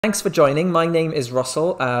Thanks for joining. My name is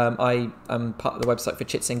Russell. I am part of the website for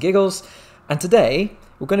Chits Giggles, and today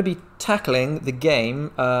we're going to be tackling the game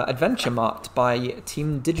Adventure Mart by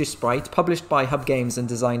Team DigiSprite, published by Hub Games and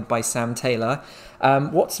designed by Sam Taylor.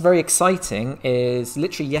 What's very exciting is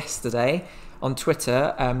literally yesterday on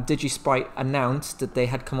Twitter, DigiSprite announced that they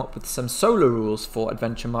had come up with some solo rules for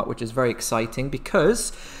Adventure Mart, which is very exciting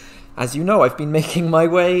because, as you know, I've been making my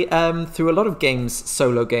way through a lot of games,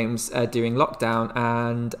 solo games during lockdown,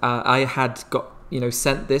 and I had got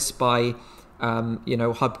sent this by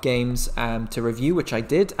Hub Games to review, which I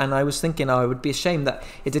did, and I was thinking I would be ashamed that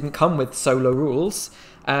it didn't come with solo rules,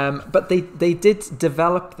 but they did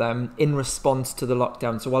develop them in response to the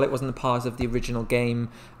lockdown. So while it wasn't a part of the original game,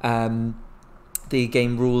 the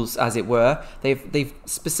game rules as it were, they've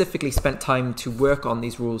specifically spent time to work on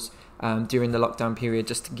these rules during the lockdown period,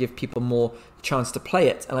 just to give people more chance to play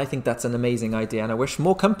it. And I think that's an amazing idea, and I wish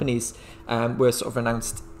more companies were sort of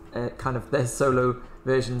announced kind of their solo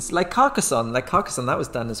versions, like Carcassonne, that was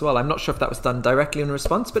done as well. I'm not sure if that was done directly in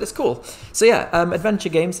response, but it's cool. So yeah, Adventure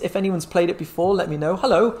Games, if anyone's played it before, let me know.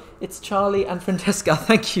 Hello, it's Charlie and Francesca.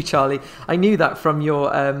 Thank you, Charlie. I knew that from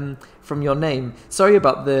your name. Sorry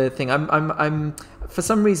about the thing. I'm for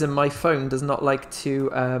some reason my phone does not like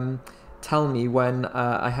to tell me when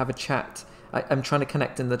I have a chat. I'm trying to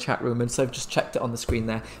connect in the chat room, and so I've just checked it on the screen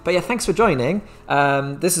there. But yeah, thanks for joining.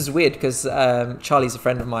 This is weird because Charlie's a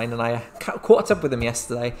friend of mine, and I caught up with him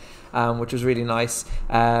yesterday, which was really nice.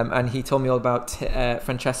 And he told me all about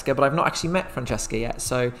Francesca, but I've not actually met Francesca yet.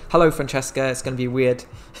 So hello, Francesca. It's going to be weird,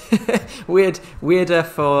 weirder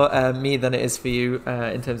for me than it is for you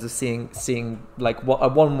in terms of seeing like what a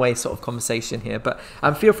one-way sort of conversation here. But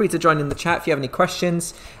feel free to join in the chat if you have any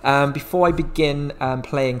questions. Before I begin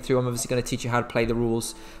playing through, I'm obviously going to teach you how to play the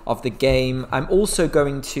rules of the game. I'm also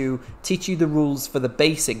going to teach you the rules for the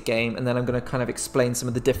basic game, and then I'm going to kind of explain some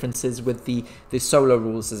of the differences with the solo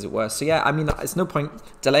rules, as it were. So yeah, I mean, it's no point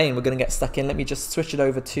delaying. We're going to get stuck in. Let me just switch it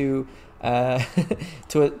over to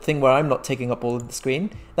to a thing where I'm not taking up all of the screen.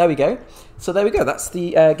 There we go. So there we go. That's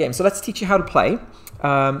the game. So let's teach you how to play.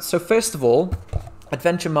 So first of all,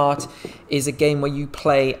 Adventure Mart is a game where you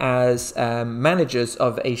play as managers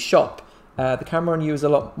of a shop. The camera on you is a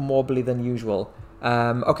lot more wobbly than usual.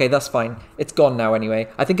 Okay, that's fine. It's gone now anyway.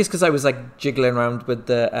 I think it's because I was like jiggling around with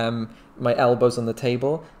the my elbows on the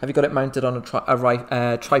table. Have you got it mounted on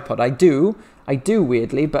a tripod? I do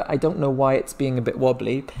weirdly, but I don't know why it's being a bit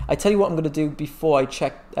wobbly. I tell you what I'm going to do before I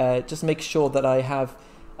check, just make sure that I have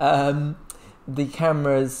the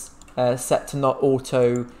cameras set to not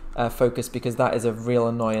auto focus, because that is a real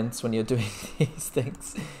annoyance when you're doing these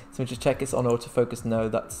things. So just check it's on autofocus.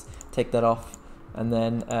 No, take that off. And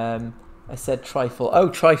then I said trifle. Oh,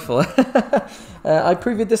 trifle. I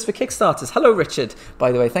previewed this for Kickstarters. Hello, Richard,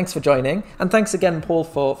 by the way. Thanks for joining. And thanks again, Paul,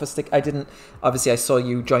 for obviously I saw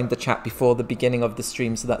you joined the chat before the beginning of the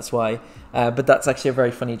stream, so that's why. But that's actually a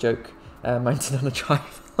very funny joke, mounted on a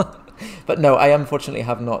trifle. But no, I unfortunately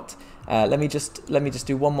have not. Let me just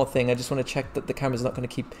do one more thing. I just want to check that the camera's not going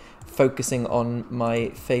to keep focusing on my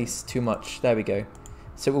face too much. There we go.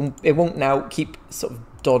 So it won't now keep sort of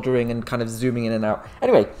doddering and kind of zooming in and out.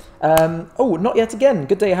 Anyway, oh, not yet again.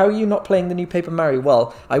 Good day. How are you not playing the new Paper Mario?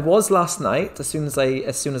 Well, I was last night as soon as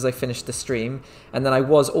I finished the stream, and then I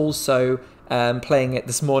was also playing it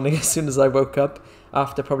this morning as soon as I woke up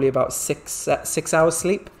after probably about six hours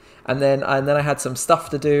sleep. And then I had some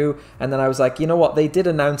stuff to do, and then I was like, you know what? They did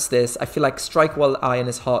announce this. I feel like strike while the iron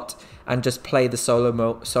is hot and just play the solo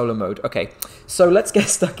mode. Okay, so let's get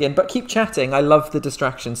stuck in, but keep chatting. I love the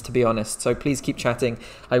distractions, to be honest, so please keep chatting.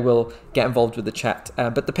 I will get involved with the chat.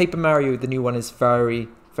 But the Paper Mario, the new one, is very,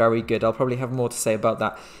 very good. I'll probably have more to say about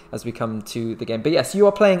that as we come to the game. But yes, you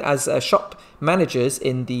are playing as shop managers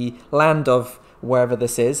in the land of wherever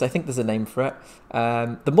this is. I think there's a name for it.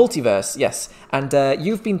 The multiverse, yes. And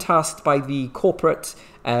you've been tasked by the corporate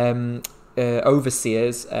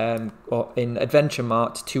overseers in Adventure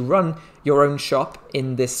Mart to run your own shop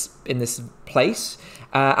in this place.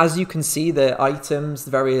 As you can see, the items,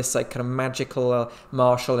 the various like kind of magical,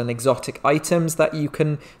 martial and exotic items that you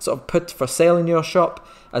can sort of put for sale in your shop,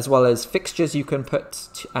 as well as fixtures you can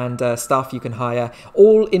put and staff you can hire,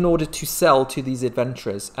 all in order to sell to these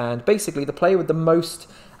adventurers. And basically the player with the most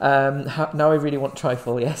now I really want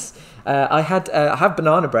trifle, yes. I have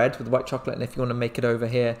banana bread with white chocolate, and if you want to make it over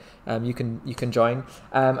here, you can join.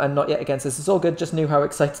 And not yet against this. It's all good. Just knew how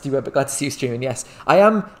excited you were, but glad to see you streaming. Yes, I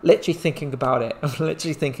am literally thinking about it. I'm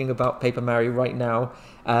literally thinking about Paper Mario right now,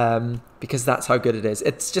 because that's how good it is.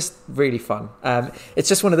 It's just really fun. It's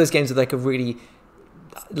just one of those games with like a really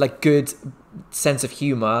like good sense of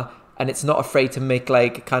humor, and it's not afraid to make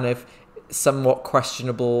like kind of somewhat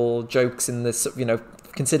questionable jokes in this,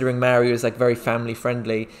 considering Mario is like very family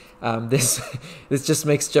friendly. This just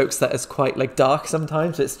makes jokes that is quite like dark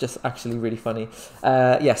sometimes. It's just actually really funny.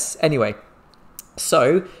 Yes. Anyway.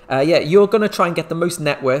 So, yeah, you're going to try and get the most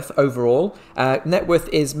net worth overall. Net worth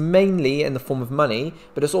is mainly in the form of money,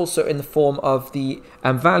 but it's also in the form of the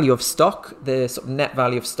value of stock, the sort of net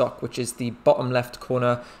value of stock, which is the bottom left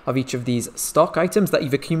corner of each of these stock items that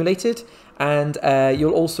you've accumulated. And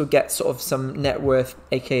you'll also get sort of some net worth,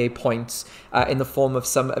 aka points, in the form of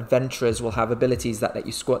some adventurers will have abilities that let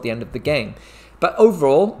you score at the end of the game. But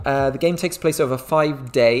overall, the game takes place over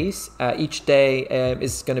 5 days. Each day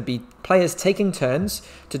is going to be players taking turns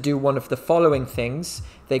to do one of the following things.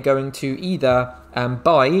 They're going to either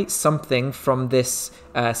buy something from this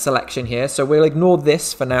selection here. So we'll ignore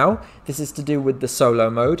this for now. This is to do with the solo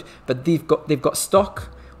mode. But they've got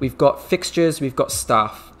stock, we've got fixtures, we've got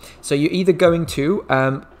staff. So you're either going to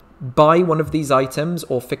buy one of these items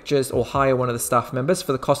or fixtures or hire one of the staff members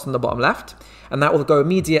for the cost on the bottom left. And that will go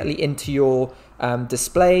immediately into your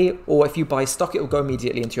display, or if you buy stock, it will go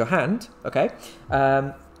immediately into your hand. Okay.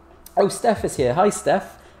 Oh, Steph is here. Hi,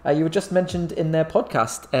 Steph. You were just mentioned in their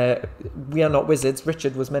podcast. We Are Not Wizards.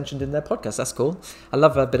 Richard was mentioned in their podcast. That's cool. I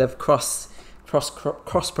love a bit of cross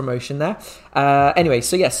promotion there. Anyway,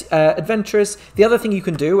 so yes, adventurers. The other thing you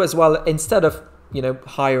can do as well, instead of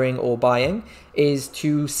hiring or buying, is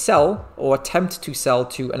to sell or attempt to sell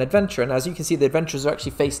to an adventurer. And as you can see, the adventurers are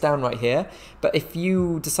actually face down right here. But if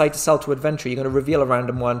you decide to sell to an adventurer, you're going to reveal a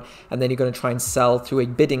random one, and then you're going to try and sell through a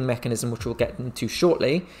bidding mechanism, which we'll get into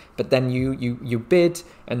shortly. But then you bid,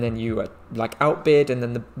 and then you outbid, and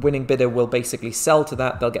then the winning bidder will basically sell to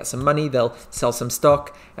that. They'll get some money, they'll sell some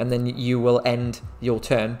stock, and then you will end your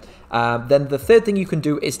turn. Then the third thing you can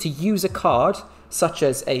do is to use a card, such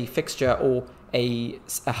as a fixture or a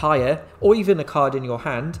hire, or even a card in your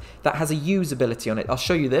hand that has a use ability on it. I'll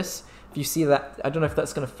show you this. If you see that, I don't know if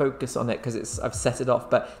that's going to focus on it because I've set it off,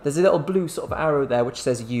 but there's a little blue sort of arrow there which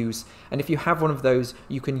says use, and if you have one of those,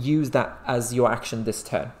 you can use that as your action this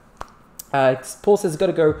turn. Paul says, got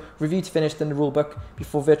to go, review to finish, then the rulebook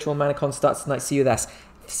before Virtual ManaCon starts tonight. See you there.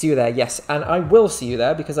 See you there, yes. And I will see you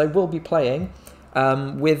there because I will be playing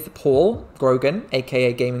with Paul Grogan,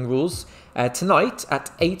 aka Gaming Rules, tonight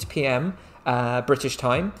at 8 p.m. British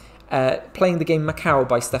time, playing the game Macau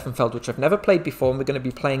by Stefan Feld, which I've never played before, and we're going to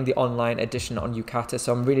be playing the online edition on Yukata,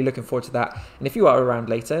 so I'm really looking forward to that. And if you are around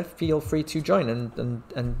later, feel free to join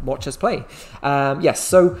and watch us play. Yes,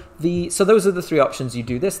 so those are the three options. You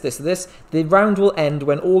do this. The round will end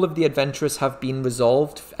when all of the adventurers have been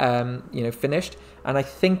resolved, finished, and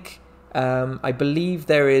I believe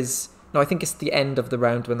there is... No, I think it's the end of the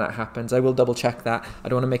round when that happens. I will double check that. I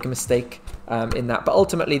don't want to make a mistake in that. But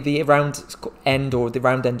ultimately, the round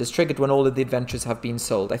end is triggered when all of the adventures have been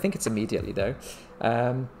sold. I think it's immediately, though.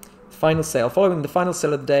 Final sale. Following the final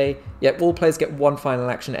sale of the day, all players get one final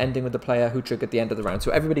action, ending with the player who triggered the end of the round.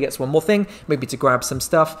 So everybody gets one more thing, maybe to grab some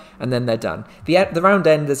stuff, and then they're done. The round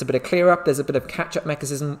end, there's a bit of clear up. There's a bit of catch-up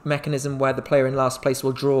mechanism where the player in last place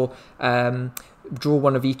will draw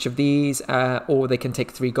one of each of these, or they can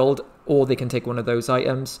take 3 gold, or they can take one of those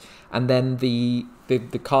items, and then the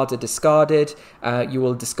cards are discarded. You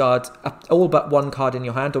will discard all but one card in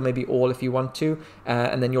your hand, or maybe all if you want to,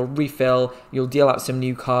 and then you'll refill, you'll deal out some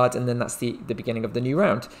new cards, and then that's the beginning of the new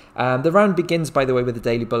round. The round begins, by the way, with a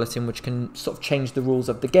daily bulletin, which can sort of change the rules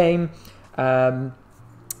of the game.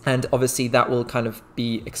 And obviously that will kind of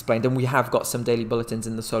be explained, and we have got some daily bulletins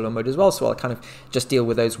in the solo mode as well, so I'll kind of just deal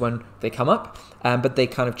with those when they come up, but they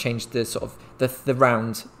kind of change the sort of the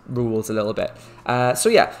round rules a little bit. So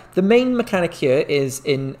yeah, the main mechanic here is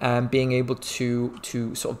in being able to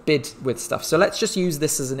sort of bid with stuff. So let's just use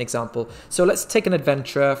this as an example. So let's take an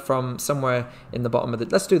adventurer from somewhere in the bottom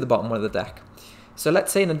of let's do the bottom one of the deck. So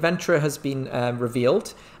let's say an adventurer has been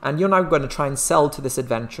revealed, and you're now going to try and sell to this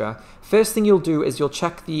adventurer. First thing you'll do is you'll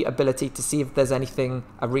check the ability to see if there's anything,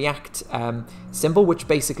 a react symbol, which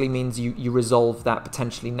basically means you resolve that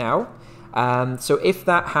potentially now. So if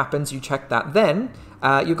that happens, you check that. Then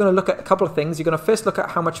you're going to look at a couple of things. You're going to first look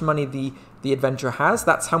at how much money the adventurer has.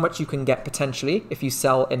 That's how much you can get potentially if you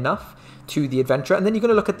sell enough to the adventurer. And then you're going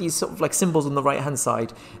to look at these sort of like symbols on the right hand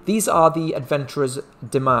side. These are the adventurer's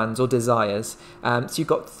demands or desires. So you've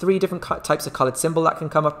got 3 different types of colored symbol that can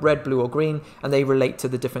come up: red, blue or green, and they relate to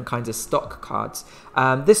the different kinds of stock cards.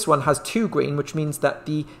 This one has 2 green, which means that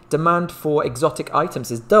the demand for exotic items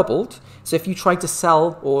is doubled. So if you try to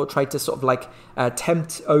sell or try to sort of like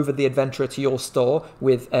tempt over the adventurer to your store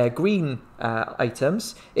with green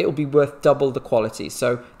items, it will be worth double the quality.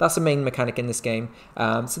 So that's the main mechanic in this game.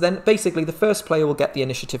 So then basically the first player will get the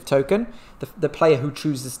initiative token. The player who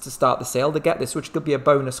chooses to start the sale, they get this, which could be a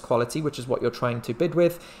bonus quality, which is what you're trying to bid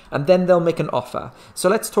with, and then they'll make an offer. So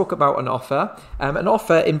let's talk about an offer. An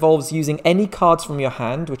offer involves using any cards from your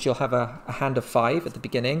hand, which you'll have a hand of 5 at the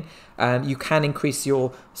beginning. You can increase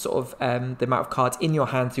your sort of the amount of cards in your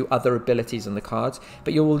hand through other abilities on the cards,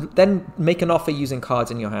 but you will then make an offer using cards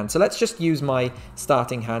in your hand. So let's just use my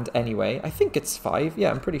starting hand anyway. I think it's 5. Yeah,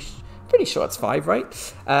 I'm pretty sure it's 5,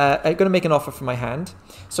 right? I'm going to make an offer from my hand.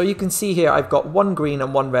 So you can see here I've got 1 green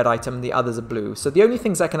and 1 red item, the others are blue. So the only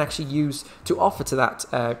things I can actually use to offer to that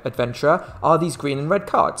adventurer are these green and red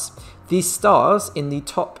cards. These stars in the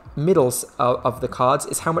top middles of the cards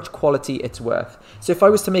is how much quality it's worth. So if I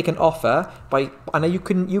was to make an offer, I know you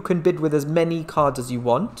can bid with as many cards as you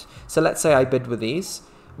want. So let's say I bid with these.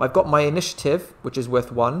 I've got my initiative, which is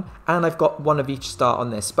worth 1, and I've got 1 of each star on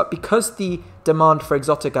this. But because the demand for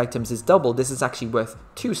exotic items is double, this is actually worth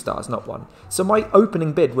 2 stars, not 1. So my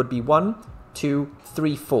opening bid would be 1, 2,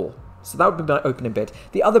 3, 4. So that would be my opening bid.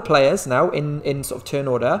 The other players now, in sort of turn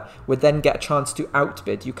order, would then get a chance to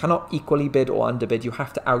outbid. You cannot equally bid or underbid, you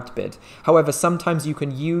have to outbid. However, sometimes you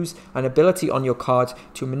can use an ability on your card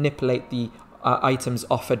to manipulate the items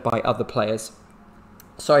offered by other players.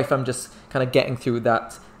 Sorry if I'm just kind of getting through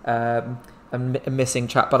that a missing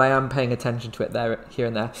chat, but I am paying attention to it here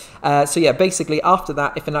and there. So yeah, basically after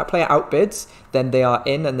that, if a player outbids, then they are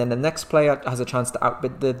in, and then the next player has a chance to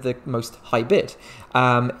outbid the most high bid.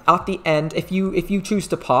 At the end, if you choose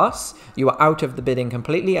to pass, you are out of the bidding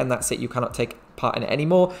completely, and that's it. You cannot take part in it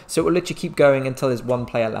anymore. So it will literally keep going until there's 1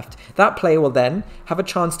 player left. That player will then have a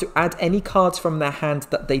chance to add any cards from their hand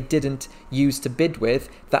that they didn't use to bid with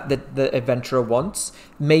that the adventurer wants.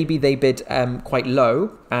 Maybe they bid quite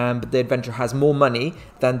low, but the adventurer has more money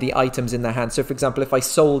than the items in their hand. So for example, if I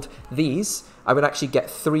sold these, I would actually get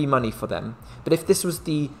 3 money for them. But if this was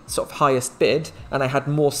the sort of highest bid and I had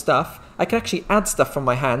more stuff, I can actually add stuff from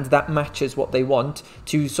my hand that matches what they want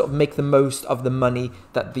to sort of make the most of the money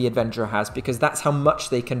that the adventurer has, because that's how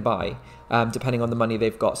much they can buy. Depending on the money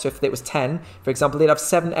they've got. So if it was 10, for example, they'd have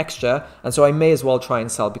 7 extra, and so I may as well try and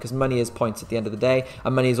sell, because money is points at the end of the day,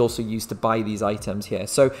 and money is also used to buy these items here.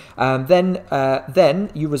 So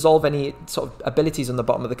then you resolve any sort of abilities on the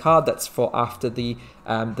bottom of the card. That's for after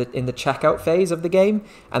in the checkout phase of the game,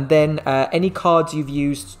 and then any cards you've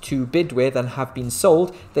used to bid with and have been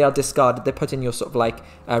sold, they are discarded. They're put in your sort of like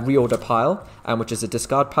reorder pile, which is a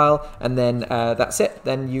discard pile, and then that's it.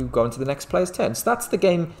 Then you go into the next player's turn. So that's the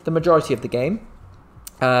game, the majority of the game.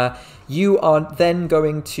 You are then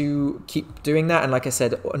going to keep doing that, and like I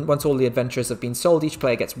said, once all the adventurers have been sold, each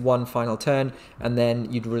player gets 1 final turn, and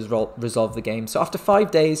then you'd resolve the game. So after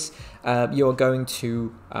 5 days, you are going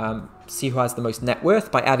to see who has the most net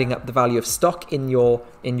worth by adding up the value of stock in your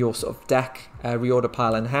sort of deck, reorder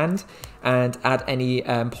pile in hand, and add any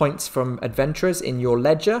points from adventurers in your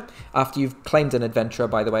ledger. After you've claimed an adventurer,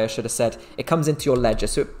 by the way, I should have said, it comes into your ledger,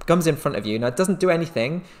 so it comes in front of you. Now, it doesn't do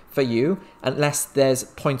anything for you unless there's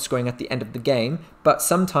points scoring at the end of the game, but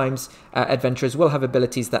sometimes adventurers will have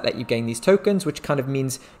abilities that let you gain these tokens, which kind of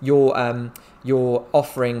means you're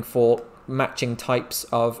offering for matching types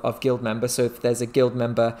of guild members. So if there's a guild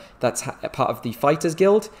member that's part of the Fighters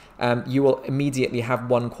Guild, you will immediately have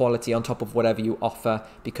 1 quality on top of whatever you offer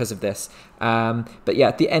because of this. But yeah,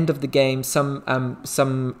 at the end of the game,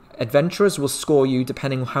 some adventurers will score you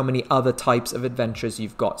depending on how many other types of adventurers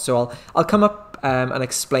you've got. So I'll come up and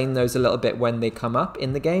explain those a little bit when they come up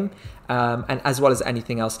in the game, and as well as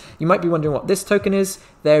anything else. You might be wondering what this token is.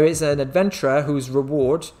 There is an adventurer whose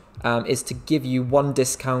reward is to give you 1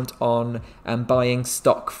 discount on buying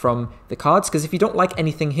stock from the cards, because if you don't like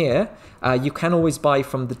anything here, you can always buy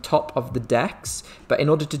from the top of the decks, but in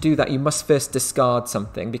order to do that you must first discard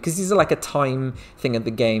something, because these are like a time thing of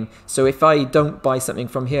the game. So if I don't buy something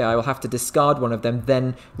from here, I will have to discard one of them,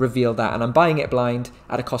 then reveal that, and I'm buying it blind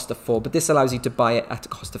at a cost of 4, but this allows you to buy it at a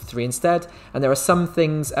cost of 3 instead. And there are some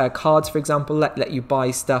things, cards for example, let you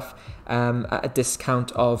buy stuff at a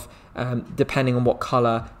discount of depending on what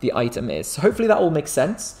color the item is. So hopefully that all makes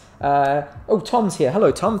sense. Oh, Tom's here.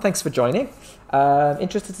 Hello, Tom. Thanks for joining.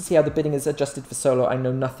 Interested to see how the bidding is adjusted for solo. I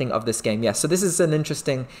know nothing of this game. Yes, so this is an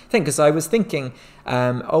interesting thing, because I was thinking,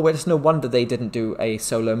 oh, well, it's no wonder they didn't do a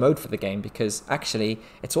solo mode for the game, because actually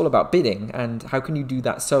it's all about bidding, and how can you do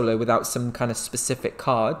that solo without some kind of specific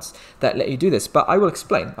cards that let you do this? But I will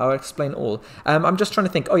explain. I'll explain all. I'm just trying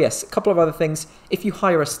to think. Oh yes, a couple of other things. If you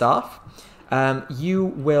hire a staff, you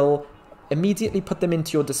will immediately put them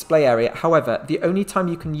into your display area. However, the only time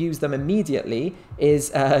you can use them immediately is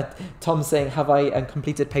Tom saying, have I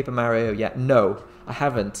completed Paper Mario yet? No, I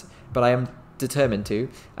haven't, but I am determined to,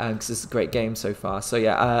 because it's a great game so far. So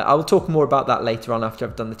yeah, I will talk more about that later on after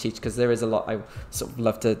I've done the cheats, because there is a lot I sort of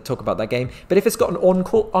love to talk about that game. But if it's got an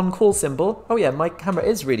on-call symbol, oh yeah, my camera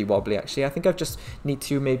is really wobbly actually. I think I just need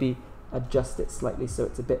to maybe adjust it slightly so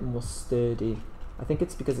it's a bit more sturdy. I think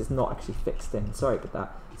it's because it's not actually fixed in. Sorry about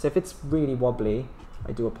that. So if it's really wobbly,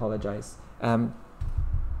 I do apologize.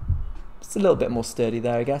 It's a little bit more sturdy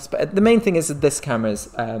there, I guess. But the main thing is that this camera is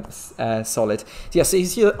solid. Yeah, so you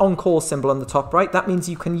see the on-call symbol on the top right. That means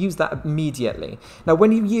you can use that immediately. Now,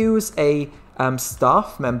 when you use a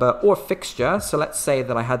staff member or fixture, so let's say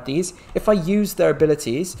that I had these. If I use their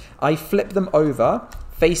abilities, I flip them over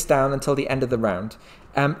face down until the end of the round.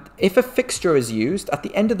 If a fixture is used, at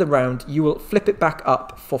the end of the round, you will flip it back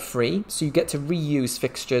up for free. So you get to reuse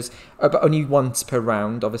fixtures, but only once per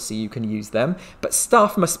round. Obviously, you can use them. But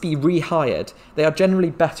staff must be rehired. They are generally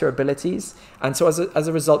better abilities. And so as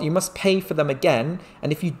a result, you must pay for them again.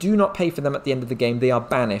 And if you do not pay for them at the end of the game, they are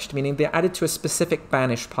banished, meaning they're added to a specific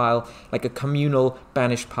banish pile, like a communal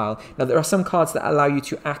banish pile. Now, there are some cards that allow you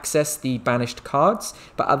to access the banished cards,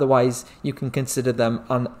 but otherwise, you can consider them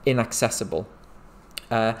inaccessible.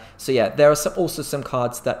 So yeah, there are also some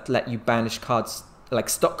cards that let you banish cards, like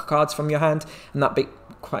stock cards from your hand, and that'd be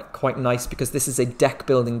quite nice, because this is a deck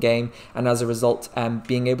building game, and as a result,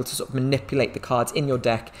 being able to sort of manipulate the cards in your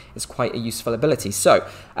deck is quite a useful ability. So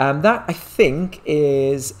that, I think,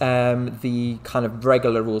 is the kind of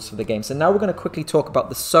regular rules for the game. So now we're going to quickly talk about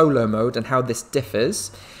the solo mode and how this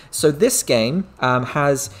differs. So this game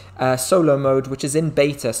has solo mode, which is in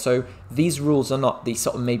beta, so these rules are not the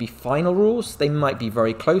sort of maybe final rules. They might be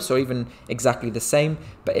very close or even exactly the same,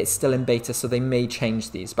 but it's still in beta, so they may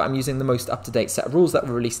change these. But I'm using the most up-to-date set of rules that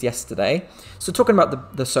were released yesterday. So talking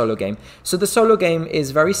about the solo game. So the solo game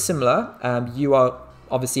is very similar. You are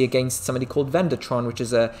obviously against somebody called Vendortron, which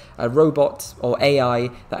is a robot or AI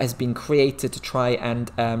that has been created to try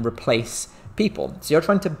and replace people. So you're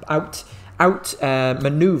trying to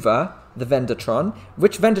maneuver the Vendortron,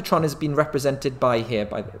 which Vendortron has been represented by here,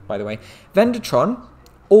 by the way. Vendortron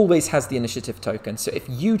always has the initiative token, so if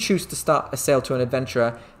you choose to start a sale to an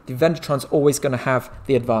adventurer, the Vendortron's always going to have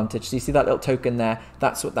the advantage. So you see that little token there?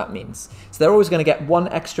 That's what that means. So they're always going to get one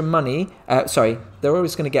extra money. They're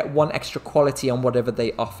always going to get one extra quality on whatever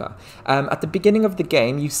they offer. At the beginning of the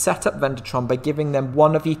game, you set up Vendortron by giving them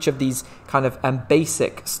one of each of these kind of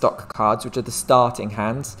basic stock cards, which are the starting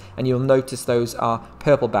hands. And you'll notice those are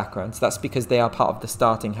purple backgrounds. That's because they are part of the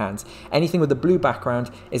starting hands. Anything with a blue background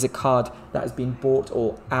is a card that has been bought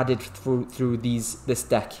or added through this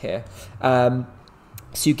deck here.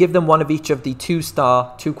 So you give them one of each of the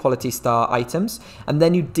two quality star items, and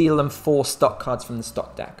then you deal them 4 stock cards from the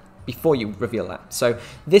stock deck before you reveal that. So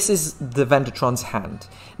this is the Vendortron's hand.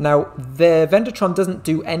 Now, the Vendortron doesn't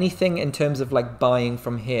do anything in terms of like buying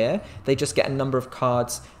from here. They just get a number of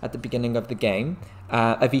cards at the beginning of the game,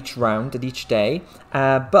 of each round, at each day.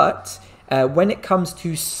 But when it comes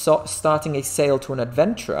to starting a sale to an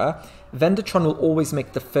adventurer, Vendortron will always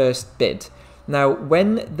make the first bid. Now,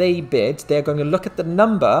 when they bid, they're going to look at the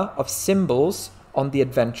number of symbols on the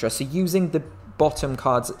adventurer. So using the bottom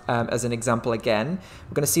cards as an example again,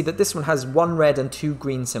 we're going to see that this one has 1 red and 2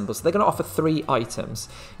 green symbols. So they're going to offer 3 items.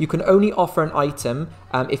 You can only offer an item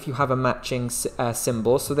if you have a matching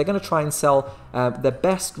symbol. So they're going to try and sell the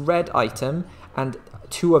best red item and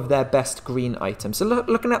 2 of their best green items. So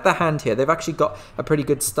looking at the hand here, they've actually got a pretty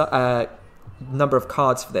good number of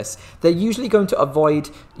cards for this. They're usually going to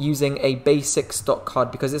avoid using a basic stock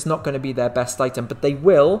card because it's not going to be their best item, but they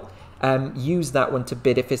will use that one to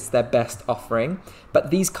bid if it's their best offering.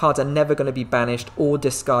 But these cards are never going to be banished or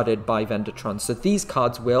discarded by Vendortron. So these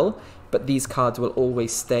cards will, but these cards will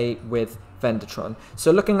always stay with Vendortron.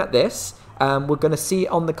 So looking at this, we're going to see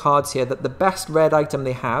on the cards here that the best red item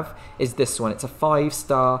they have is this one. It's a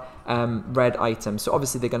 5-star red item. So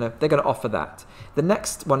obviously they're going to offer that. The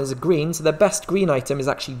next one is a green. So their best green item is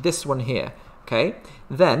actually this one here. Okay.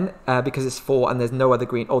 Then because it's 4 and there's no other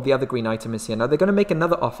green, the other green item is here. Now they're going to make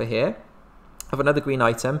another offer here of another green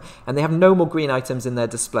item, and they have no more green items in their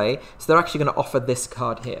display. So they're actually going to offer this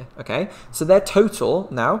card here. Okay. So their total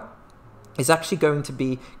now is actually going to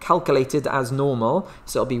be calculated as normal.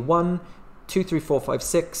 So it'll be 1, 2, 3, 4, 5,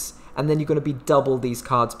 6, and then you're going to be double these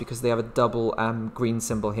cards because they have a double green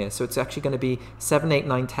symbol here. So it's actually going to be 7, 8,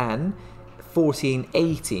 9, 10, 14,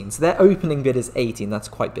 18. So their opening bid is 18. That's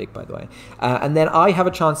quite big, by the way. And then I have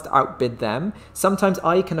a chance to outbid them. Sometimes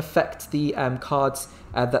I can affect the cards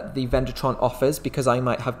that the Vendortron offers because I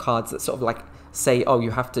might have cards that sort of like say, oh,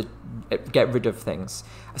 you have to get rid of things.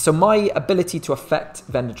 So my ability to affect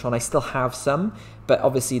Vendertron, I still have some, but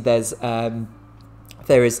obviously there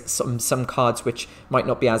is some cards which might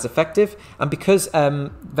not be as effective, and because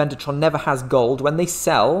Vendertron never has gold, when they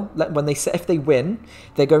sell, if they win,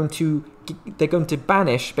 they're going to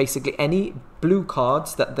banish basically any blue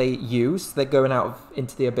cards that they use. They're going out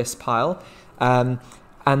into the abyss pile, and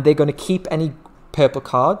they're going to keep any purple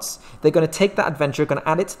cards. They're going to take that adventure, going to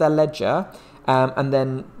add it to their ledger, and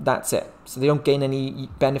then that's it. So they don't gain any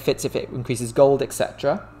benefits if it increases gold,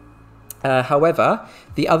 etc. However,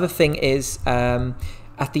 the other thing is,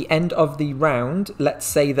 at the end of the round, let's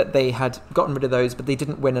say that they had gotten rid of those, but they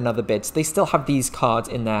didn't win another bid. So they still have these cards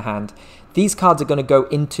in their hand. These cards are going to go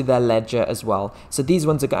into their ledger as well. So these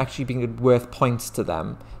ones are actually being worth points to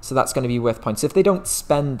them. So that's going to be worth points. So if they don't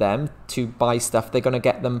spend them to buy stuff, they're going to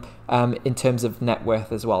get them in terms of net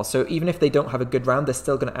worth as well. So even if they don't have a good round, they're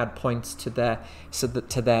still going to add points to their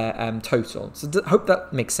total. So hope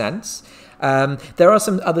that makes sense. There are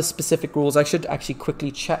some other specific rules. I should actually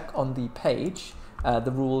quickly check on the page,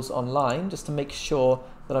 the rules online, just to make sure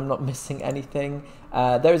that I'm not missing anything.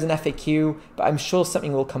 There is an FAQ, but I'm sure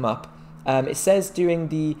something will come up. It says during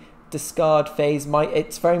the discard phase,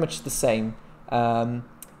 it's very much the same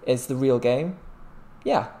as the real game.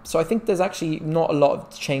 Yeah, so I think there's actually not a lot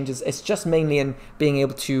of changes. It's just mainly in being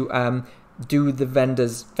able to do the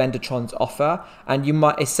Vendertron's offer, and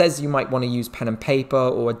it says you might want to use pen and paper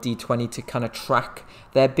or a D20 to kind of track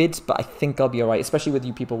their bids, but I think I'll be all right, especially with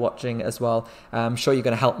you people watching as well. I'm sure you're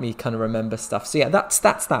going to help me kind of remember stuff. So yeah, that's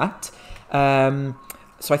that.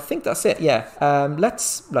 So I think that's it. Yeah,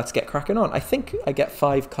 let's get cracking on. I think I get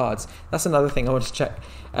 5 cards. That's another thing I want to check.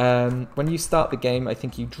 When you start the game, I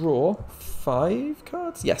think you draw 5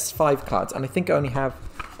 cards. Yes, 5 cards, and I think I only have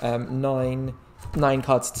 9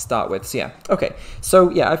 cards to start with. So yeah, okay.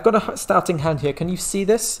 So yeah, I've got a starting hand here. Can you see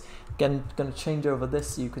this? Again, going to change over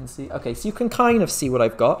this so you can see. Okay, so you can kind of see what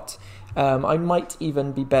I've got. I might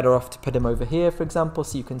even be better off to put him over here, for example,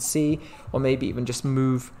 so you can see, or maybe even just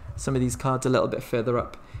move some of these cards a little bit further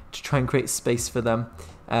up to try and create space for them.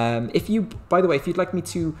 By the way, if you'd like me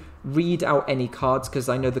to read out any cards, because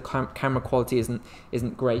I know the camera quality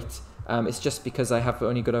isn't great, it's just because I have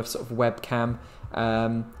only got a sort of webcam.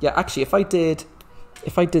 Yeah, actually, if I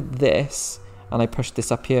did this and I push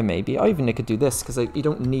this up here, maybe I could do this, because you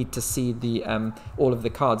don't need to see the all of the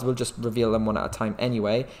cards. We'll just reveal them one at a time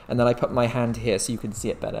anyway, and then I put my hand here so you can see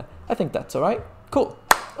it better. I think that's all right. Cool.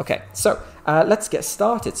 Okay, so let's get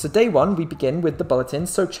started. So day 1, we begin with the bulletin.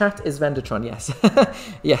 So chat is Vendertron, yes.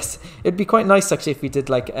 Yes, it'd be quite nice actually if we did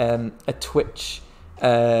like a Twitch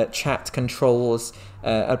chat controls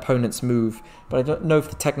opponent's move, but I don't know if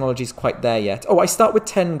the technology is quite there yet. Oh, I start with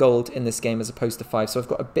 10 gold in this game as opposed to 5, so I've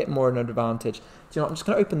got a bit more of an advantage. Do you know what, I'm just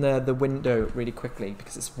going to open the window really quickly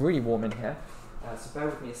because it's really warm in here. So bear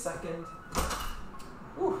with me a second.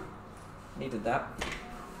 Ooh, needed that.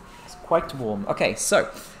 It's quite warm. Okay, so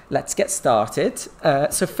let's get started.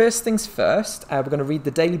 So first things first, we're going to read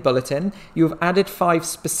the daily bulletin. You have added 5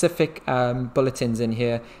 specific bulletins in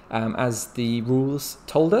here as the rules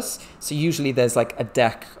told us. So usually there's like a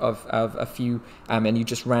deck of a few and you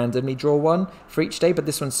just randomly draw one for each day, but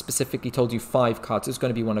this one specifically told you 5 cards. It's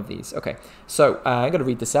going to be one of these. Okay, so I'm going to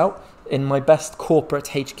read this out in my best corporate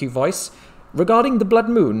HQ voice. Regarding the blood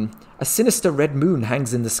moon, a sinister red moon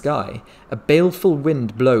hangs in the sky. A baleful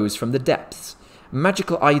wind blows from the depths.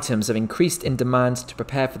 Magical items have increased in demand to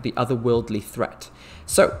prepare for the otherworldly threat.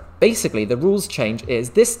 So basically the rules change is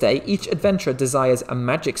this day each adventurer desires a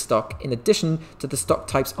magic stock in addition to the stock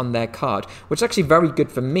types on their card, which is actually very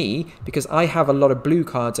good for me because I have a lot of blue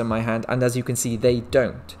cards in my hand and as you can see they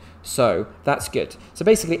don't. So that's good. So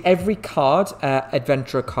basically every card,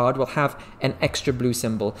 adventurer card, will have an extra blue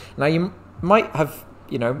symbol. Now you might have,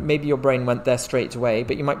 maybe your brain went there straight away,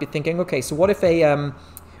 but you might be thinking, okay, so what if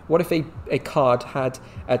a card had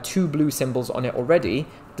 2 blue symbols on it already?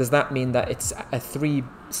 Does that mean that it's a 3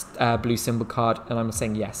 blue symbol card? And I'm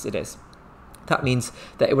saying yes, it is. That means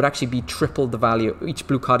that it would actually be triple the value. Each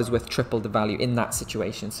blue card is worth triple the value in that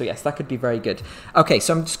situation. So yes, that could be very good. Okay,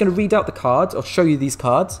 so I'm just going to read out the cards. I'll show you these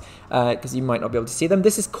cards because you might not be able to see them.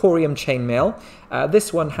 This is Corium Chainmail.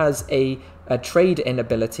 This one has a trade-in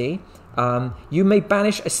ability. You may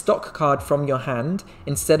banish a stock card from your hand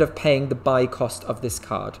instead of paying the buy cost of this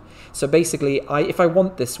card. So basically, if I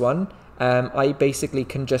want this one, I basically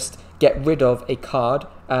can just get rid of a card,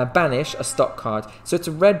 banish a stock card. So it's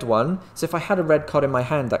a red one. So if I had a red card in my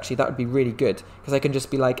hand, actually, that would be really good because I can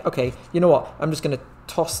just be like, okay, you know what? I'm just going to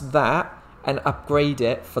toss that and upgrade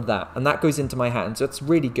it for that, and that goes into my hand, so it's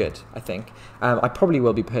really good, I think. I probably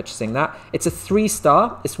will be purchasing that. It's a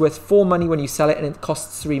 3-star, it's worth 4 money when you sell it, and it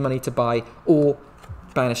costs 3 money to buy, or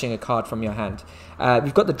banishing a card from your hand.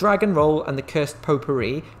 We've got the Dragon Roll and the Cursed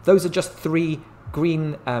Potpourri. Those are just 3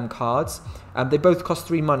 green cards. They both cost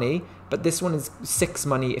 3 money, but this one is 6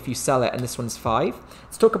 money if you sell it, and this one's 5.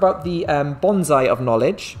 Let's talk about the Bonsai of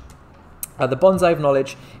Knowledge. The Bonsai of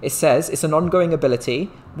Knowledge, it says, it's an ongoing ability.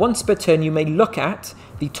 Once per turn, you may look at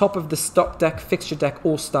the top of the stock deck, fixture deck,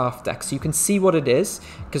 or staff deck. So you can see what it is,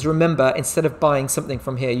 because remember, instead of buying something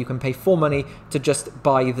from here, you can pay 4 money to just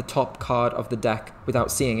buy the top card of the deck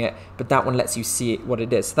without seeing it, but that one lets you see what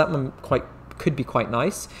it is. So that one could be quite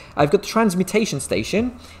nice. I've got the Transmutation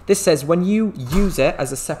Station. This says when you use it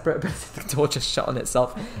as a separate ability, the door just shut on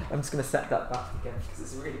itself. I'm just going to set that back again, because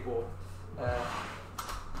it's really warm.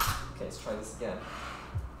 Okay, let's try this again.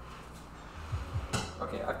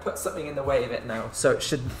 Okay, I've put something in the way of it now, so it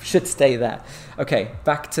should stay there. Okay,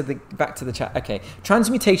 back to the chat. Okay,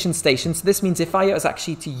 Transmutation Station. So this means if I was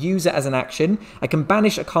actually to use it as an action, I can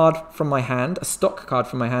banish a card from my hand, a stock card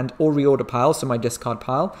from my hand, or reorder pile, so my discard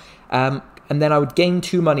pile. And then I would gain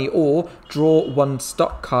 2 money or draw 1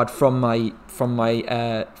 stock card from my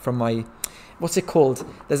what's it called?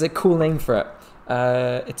 There's a cool name for it.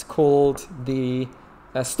 It's called the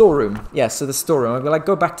storeroom. Yeah, so the storeroom. I will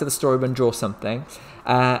go back to the storeroom and draw something.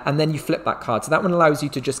 And then you flip that card. So that one allows you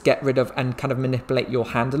to just get rid of and kind of manipulate your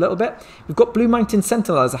hand a little bit. We've got Blue Mountain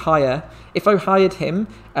Sentinel as a hire. If I hired him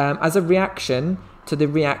as a reaction to the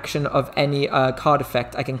reaction of any card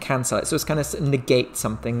effect, I can cancel it. So it's kind of negate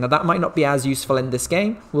something. Now that might not be as useful in this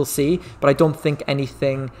game. We'll see. But I don't think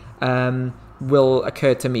anything will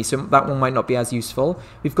occur to me, so that one might not be as useful.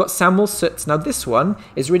 We've got Samuel Soots. Now this one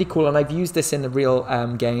is really cool, and I've used this in the real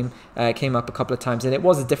game. It came up a couple of times, and it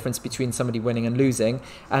was a difference between somebody winning and losing.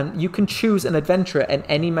 You can choose an adventurer in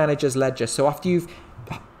any manager's ledger, so after you've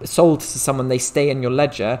sold to someone, they stay in your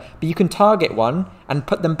ledger, but you can target one and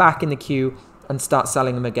put them back in the queue and start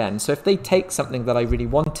selling them again. So if they take something that I really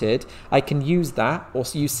wanted, I can use that, or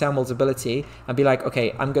use Samuel's ability and be like,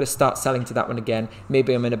 okay, I'm going to start selling to that one again.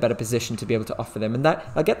 Maybe I'm in a better position to be able to offer them, and that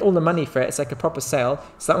I'll get all the money for it. It's like a proper sale,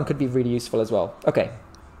 so that one could be really useful as well. Okay,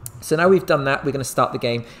 so now we've done that, we're going to start the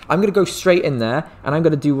game. I'm going to go straight in there, and I'm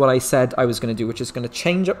going to do what I said I was going to do, which is going to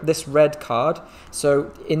change up this red card.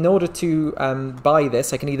 So in order to buy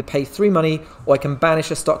this, I can either pay 3 money, or I can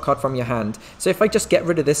banish a stock card from your hand. So if I just get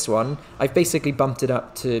rid of this one, I've basically bumped it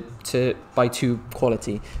up to by 2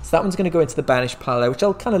 quality. So that one's going to go into the banish pile there, which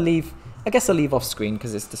I'll kind of leave, I guess I'll leave off screen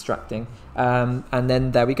because it's distracting. And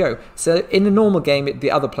then there we go. So in a normal game, the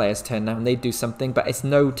other player's turn now, and they do something, but it's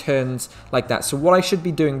no turns like that. So what I should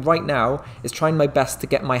be doing right now is trying my best to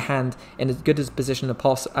get my hand in as good a position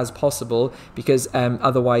as possible, because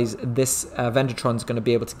otherwise this Vendatron's going to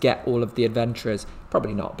be able to get all of the adventurers.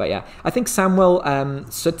 Probably not, but yeah. I think Samuel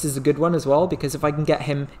Soots is a good one as well, because if I can get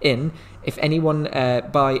him in, if anyone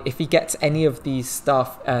if he gets any of these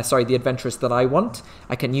stuff, the adventurers that I want,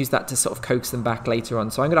 I can use that to sort of coax them back later on.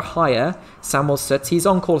 So I'm going to hire Samuel Soots. He's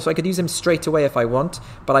on call, so I could use him straight away if I want,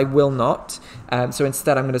 but I will not. So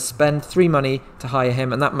instead, I'm going to spend 3 money to hire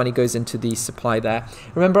him, and that money goes into the supply there.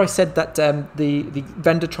 Remember, I said that the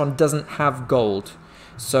Vendatron doesn't have gold.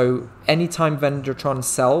 So anytime Vendatron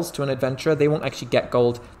sells to an adventurer, they won't actually get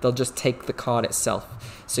gold. They'll just take the card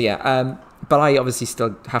itself. So yeah, but I obviously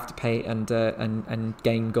still have to pay and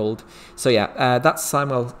gain gold. So yeah, that's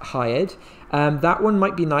Samuel hired. That one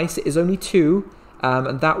might be nice. It is only 2.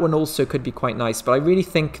 And that one also could be quite nice. But I really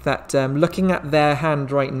think that looking at their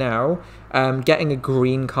hand right now, getting a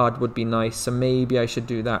green card would be nice. So maybe I should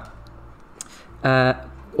do that.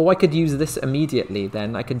 Or I could use this immediately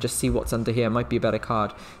then. I can just see what's under here. It might be a better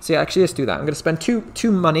card. So yeah, actually let's do that. I'm going to spend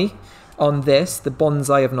two money on this, the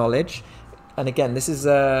Bonsai of Knowledge. And again, this is...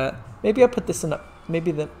 maybe I'll put this in...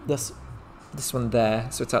 Maybe this one there,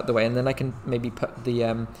 so it's out the way. And then I can maybe put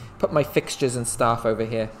the put my fixtures and staff over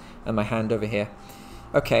here, and my hand over here.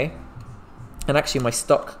 Okay. And actually my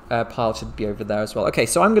stock pile should be over there as well. Okay,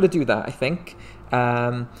 so I'm going to do that, I think.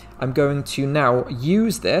 I'm going to now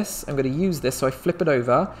use this. I'm going to use this, so I flip it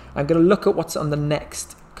over. I'm going to look at what's on the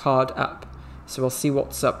next card up. So we'll see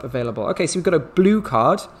what's up available. Okay, so we've got a blue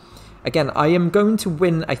card. Again, I am going to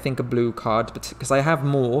win, I think, a blue card, because I have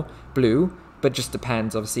more blue. But just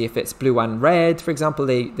depends, obviously. If it's blue and red, for example,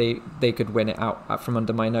 they could win it out from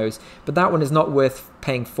under my nose. But that one is not worth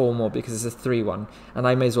paying 4 more, because it's a 3-1, and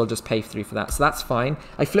I may as well just pay 3 for that. So that's fine.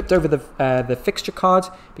 I flipped over the fixture card,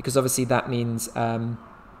 because obviously that means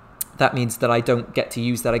that means that I don't get to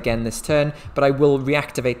use that again this turn, but I will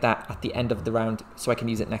reactivate that at the end of the round so I can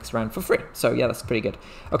use it next round for free. So yeah, that's pretty good.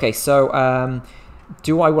 Okay, so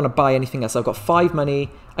do I want to buy anything else? I've got 5 money.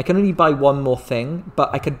 I can only buy one more thing, but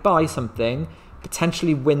I could buy something,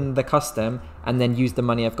 potentially win the custom, and then use the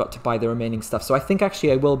money I've got to buy the remaining stuff. So I think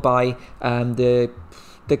actually I will buy the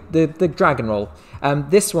dragon roll.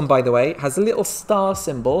 This one, by the way, has a little star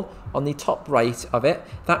symbol on the top right of it.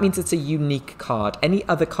 That means it's a unique card. Any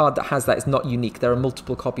other card that has that is not unique. There are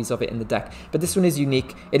multiple copies of it in the deck, but this one is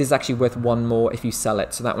unique. It is actually worth 1 more if you sell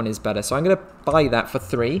it, so that one is better. So I'm going to buy that for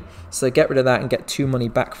 3. So get rid of that and get 2 money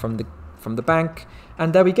back from the bank.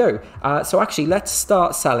 And there we go. So actually, let's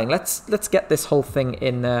start selling. Let's get this whole thing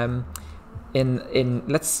in.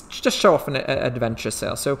 Let's just show off an adventure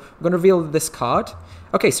sale. So we're going to reveal this card.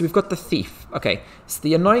 Okay, so we've got the thief. Okay, so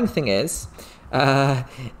the annoying thing is, the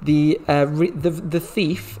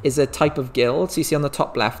thief is a type of guild. So you see on the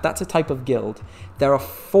top left, that's a type of guild. There are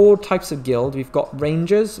 4 types of guild. We've got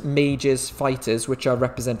rangers, mages, fighters, which are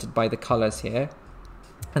represented by the colors here,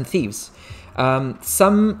 and thieves.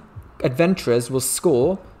 Some adventurers will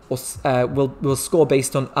score, or will score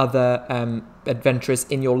based on other adventurers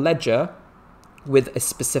in your ledger with a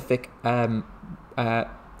specific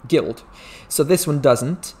guild. So this one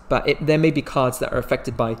doesn't, but there may be cards that are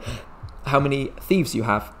affected by how many thieves you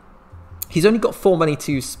have. He's only got 4 money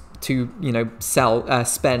to spend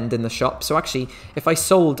in the shop. So actually, if I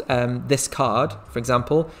sold this card, for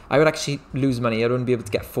example, I would actually lose money. I wouldn't be able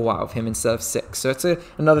to get 4 out of him instead of 6. So it's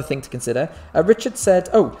another thing to consider. Richard said,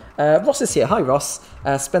 "Oh, Ross is here. Hi, Ross.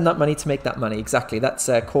 Spend that money to make that money." Exactly. That's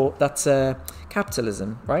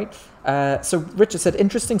capitalism, right? So Richard said,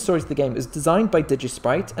 "Interesting story to the game. It was designed by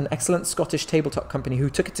DigiSprite, an excellent Scottish tabletop company who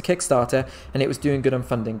took it to Kickstarter, and it was doing good on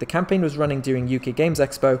funding. The campaign was running during UK Games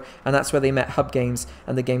Expo, and that's where they met Hub Games,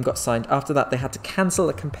 and the game got signed. After that, they had to cancel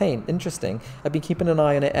the campaign." Interesting. I've been keeping an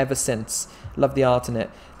eye on it ever since. Love the art in it.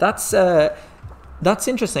 That's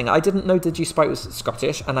interesting. I didn't know DigiSprite was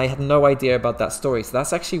Scottish, and I had no idea about that story. So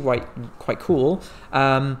that's actually quite cool.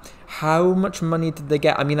 How much money did they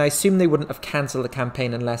get? I mean, I assume they wouldn't have cancelled the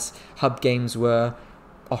campaign unless Hub Games were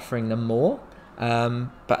offering them more.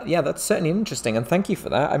 But yeah, that's certainly interesting, and thank you for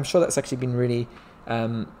that. I'm sure that's actually been really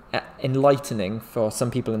enlightening for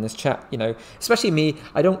some people in this chat. You know, especially me.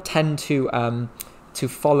 I don't tend to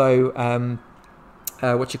follow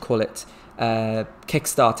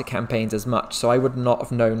Kickstarter campaigns as much, so I would not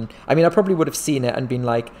have known. I mean, I probably would have seen it and been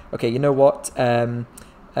like, okay, you know what,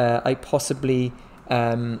 I possibly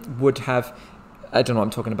would have, I don't know what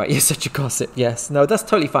I'm talking about. You're such a gossip. Yes, no, that's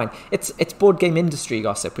totally fine. It's board game industry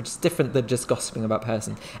gossip, which is different than just gossiping about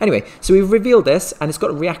person. Anyway, so we've revealed this, and it's got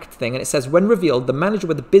a react thing, and it says, when revealed, the manager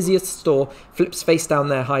with the busiest store flips face down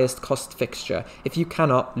their highest cost fixture. If you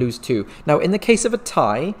cannot, lose 2. Now, in the case of a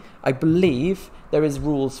tie, I believe there is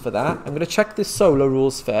rules for that. I'm going to check the solo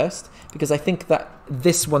rules first, because I think that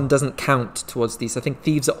this one doesn't count towards these. I think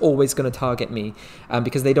thieves are always going to target me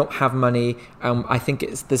because they don't have money. I think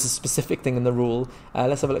there's a specific thing in the rule.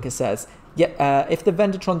 Let's have a look. It says, if the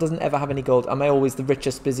Vendatron doesn't ever have any gold, am I always the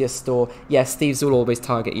richest, busiest store? Yes, thieves will always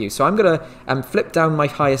target you. So I'm going to flip down my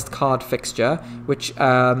highest card fixture, which,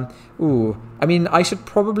 I mean, I should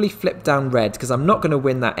probably flip down red because I'm not going to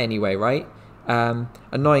win that anyway, right?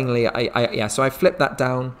 Annoyingly, so I flipped that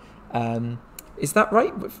down. Is that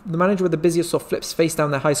right? The manager with the busiest store flips face down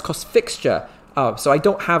their highest cost fixture. Oh, so I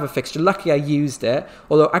don't have a fixture. Luckily, I used it.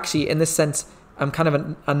 Although, actually, in this sense, I'm kind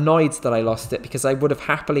of annoyed that I lost it because I would have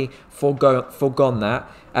happily foregone that.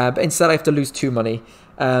 But instead, I have to lose 2 money.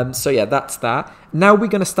 So yeah, that's that. Now we're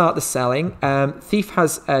going to start the selling. Thief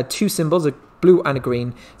has 2 symbols, a blue and a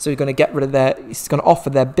green, so we're going to get rid of he's going to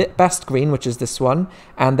offer their best green, which is this one,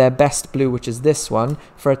 and their best blue, which is this one,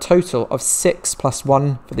 for a total of 6 plus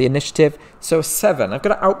 1 for the initiative, so 7. I've got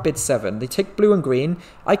to outbid 7. They take blue and green.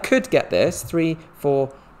 I could get this 3,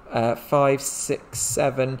 4, 5, 6,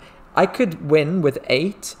 7. I could win with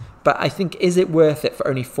 8, but I think, is it worth it for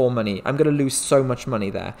only 4 money? I'm going to lose so much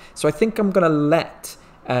money there, so I think I'm going to let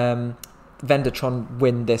Vendatron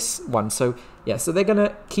win this one. So yeah, so they're going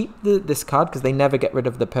to keep this card because they never get rid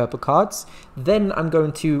of the purple cards. Then I'm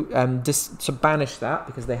going to banish that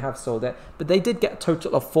because they have sold it. But they did get a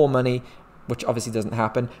total of 4 money, which obviously doesn't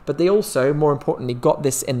happen. But they also, more importantly, got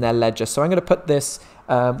this in their ledger. So I'm going to put this,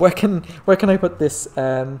 where can I put this?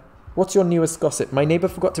 What's your newest gossip? My neighbor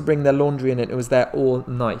forgot to bring their laundry in it. It was there all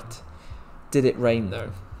night. Did it rain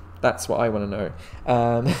though? That's what I want to know.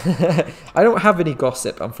 I don't have any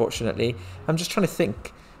gossip, unfortunately. I'm just trying to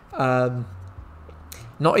think.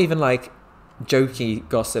 Not even like jokey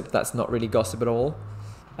gossip. That's not really gossip at all.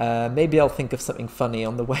 Maybe I'll think of something funny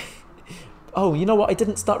on the way. Oh, you know what? I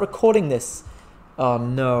didn't start recording this. Oh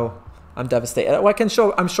no, I'm devastated. Well,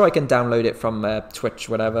 I'm sure I can download it from Twitch,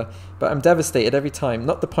 whatever. But I'm devastated every time.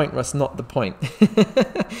 Not the point, Russ. Not the point.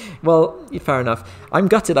 Well, fair enough. I'm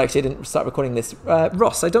gutted. Actually, I didn't start recording this.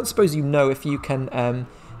 Ross, I don't suppose you know if you can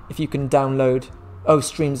download. Oh,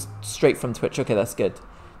 streams straight from Twitch. Okay, that's good.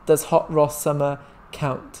 Does Hot Ross Summer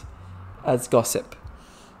count as gossip?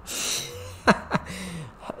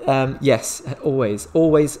 Yes, always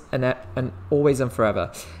and always and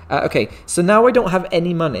forever. Okay, so now I don't have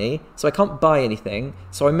any money, so I can't buy anything,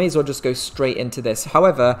 so I may as well just go straight into this.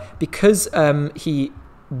 However, because the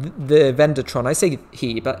Vendertron, I say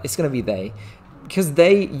he, but it's going to be they, because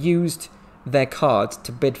they used their card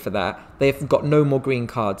to bid for that, they've got no more green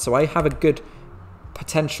cards, so I have a good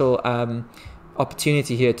potential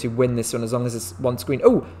opportunity here to win this one as long as it's one screen.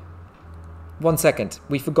 Oh! 1 second,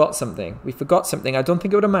 we forgot something. I don't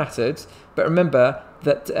think it would have mattered, but remember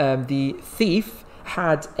that the thief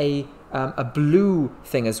had a blue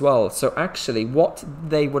thing as well. So actually, what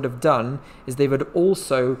they would have done is they would have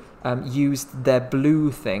also used their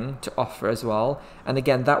blue thing to offer as well. And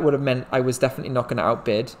again, that would have meant I was definitely not going to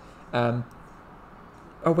outbid. Oh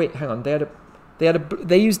wait, hang on.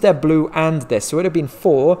 They used their blue and this, so it would have been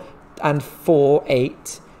 4 and 4,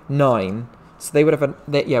 8, 9. So they would have,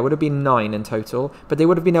 it would have been 9 in total, but they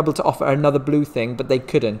would have been able to offer another blue thing, but they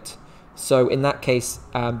couldn't. So in that case,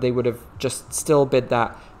 they would have just still bid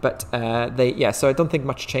that, but so I don't think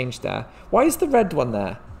much changed there. Why is the red one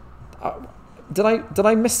there? Did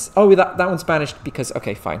I miss? Oh, that one's banished because,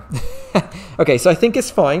 okay, fine. Okay, so I think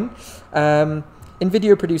it's fine. In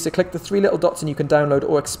Video Producer, click the 3 little dots and you can download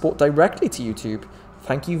or export directly to YouTube.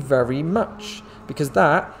 Thank you very much, because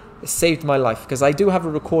that saved my life, because I do have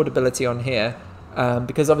a recordability on here,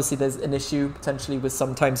 because obviously there's an issue potentially with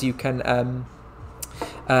sometimes you can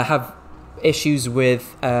have issues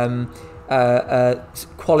with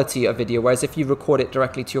quality of video, whereas if you record it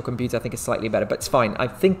directly to your computer, I think it's slightly better, but it's fine. I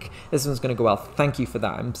think this one's going to go well. Thank you for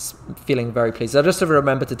that. I'm feeling very pleased. I just have to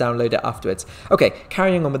remember to download it afterwards. Okay,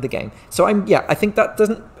 carrying on with the game. So I think that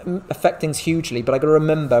doesn't affect things hugely, but I got to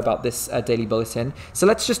remember about this daily bulletin. So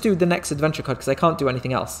let's just do the next adventure card, because I can't do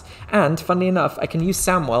anything else. And funnily enough, I can use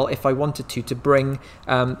Samuel if I wanted to bring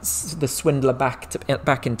the swindler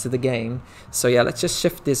back into the game. So yeah, let's just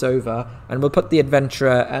shift this over, and we'll put the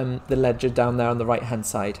adventurer, the ledger down there on the right hand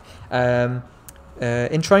side.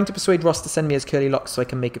 In trying to persuade Ross to send me his curly locks so I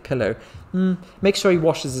can make a pillow, make sure he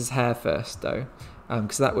washes his hair first though,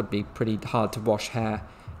 because that would be pretty hard to wash hair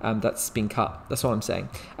that's been cut. That's all I'm saying.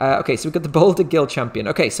 Okay, so we've got the Boulder Guild Champion.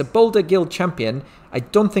 Okay, so Boulder Guild Champion, I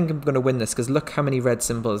don't think I'm going to win this, because look how many red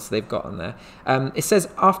symbols they've got on there. It says,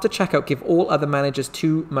 after checkout, give all other managers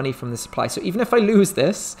 2 money from the supply. So even if I lose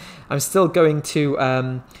this, I'm still going to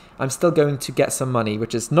get some money,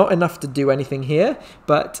 which is not enough to do anything here,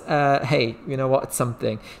 but hey, you know what, it's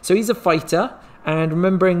something. So he's a fighter, and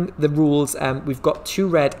remembering the rules, we've got 2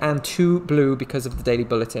 red and 2 blue because of the daily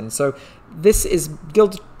bulletin. So this is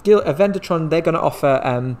Vendertron, they're going to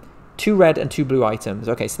offer 2 red and 2 blue items.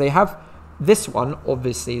 Okay, so they have this one,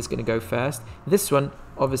 obviously, is going to go first. This one,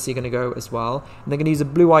 obviously, going to go as well. And they're going to use a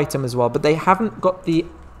blue item as well, but they haven't got the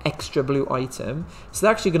extra blue item, so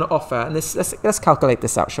they're actually going to offer, and let's calculate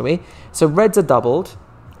this out, shall we? So reds are doubled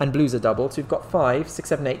and blues are doubled, so we've got 5, 6,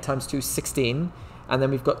 7, 8 times 2, 16, and then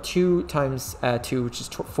we've got 2 times 2, which is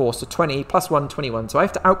 4, so 20 plus 1, 21. So I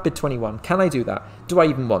have to outbid 21. Can I do that? Do I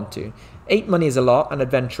even want to? 8 money is a lot, and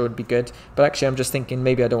adventure would be good, but actually I'm just thinking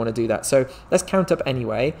maybe I don't want to do that. So let's count up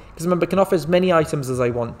anyway, because remember, I can offer as many items as I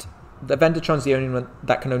want. The Vendertron's the only one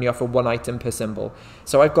that can only offer 1 item per symbol.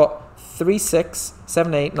 So I've got 3, 6,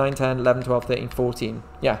 7, 8, 9, 10, 11, 12, 13, 14.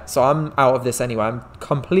 Yeah, so I'm out of this anyway. I'm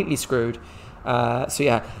completely screwed. So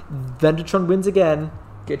yeah, Vendertron wins again.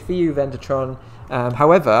 Good for you, Vendertron.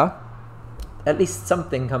 However, at least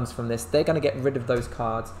something comes from this. They're going to get rid of those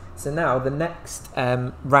cards. So now the next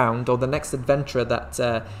round, or the next adventurer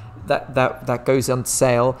that goes on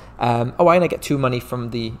sale. I'm going to get 2 money from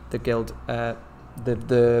the guild.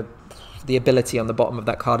 The ability on the bottom of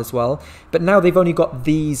that card as well, but now they've only got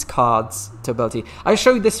these cards to ability. I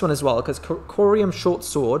showed this one as well, because Corium Short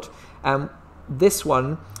Sword, this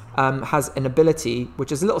one has an ability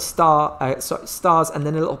which is a little stars and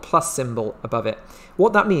then a little plus symbol above it.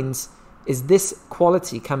 What that means is this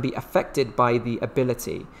quality can be affected by the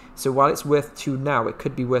ability. So while it's worth 2 now, it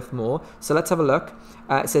could be worth more. So let's have a look.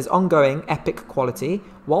 It says ongoing epic quality.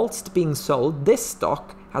 Whilst being sold, this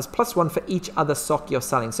stock has +1 for each other stock you're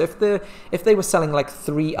selling. So if they were selling like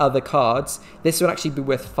 3 other cards, this would actually be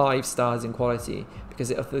worth 5 stars in quality, because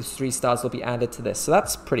those 3 stars will be added to this. So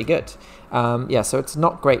that's pretty good. Yeah, so it's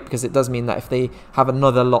not great, because it does mean that if they have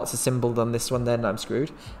another lots of symbols on this one, then I'm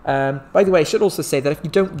screwed. By the way, I should also say that if you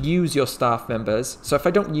don't use your staff members, so if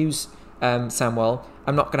I don't use Samuel,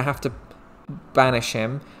 I'm not going to have to banish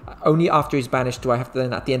him. Only after he's banished do I have to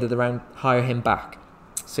then, at the end of the round, hire him back.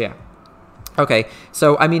 So yeah. Okay,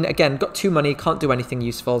 so I mean, again, got 2 money, can't do anything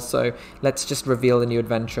useful, so let's just reveal the new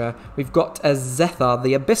adventurer. We've got a Zethar,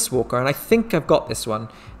 the Abyss Walker, and I think I've got this one.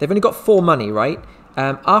 They've only got 4 money, right?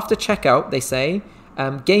 After checkout, they say,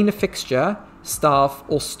 gain a fixture, staff,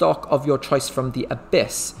 or stock of your choice from the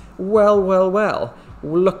Abyss. Well, well, well.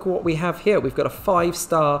 Look what we have here. We've got a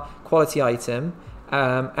 5-star quality item,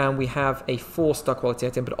 and we have a 4-star quality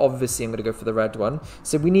item, but obviously I'm going to go for the red one.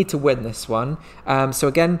 So we need to win this one. So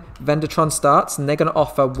again, Vendertron starts, and they're going to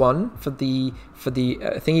offer 1 for the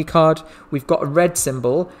thingy card. We've got a red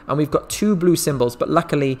symbol, and we've got 2 blue symbols, but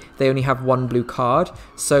luckily they only have 1 blue card.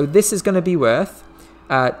 So this is going to be worth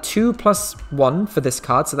 2 plus 1 for this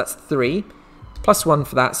card, so that's 3. Plus 1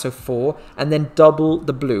 for that, so 4, and then double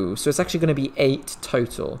the blue. So it's actually going to be 8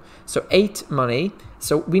 total. So 8 money.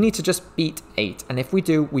 So we need to just beat 8, and if we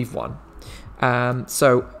do, we've won. And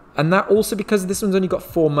that also, because this one's only got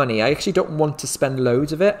 4 money, I actually don't want to spend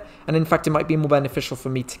loads of it, and in fact it might be more beneficial for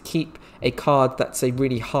me to keep a card that's a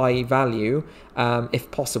really high value, if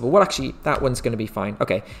possible. Well, actually, that one's going to be fine.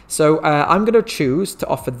 Okay, so I'm going to choose to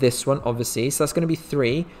offer this one, obviously, so that's going to be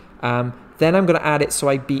 3. Then I'm going to add it so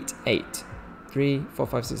I beat 8. 3, 4,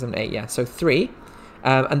 5, 6, 7, 8, yeah, so 3.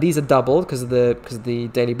 And these are doubled because of the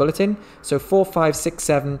daily bulletin. So 4, 5, 6,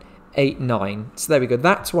 7, 8, 9. So there we go.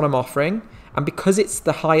 That's what I'm offering. And because it's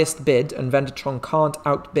the highest bid and Vendertron can't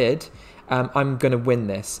outbid, I'm going to win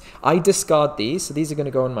this. I discard these. So these are going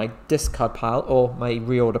to go on my discard pile or my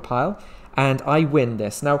reorder pile. And I win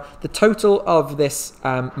this. Now, the total of this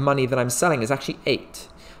money that I'm selling is actually 8.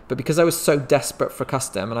 But because I was so desperate for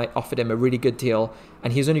custom and I offered him a really good deal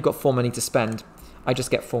and he's only got 4 money to spend, I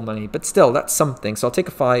just get 4 money. But still, that's something. So I'll take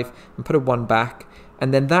a 5 and put a 1 back.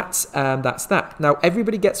 And then that's that. Now,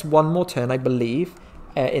 everybody gets 1 more turn, I believe,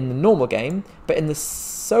 in the normal game. But in the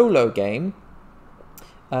solo game,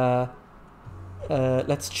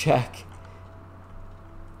 let's check.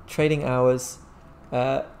 Trading hours.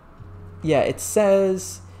 Yeah, it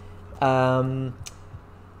says...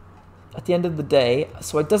 at the end of the day,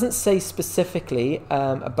 so it doesn't say specifically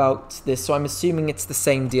about this, so I'm assuming it's the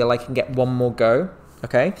same deal. I can get 1 more go,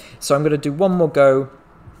 okay? So I'm going to do 1 more go.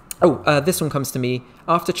 Oh, this one comes to me.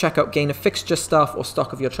 After checkout, gain a fixture, staff, or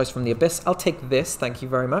stock of your choice from the Abyss. I'll take this, thank you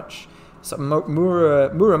very much. So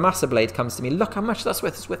Muramasa Blade comes to me. Look how much that's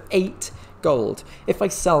worth. It's worth 8 gold. If I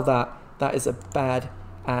sell that, that is a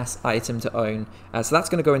bad-ass item to own. So that's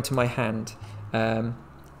going to go into my hand.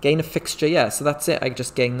 Gain a fixture, yeah, so that's it, I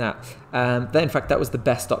just gained that. In fact, that was the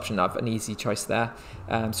best option. I have an easy choice there.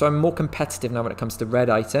 So I'm more competitive now when it comes to red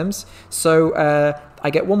items. So I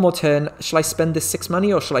get 1 more turn. Shall I spend this 6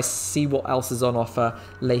 money, or shall I see what else is on offer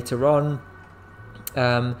later on?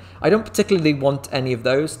 I don't particularly want any of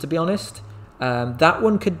those, to be honest. That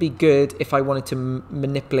one could be good if I wanted to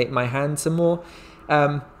manipulate my hand some more.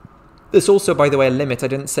 There's also, by the way, a limit. I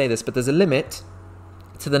didn't say this, but there's a limit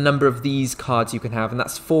to the number of these cards you can have, and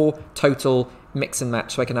that's 4 total mix and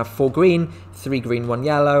match. So I can have 4 green, 3 green, 1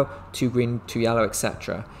 yellow, 2 green, 2 yellow,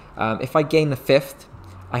 etc. If I gain the 5th,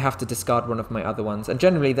 I have to discard one of my other ones, and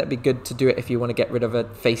generally that'd be good to do it if you want to get rid of a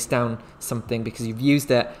face down something, because you've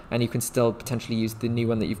used it and you can still potentially use the new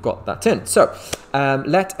one that you've got that turn. So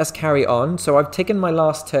let us carry on. So I've taken my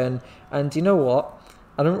last turn, and you know what,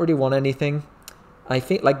 I don't really want anything. I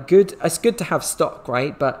think it's good to have stock,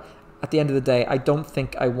 right? But at the end of the day, I don't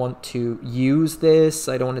think I want to use this.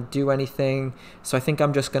 I don't want to do anything. So I think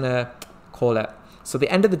I'm just going to call it. So the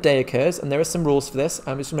end of the day occurs, and there are some rules for this.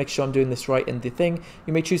 I'm just going to make sure I'm doing this right in the thing.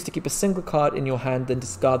 You may choose to keep a single card in your hand, then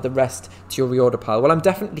discard the rest to your reorder pile. Well, I'm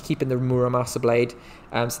definitely keeping the Muramasa Blade.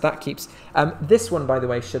 So that keeps... this one, by the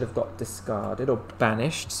way, should have got discarded or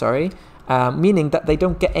banished, sorry. Meaning that they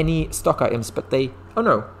don't get any stock items, but they... Oh,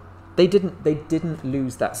 no. They didn't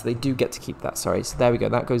lose that, so they do get to keep that, sorry. So there we go,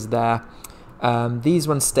 that goes there. These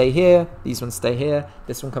ones stay here, these ones stay here.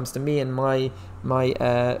 This one comes to me in my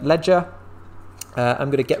ledger. I'm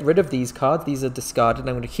going to get rid of these cards. These are discarded.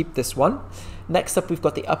 I'm going to keep this one. Next up, we've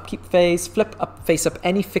got the upkeep phase. Flip up, face up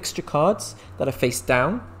any fixture cards that are face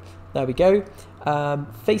down. There we go.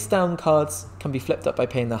 Face down cards can be flipped up by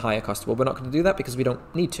paying the higher cost. Well, we're not going to do that because we don't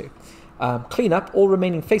need to. Clean up. All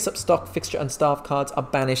remaining face-up stock, fixture, and staff cards are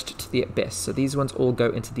banished to the abyss. So these ones all go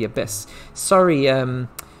into the abyss. Sorry,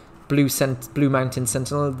 Blue Mountain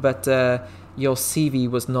Sentinel, but your CV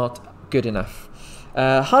was not good enough.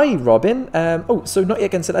 Hi, Robin. So not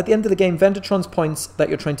yet cancelled. At the end of the game, Vendertron's points that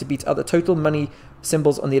you're trying to beat are the total money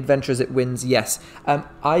symbols on the adventures it wins. Yes.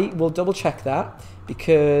 I will double check that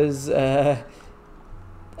because it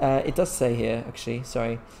does say here, actually.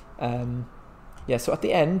 Sorry. Yeah, so at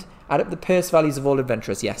the end, add up the purse values of all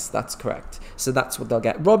adventurers. Yes, that's correct. So that's what they'll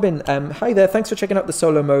get. Robin, hi there. Thanks for checking out the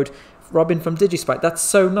solo mode. Robin from DigiSprite. That's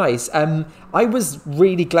so nice. I was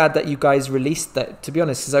really glad that you guys released that, to be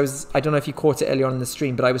honest, because I don't know if you caught it earlier on in the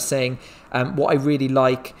stream, but I was saying what I really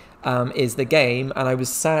like is the game, and I was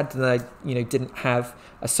sad that I didn't have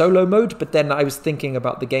a solo mode, but then I was thinking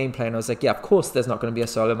about the gameplay and I was like, yeah, of course there's not going to be a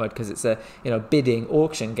solo mode because it's a bidding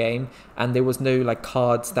auction game, and there was no like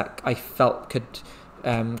cards that I felt could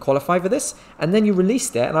qualify for this. And then you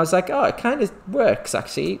released it and I was like, oh, it kind of works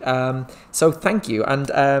actually. So thank you.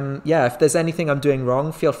 And yeah, if there's anything I'm doing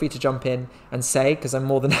wrong, feel free to jump in and say, because I'm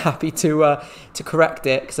more than happy to correct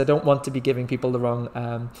it, because I don't want to be giving people the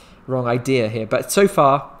wrong idea here. But so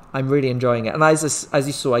far I'm really enjoying it, and as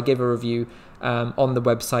you saw, I gave a review on the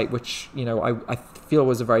website, which I feel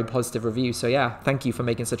was a very positive review. So yeah, thank you for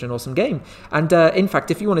making such an awesome game. And in fact,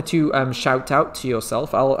 if you wanted to shout out to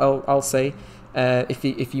yourself, I'll say,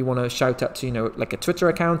 if you want to shout out to like a Twitter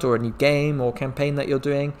account or a new game or campaign that you're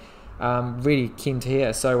doing, really keen to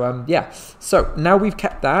hear. So yeah, so now we've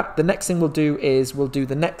kept that, the next thing we'll do is we'll do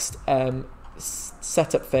the next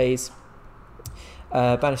setup phase.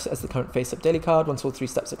 Banish as the current face-up daily card. Once all 3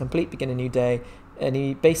 steps are complete, begin a new day.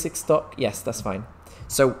 Any basic stock? Yes, that's fine.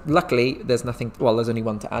 So luckily, there's nothing. Well, there's only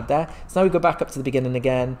one to add there. So now we go back up to the beginning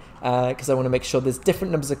again, because I want to make sure there's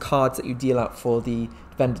different numbers of cards that you deal out for the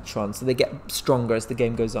Vendertron, so they get stronger as the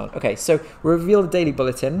game goes on. Okay, so we'll reveal the daily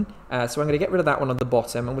bulletin. So I'm going to get rid of that one on the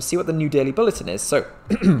bottom, and we'll see what the new daily bulletin is. So,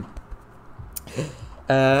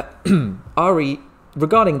 Ari,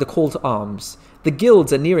 regarding the call to arms. The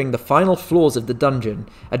guilds are nearing the final floors of the dungeon.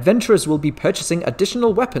 Adventurers will be purchasing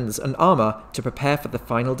additional weapons and armor to prepare for the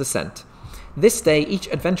final descent. This day, each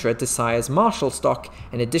adventurer desires martial stock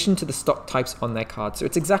in addition to the stock types on their card. So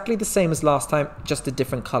it's exactly the same as last time, just a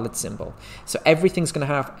different colored symbol. So everything's going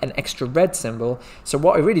to have an extra red symbol. So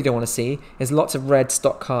what I really don't want to see is lots of red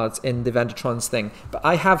stock cards in the Vendertron's thing. But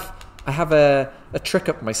I have a trick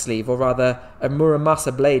up my sleeve, or rather a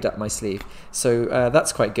Muramasa blade up my sleeve, so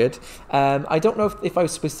that's quite good. I don't know if I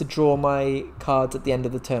was supposed to draw my cards at the end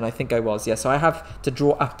of the turn. I think I was, yeah. So I have to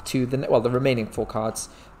draw up to the remaining 4 cards.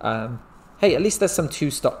 Hey, at least there's some 2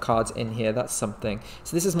 stock cards in here. That's something.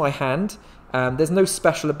 So this is my hand. There's no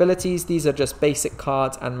special abilities. These are just basic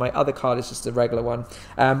cards, and my other card is just a regular one.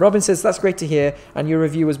 Robin says, that's great to hear, and your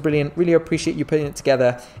review was brilliant. Really appreciate you putting it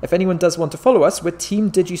together. If anyone does want to follow us, we're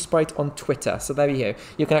Team DigiSprite on Twitter. So there you go.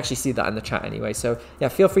 You can actually see that in the chat anyway. So yeah,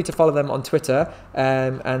 feel free to follow them on Twitter,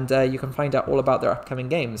 and you can find out all about their upcoming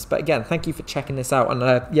games. But again, thank you for checking this out, and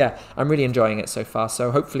yeah, I'm really enjoying it so far. So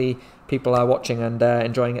hopefully people are watching and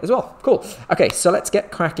enjoying it as well. Cool. Okay, so let's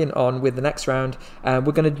get cracking on with the next round.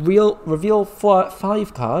 We're going to reveal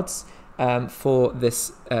 5 cards for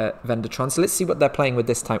this Vendertron. So let's see what they're playing with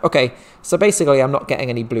this time. Okay, so basically I'm not getting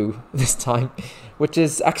any blue this time, which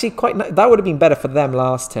is actually quite nice. That would have been better for them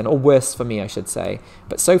last turn, or worse for me, I should say.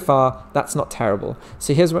 But so far, that's not terrible.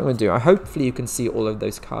 So here's what I'm going to do. Hopefully you can see all of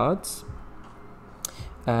those cards.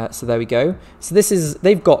 So there we go. So this is,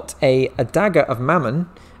 they've got a Dagger of Mammon,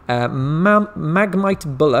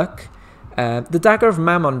 Magmite Bullock. The Dagger of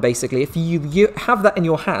Mammon, basically, if you have that in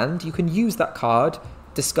your hand, you can use that card,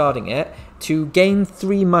 discarding it, to gain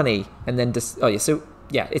 3 money, and then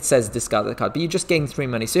it says discard the card, but you just gain 3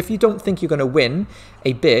 money. So if you don't think you're going to win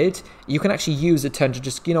a bid, you can actually use a turn to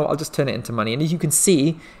just, I'll just turn it into money. And as you can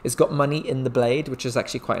see, it's got money in the blade, which is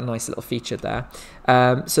actually quite a nice little feature there.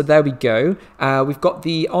 So there we go. We've got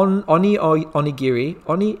the Onigiri.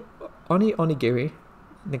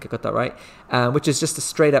 I think I got that right, which is just a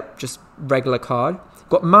straight up just regular card.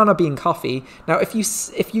 Got Mana Bean Coffee. Now if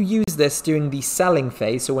you use this during the selling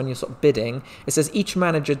phase, so when you're sort of bidding, it says each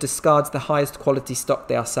manager discards the highest quality stock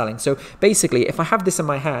they are selling. So basically, if I have this in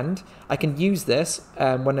my hand, I can use this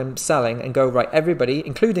when I'm selling and go, right, everybody,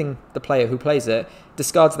 including the player who plays it,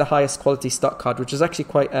 discards the highest quality stock card, which is actually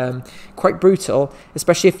quite brutal,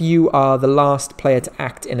 especially if you are the last player to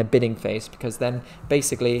act in a bidding phase, because then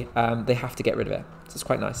basically they have to get rid of it. So it's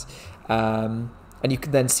quite nice. And you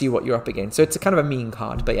can then see what you're up against. So it's a kind of a mean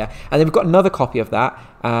card, but yeah. And then we've got another copy of that,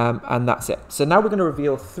 and that's it. So now we're going to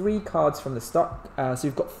reveal 3 cards from the stock. So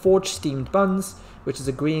we've got Forged Steamed Buns, which is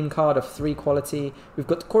a green card of 3 quality. We've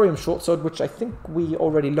got the Corium Shortsword, which I think we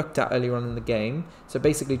already looked at earlier on in the game. So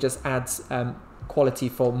basically just adds quality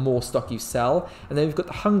for more stock you sell. And then we've got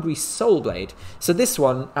the Hungry Soul Blade. So this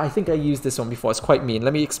one, I think I used this one before. It's quite mean.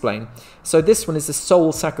 Let me explain. So this one is the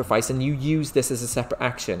Soul Sacrifice, and you use this as a separate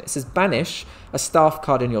action. It says banish a staff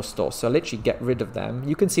card in your store. So literally get rid of them.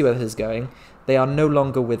 You can see where this is going. They are no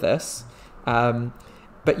longer with us.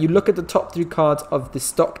 But you look at the top 3 cards of the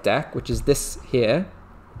stock deck, which is this here.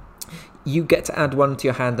 You get to add 1 to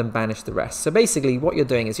your hand and banish the rest. So basically what you're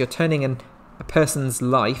doing is you're turning a person's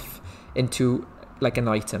life into like an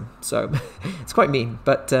item. So it's quite mean,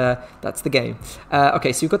 but that's the game.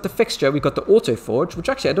 Okay, so you've got the fixture, we've got the Auto Forge, which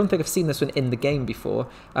actually I don't think I've seen this one in the game before.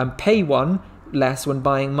 Pay 1 less when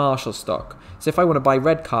buying martial stock. So if I want to buy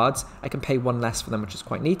red cards, I can pay 1 less for them, which is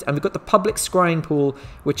quite neat. And we've got the Public Scrying Pool,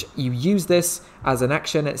 which you use this as an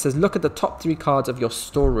action. It says look at the top 3 cards of your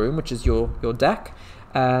storeroom, which is your deck.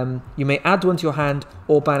 You may add 1 to your hand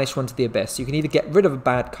or banish 1 to the abyss. So you can either get rid of a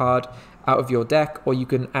bad card out of your deck, or you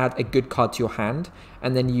can add a good card to your hand,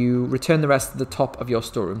 and then you return the rest to the top of your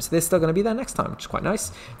storeroom. So they're still going to be there next time, which is quite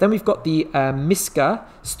nice. Then we've got the Miska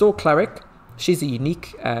Store Cleric. She's a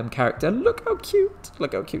unique character. Look how cute.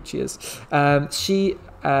 Look how cute she is. I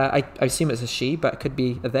assume it's a she, but it could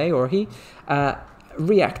be a they or a he.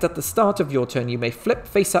 React at the start of your turn. You may flip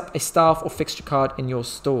face up a staff or fixture card in your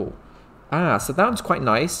store. So that one's quite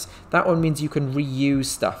nice. That one means you can reuse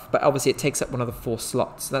stuff, but obviously it takes up one of the 4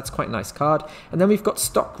 slots. So that's quite a nice card. And then we've got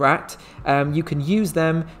Stock Rat. You can use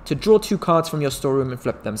them to draw 2 cards from your storeroom and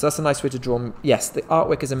flip them. So that's a nice way to draw them. Yes, the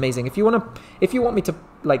artwork is amazing. If you want me to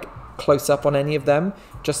like close up on any of them,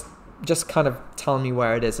 just kind of tell me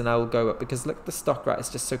where it is and I will go up, because look, the Stock Rat is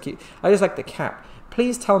just so cute. I just like the cap.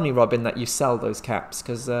 Please tell me, Robin, that you sell those caps,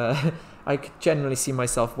 because I could generally see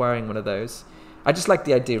myself wearing one of those. I just like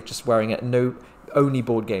the idea of just wearing it. Only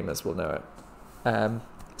board gamers will know it.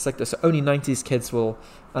 It's like this. So only 90s kids will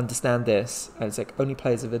understand this. And it's like only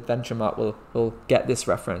players of Adventure Mart will get this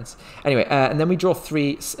reference. Anyway, and then we draw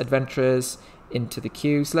 3 adventurers into the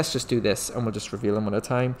queue. So let's just do this, and we'll just reveal them one at a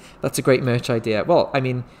time. That's a great merch idea. Well, I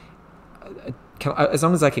mean, as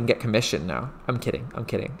long as I can get commission now. I'm kidding.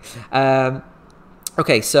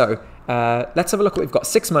 Okay, so let's have a look what we've got.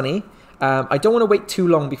 6 money. I don't want to wait too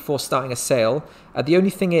long before starting a sale. The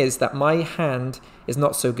only thing is that my hand is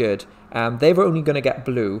not so good. They were only going to get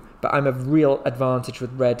blue, but I'm a real advantage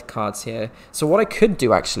with red cards here. So what I could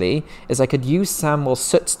do actually is I could use Samuel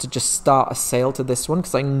Soots to just start a sale to this one,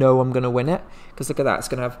 because I know I'm going to win it. Because look at that,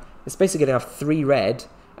 it's basically going to have 3 red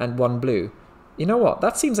and 1 blue. You know what?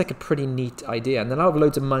 That seems like a pretty neat idea. And then I'll have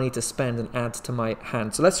loads of money to spend and add to my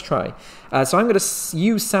hand. So let's try. So I'm going to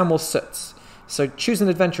use Samuel Soots. So choose an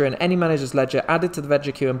adventurer in any manager's ledger, add it to the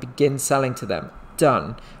ledger queue, and begin selling to them.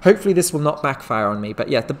 Done. Hopefully this will not backfire on me. But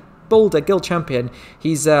yeah, the Boulder Guild Champion,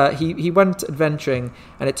 he went adventuring,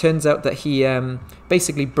 and it turns out that he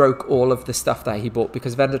basically broke all of the stuff that he bought,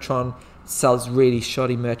 because Vendertron sells really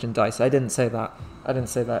shoddy merchandise. I didn't say that.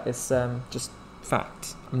 It's just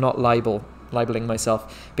fact. I'm not libeling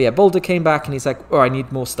myself. But yeah, Boulder came back and he's like, oh, I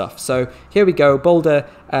need more stuff. So here we go. Boulder...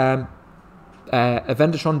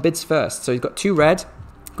 Vendertron bids first. So he's got 2 red,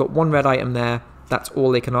 got 1 red item there. That's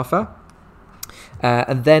all they can offer.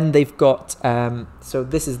 And then they've got, so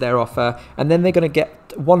this is their offer. And then they're going to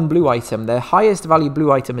get 1 blue item. Their highest value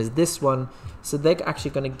blue item is this one. So they're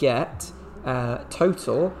actually going to get a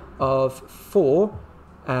total of 4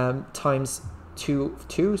 times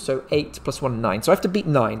 2, so 8 plus 1, 9. So I have to beat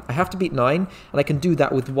 9. I have to beat 9, and I can do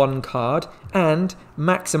that with 1 card and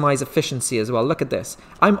maximize efficiency as well. Look at this.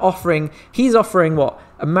 He's offering what?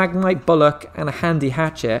 A Magnite Bullock and a handy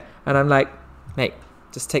hatchet, and I'm like, mate,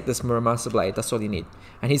 just take this Muramasa blade. That's all you need.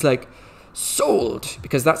 And he's like, sold,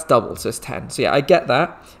 because that's double, so it's 10. So yeah, I get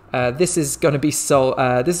that. This is going to be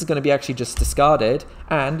this is going to be actually just discarded.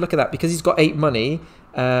 And look at that, because he's got 8 money.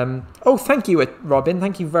 Oh, thank you, Robin.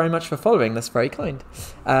 Thank you very much for following. That's very kind.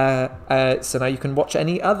 So now you can watch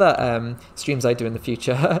any other streams I do in the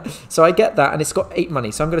future. So I get that, and it's got 8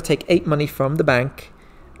 money. So I'm going to take 8 money from the bank.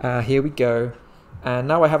 Here we go. And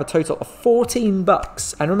now I have a total of 14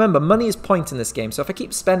 bucks. And remember, money is point in this game. So if I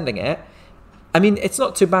keep spending it, I mean, it's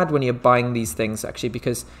not too bad when you're buying these things, actually,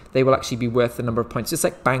 because they will actually be worth the number of points. It's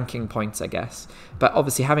like banking points, I guess. But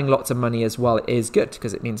obviously, having lots of money as well is good,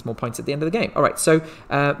 because it means more points at the end of the game. All right, so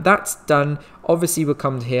that's done. Obviously, we'll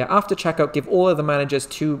come here. After checkout, give all of the managers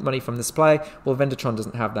 2 money from the supply. Well, Vendertron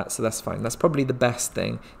doesn't have that, so that's fine. That's probably the best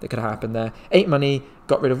thing that could happen there. 8 money,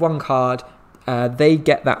 got rid of 1 card. They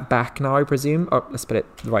get that back now, I presume. Oh, let's put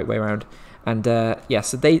it the right way around. And yeah,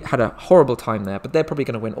 so they had a horrible time there, but they're probably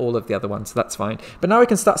going to win all of the other ones, so that's fine. But now I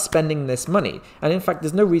can start spending this money. And in fact,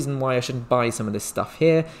 there's no reason why I shouldn't buy some of this stuff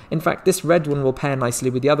here. In fact, this red one will pair nicely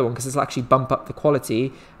with the other one because this will actually bump up the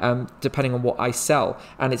quality depending on what I sell.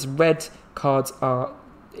 And its red cards are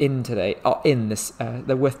in today, are in this.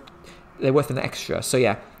 They're worth an extra. So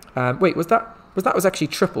yeah. Wait, was that was actually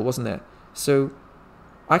triple, wasn't it? So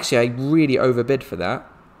actually, I really overbid for that.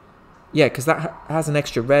 Yeah, because that has an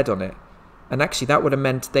extra red on it. And actually, that would have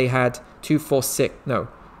meant they had 2, 4, 6. No,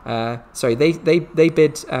 sorry, they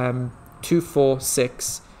bid 2, 4,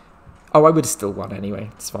 6. Oh, I would have still won anyway.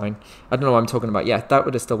 It's fine. I don't know what I'm talking about. Yeah, that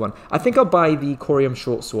would have still won. I think I'll buy the Corium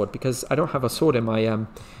short sword because I don't have a sword in my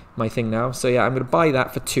my thing now. So yeah, I'm going to buy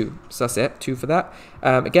that for 2. So that's it, 2 for that.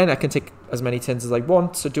 Again, I can take as many tins as I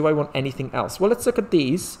want. So do I want anything else? Well, let's look at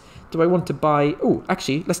these. Do I want to buy... Oh,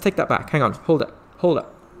 actually, let's take that back. Hang on. Hold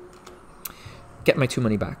up. Get my 2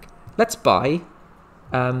 money back. Let's buy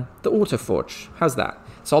the Autoforge. How's that?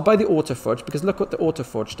 So I'll buy the Autoforge because look what the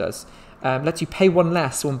Autoforge does. Lets you pay 1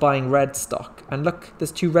 less when buying red stock. And look,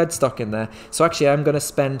 there's 2 red stock in there. So actually, I'm going to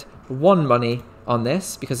spend 1 money on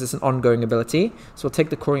this because it's an ongoing ability. So we'll take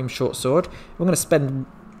the Corium short sword. We're going to spend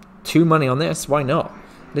 2 money on this. Why not?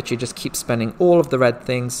 Literally just keep spending all of the red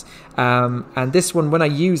things. And this one, when I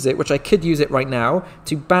use it, which I could use it right now,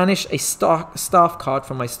 to banish a staff card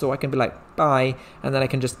from my store, I can be like, bye, and then I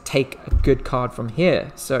can just take a good card from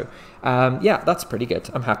here. So, yeah, that's pretty good.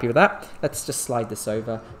 I'm happy with that. Let's just slide this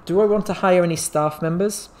over. Do I want to hire any staff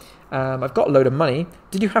members? I've got a load of money.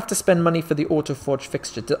 Did you have to spend money for the Autoforge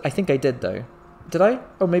fixture? I think I did, though. Did I?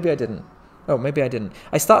 Oh, maybe I didn't. Oh, maybe I didn't.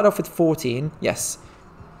 I started off with 14. Yes.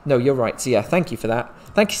 No, you're right. So yeah, thank you for that.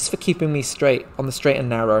 Thanks for keeping me straight on the straight and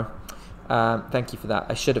narrow. Thank you for that.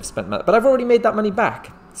 I should have spent money, but I've already made that money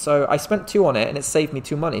back. So I spent 2 on it, and it saved me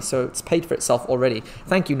 2 money. So it's paid for itself already.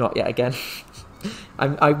 Thank you, not yet again.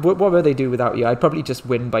 What would they do without you? I'd probably just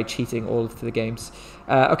win by cheating all of the games.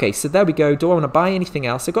 Okay, so there we go. Do I want to buy anything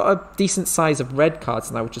else? I've got a decent size of red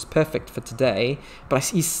cards now, which is perfect for today. But I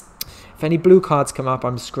see if any blue cards come up,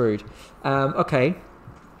 I'm screwed. Okay.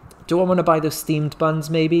 Do I want to buy those steamed buns,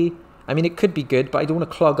 maybe? I mean, it could be good, but I don't want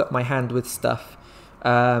to clog up my hand with stuff.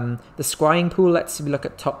 The scrying pool, let's look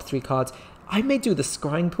at top 3 cards. I may do the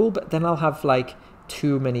scrying pool, but then I'll have, like,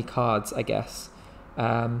 too many cards, I guess.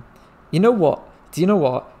 You know what? Do you know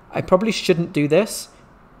what? I probably shouldn't do this,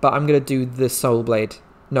 but I'm going to do the Soul Blade.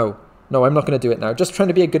 No, I'm not going to do it now. Just trying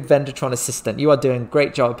to be a good Vendertron assistant. You are doing a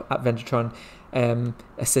great job at Vendertron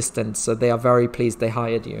assistant, so they are very pleased they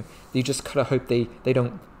hired you. You just kind of hope they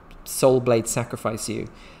don't Soul Blade sacrifice you.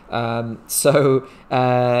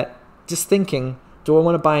 Just thinking, do I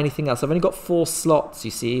want to buy anything else? I've only got 4 slots,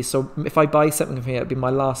 you see, so if I buy something from here, it'd be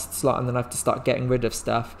my last slot, and then I have to start getting rid of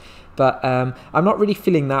stuff. But I'm not really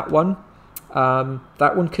feeling that one.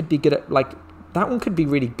 That one could be good at, like, that one could be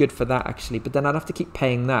really good for that, actually, but then I'd have to keep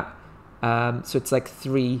paying that. So it's like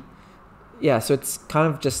 3. Yeah, so it's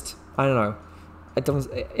kind of just, I don't know.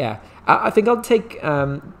 I think I'll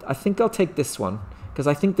take this one, because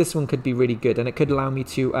I think this one could be really good, and it could allow me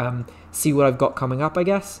to see what I've got coming up, I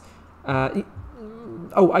guess.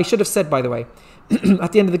 Oh, I should have said, by the way,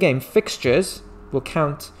 at the end of the game, fixtures will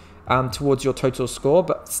count towards your total score,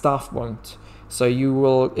 but staff won't. So you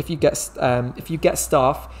will, if you get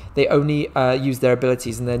staff, they only use their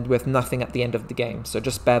abilities, and then with nothing at the end of the game. So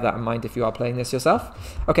just bear that in mind if you are playing this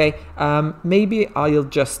yourself. Okay, maybe I'll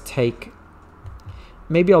just take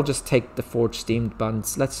the forged steamed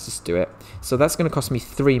buns. Let's just do it. So that's going to cost me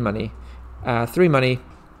 3 money. 3 money.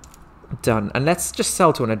 Done. And let's just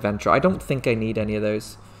sell to an adventurer. I don't think I need any of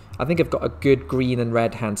those. I think I've got a good green and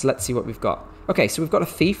red hand. So let's see what we've got. Okay, so we've got a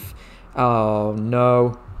thief. Oh,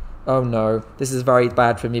 no. Oh, no. This is very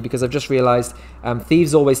bad for me because I've just realized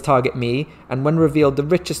thieves always target me. And when revealed, the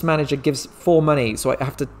richest manager gives 4 money. So I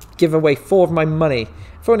have to give away 4 of my money.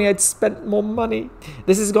 If only I'd spent more money.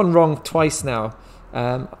 This has gone wrong twice now.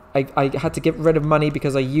 I had to get rid of money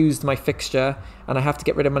because I used my fixture, and I have to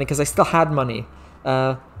get rid of money because I still had money.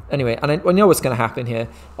 Anyway, and I know what's going to happen here.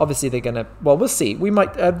 Obviously, they're going to... Well, we'll see. We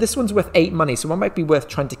might... this one's worth 8 money, so it might be worth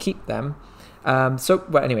trying to keep them.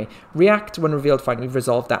 Well, anyway. React when revealed. Fine, we've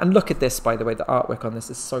resolved that. And look at this, by the way. The artwork on this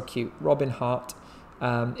is so cute. Robin Hart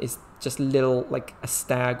is just little, like a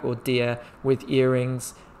stag or deer with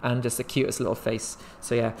earrings and just the cutest little face.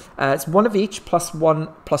 So yeah, it's 1 of each plus 1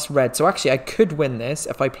 plus red. So actually I could win this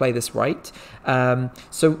if I play this right.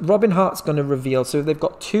 So Robin Hart's going to reveal. So they've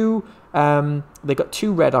got 2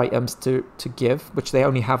 red items to give, which they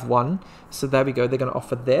only have 1. So there we go. They're going to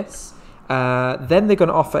offer this. Then they're going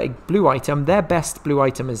to offer a blue item. Their best blue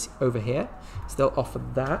item is over here. So they'll offer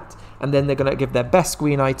that. And then they're going to give their best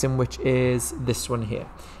green item, which is this one here.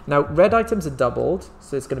 Now, red items are doubled.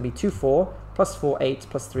 So it's going to be 2, 4, plus 4, 8,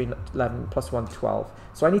 plus 3, 11, plus 1, 12.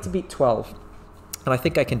 So I need to beat 12. And I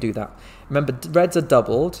think I can do that. Remember, reds are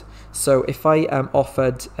doubled. So if I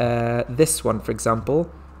offered this one, for example.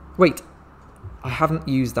 Wait, I haven't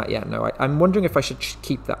used that yet. No, I'm wondering if I should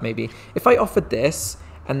keep that maybe. If I offered this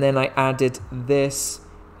and then I added this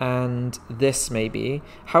and this maybe.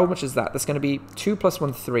 How much is that? That's going to be 2 plus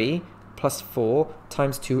 1, 3, plus 4,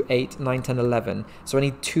 times 2, 8, 9, 10, 11. So I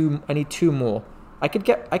need two more. I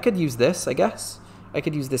could use this, I guess. I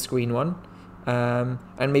could use this green one.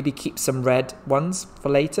 And maybe keep some red ones for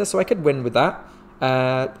later. So I could win with that.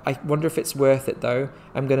 I wonder if it's worth it though.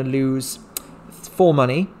 I'm going to lose 4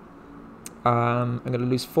 money. I'm going to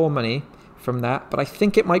lose 4 money from that. But I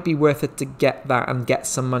think it might be worth it to get that and get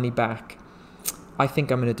some money back. I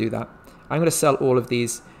think I'm going to do that. I'm going to sell all of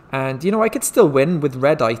these. And, you know, I could still win with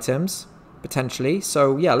red items, potentially.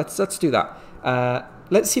 So, yeah, let's do that.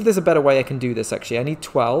 Let's see if there's a better way I can do this, actually. I need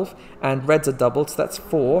 12. And reds are doubled, so that's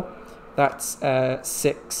 4. That's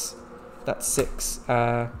 6. That's 6.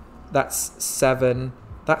 That's 7.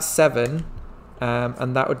 That's 7.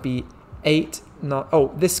 And that would be 8. Not.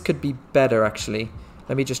 Oh, this could be better, actually.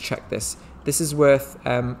 Let me just check this. This is worth.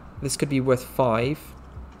 This could be worth 5.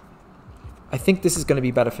 I think this is going to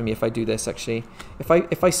be better for me if I do this, actually.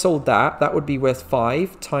 If I sold that, that would be worth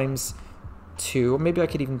 5 times 2. Or maybe I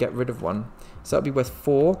could even get rid of 1. So that would be worth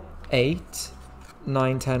 4, 8,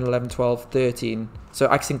 9, 10, 11, 12, 13. So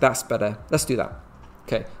I think that's better. Let's do that.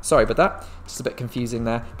 Okay, sorry about that. Just a bit confusing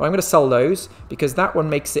there. But I'm going to sell those because that one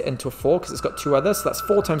makes it into a 4 because it's got 2 others. So that's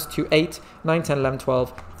 4 times 2, 8, 9, 10, 11,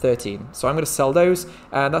 12, 13. So I'm going to sell those.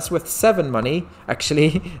 And that's worth 7 money,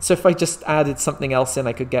 actually. So if I just added something else in,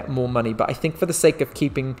 I could get more money. But I think for the sake of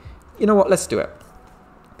keeping... You know what? Let's do it.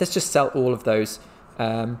 Let's just sell all of those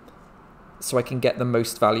so I can get the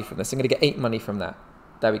most value from this. I'm going to get 8 money from that.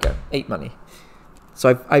 There we go. 8 money.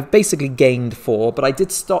 So I've basically gained 4. But I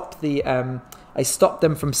did stop the... I stopped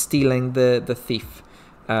them from stealing the thief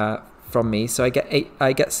from me, so I get 8.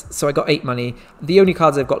 So I got 8 money. The only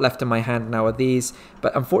cards I've got left in my hand now are these,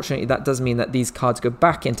 but unfortunately that does mean that these cards go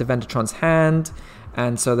back into Vendertron's hand,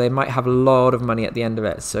 and so they might have a lot of money at the end of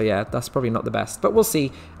it. So yeah, that's probably not the best, but we'll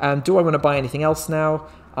see. Do I want to buy anything else now?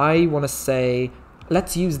 I want to say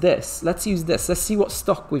let's use this. Let's use this. Let's see what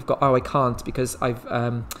stock we've got. Oh, I can't because I've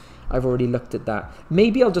already looked at that.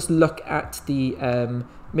 Maybe I'll just look at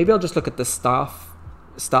the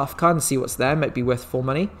staff card and see what's there. Might be worth 4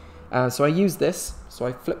 money. So I use this. So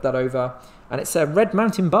I flip that over. And it's a Red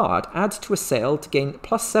Mountain Bard. Add to a sale to gain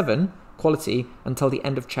 +7 quality until the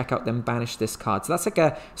end of checkout, then banish this card. So that's like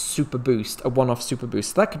a super boost, a one-off super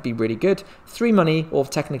boost. So that could be really good. 3 money, or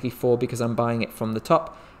technically 4 because I'm buying it from the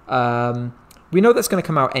top. We know that's going to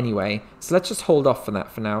come out anyway. So let's just hold off on that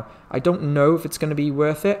for now. I don't know if it's going to be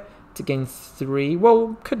worth it to gain 3.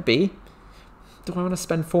 Well, could be. Do I want to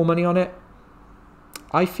spend 4 money on it?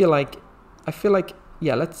 I feel like,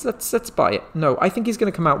 yeah, let's buy it. No, I think he's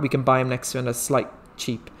going to come out. We can buy him next to in a slight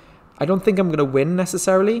cheap. I don't think I'm going to win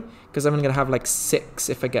necessarily because I'm going to have like 6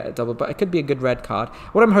 if I get a double, but it could be a good red card.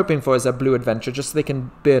 What I'm hoping for is a blue adventure just so they can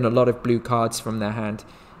burn a lot of blue cards from their hand.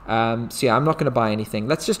 So yeah, I'm not going to buy anything.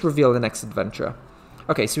 Let's just reveal the next adventurer.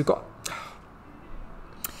 Okay, so we've got...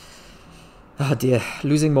 Oh dear,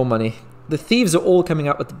 losing more money. The thieves are all coming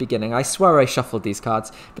up at the beginning. I swear I shuffled these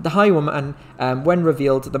cards. But the highwayman, when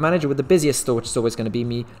revealed, the manager with the busiest store, which is always going to be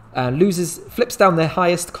me, flips down their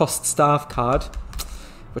highest cost staff card,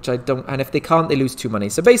 which I don't, and if they can't, they lose 2 money.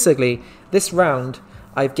 So basically, this round,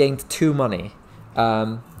 I've gained 2 money.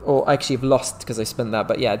 Or actually I've lost because I spent that.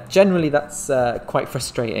 But yeah, generally that's quite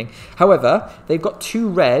frustrating. However, they've got 2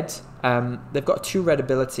 red. They've got 2 red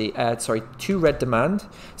ability. 2 red demand.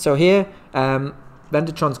 So here,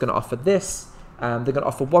 Vendertron's going to offer this. They're going to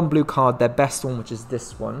offer 1 blue card, their best one, which is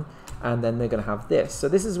this one. And then they're going to have this. So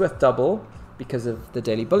this is worth double because of the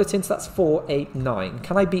daily bulletin. So that's 4, 8, 9.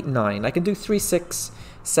 Can I beat 9? I can do 3, 6,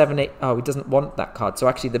 7, 8. Oh, he doesn't want that card. So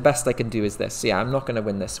actually the best I can do is this. So yeah, I'm not going to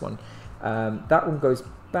win this one. That one goes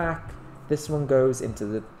back. This one goes into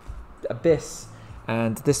the abyss.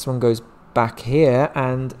 And this one goes back here.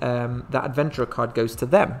 And that adventurer card goes to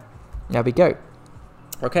them. There we go.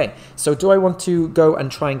 Okay, so do I want to go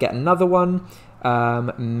and try and get another one?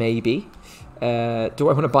 Maybe. Do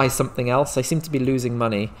I want to buy something else? I seem to be losing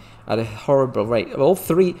money at a horrible rate. Well,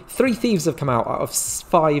 three thieves have come out of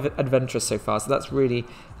 5 adventurers so far, so that's really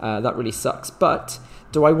that really sucks. But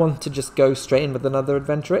do I want to just go straight in with another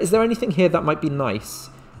adventurer? Is there anything here that might be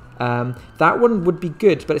nice? That one would be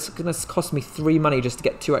good, but it's going to cost me 3 money just to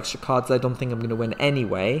get 2 extra cards that I don't think I'm going to win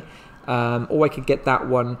anyway. Or I could get that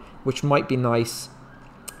one, which might be nice,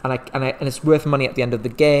 and it's worth money at the end of the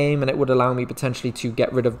game, and it would allow me potentially to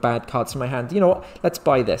get rid of bad cards from my hand. You know what? Let's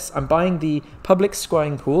buy this. I'm buying the public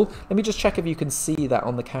scrying pool. Let me just check if you can see that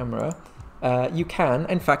on the camera. You can.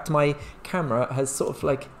 In fact, my camera has sort of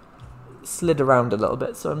like slid around a little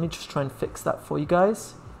bit, so let me just try and fix that for you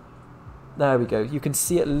guys. There we go. You can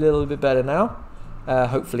see it a little bit better now.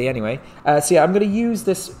 Hopefully, anyway. So yeah, I'm going to use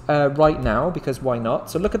this right now, because why not?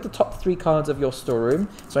 So look at the top 3 cards of your storeroom.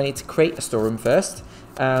 So I need to create a storeroom first.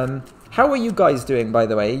 How are you guys doing, by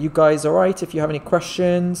the way? Are you guys alright? If you have any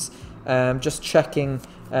questions, just checking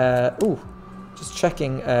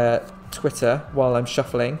Twitter while I'm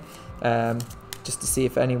shuffling, just to see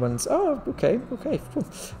if anyone's... Oh, okay, cool.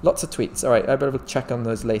 Lots of tweets. All right, I better check on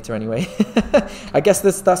those later anyway. I guess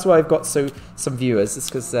that's why I've got some viewers. It's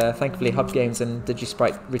because thankfully Hub Games and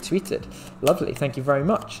DigiSprite retweeted. Lovely, thank you very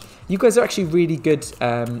much. You guys are actually really good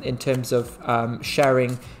in terms of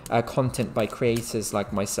sharing content by creators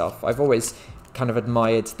like myself. I've always kind of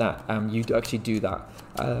admired that you actually do that.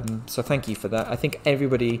 So thank you for that. I think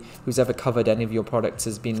everybody who's ever covered any of your products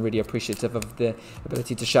has been really appreciative of the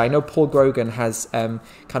ability to share. I know Paul Grogan has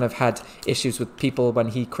kind of had issues with people when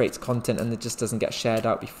he creates content and it just doesn't get shared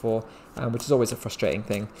out before, which is always a frustrating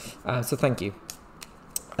thing. So thank you.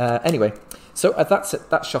 Anyway, so that's it.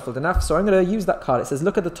 That's shuffled enough. So I'm going to use that card. It says,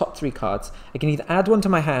 look at the top 3 cards. I can either add one to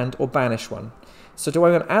my hand or banish one. So do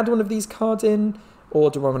I want to add one of these cards in,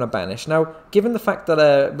 or do I want to banish? Now, given the fact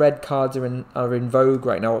that red cards are in vogue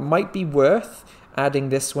right now, it might be worth adding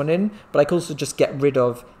this one in, but I can also just get rid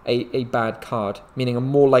of a bad card, meaning I'm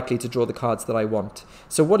more likely to draw the cards that I want.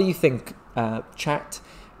 So what do you think, chat?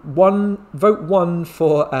 Vote 1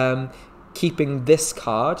 for keeping this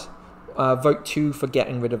card, vote 2 for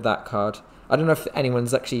getting rid of that card. I don't know if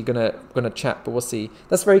anyone's actually gonna chat, but we'll see.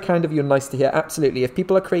 That's very kind of you and nice to hear. Absolutely. If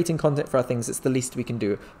people are creating content for our things, it's the least we can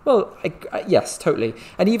do. Well, yes, totally.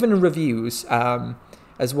 And even reviews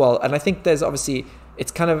as well. And I think there's obviously,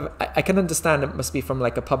 it's kind of, I can understand it must be from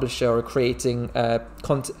like a publisher or creating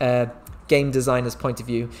game designer's point of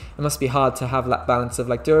view. It must be hard to have that balance of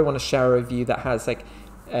like, do I want to share a review that has like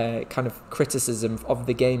kind of criticism of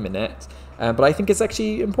the game in it? But I think it's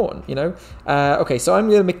actually important, you know. Okay, so I'm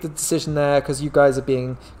going to make the decision there because you guys are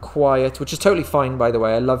being quiet, which is totally fine, by the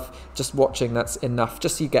way. I love just watching. That's enough,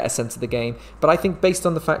 just so you get a sense of the game. But I think based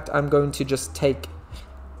on the fact I'm going to take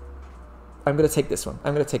this one.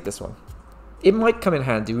 I'm going to take this one. It might come in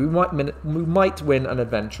handy. We might win an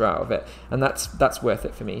adventure out of it, and that's worth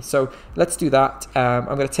it for me. So let's do that. I'm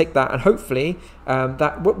going to take that, and hopefully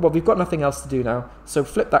well, we've got nothing else to do now. So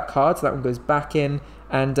flip that card, so that one goes back in,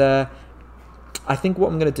 and I think what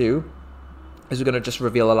I'm going to do is we're going to just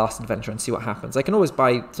reveal the last adventure and see what happens. I can always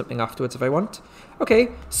buy something afterwards if I want. Okay,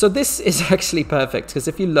 so this is actually perfect, because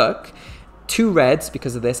if you look, 2 reds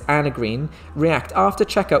because of this and a green react. After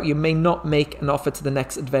checkout, you may not make an offer to the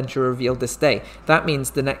next adventure revealed this day. That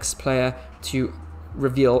means the next player to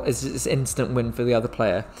reveal is instant win for the other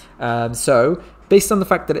player. So based on the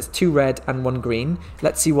fact that it's 2 red and 1 green,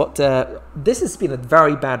 let's see what... this has been a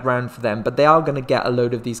very bad round for them, but they are going to get a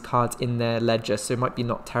load of these cards in their ledger, so it might be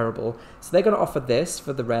not terrible. So they're going to offer this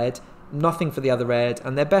for the red, nothing for the other red,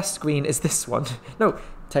 and their best green is this one. No,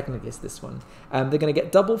 technically it's this one. They're going to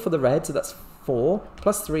get double for the red, so that's 4,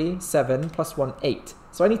 plus 3, 7, plus 1, 8.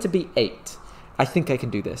 So I need to beat 8. I think I can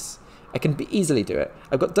do this. I can easily do it.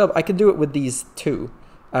 I've got double. I can do it with these 2.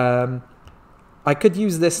 I could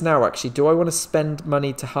use this now, actually. Do I want to spend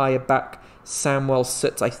money to hire back Samwell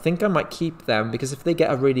Soot? I think I might keep them, because if they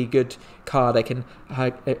get a really good card, I can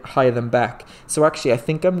hire them back. So actually, I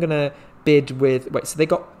think I'm going to bid with... Wait, so they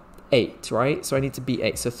got 8, right? So I need to beat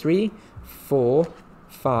 8. So 3, 4,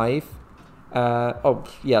 5... oh,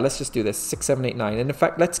 yeah, let's just do this. 6, 7, 8, 9. And in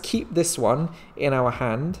fact, let's keep this one in our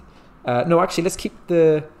hand. No, actually, let's keep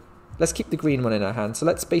the green one in our hand. So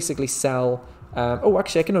let's basically sell... oh,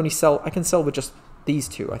 actually, I can sell with just these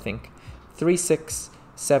 2, I think. 3, 6,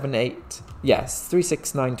 7, 8. Yes, 3,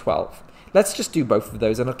 6, 9, 12. Let's just do both of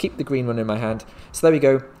those, and I'll keep the green one in my hand. So there we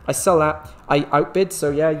go. I sell that. I outbid,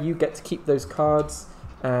 so yeah, you get to keep those cards.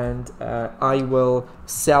 And I will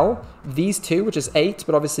sell these 2, which is 8,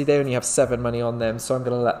 but obviously they only have 7 money on them, so I'm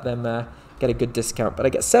going to let them get a good discount. But I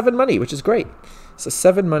get 7 money, which is great. So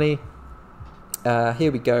 7 money.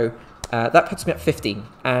 Here we go. That puts me at 15,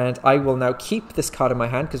 and I will now keep this card in my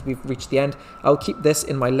hand because we've reached the end. I'll keep this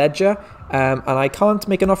in my ledger, and I can't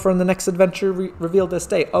make an offer on the next adventure revealed this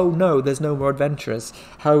day. Oh no, there's no more adventurers.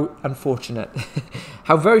 How unfortunate.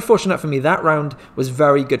 How very fortunate for me. That round was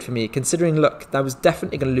very good for me, considering, look, I was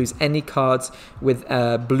definitely going to lose any cards with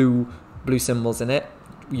blue symbols in it,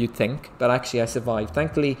 you'd think, but actually I survived.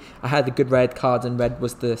 Thankfully, I had the good red cards, and red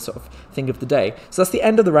was the sort of thing of the day. So that's the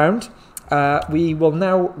end of the round. We will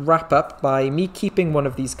now wrap up by me keeping one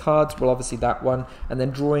of these cards, well obviously that one, and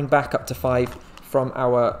then drawing back up to 5 from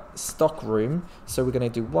our stock room. So we're going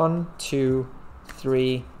to do 1, 2,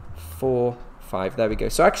 3, 4, 5. There we go.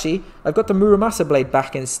 So actually, I've got the Muramasa blade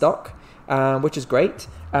back in stock, which is great.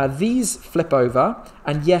 These flip over,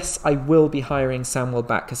 and yes, I will be hiring Samuel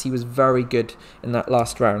back because he was very good in that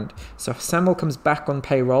last round. So Samuel comes back on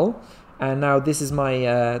payroll, and now this is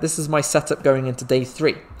my setup going into day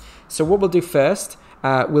 3. So what we'll do first,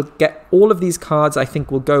 we'll get all of these cards. I think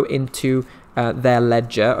will go into their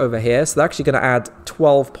ledger over here. So they're actually going to add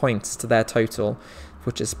 12 points to their total,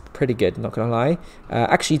 which is pretty good, not going to lie.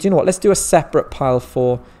 Actually, do you know what? Let's do a separate pile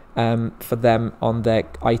for them on their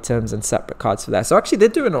items and separate cards for there. So actually, they're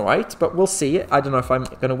doing all right, but we'll see. I don't know if I'm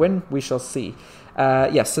going to win. We shall see.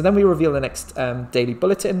 Yes, so then we reveal the next daily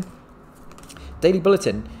bulletin. Daily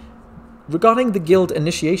bulletin. Regarding the Guild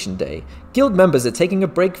Initiation Day, Guild members are taking a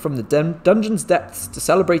break from the dungeon's depths to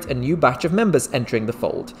celebrate a new batch of members entering the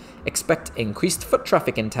fold. Expect increased foot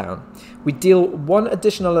traffic in town. We deal 1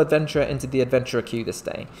 additional adventurer into the adventurer queue this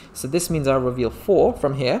day. So this means I'll reveal 4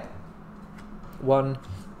 from here. 1,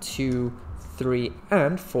 2, 3,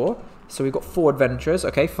 and 4. So we've got 4 adventurers.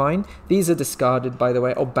 Okay, fine. These are discarded, by the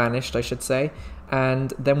way, or banished, I should say.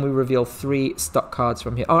 And then we reveal 3 stock cards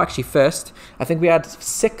from here. Oh, actually, first, I think we add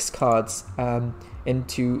 6 cards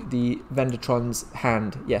into the Vendertron's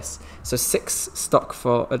hand. Yes, so 6 stock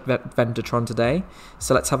for Vendertron today.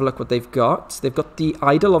 So let's have a look what they've got. They've got the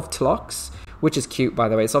Idol of Tlox, which is cute, by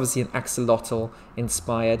the way. It's obviously an axolotl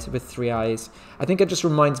inspired with 3 eyes. I think it just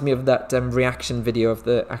reminds me of that reaction video of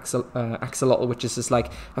the axolotl, which is just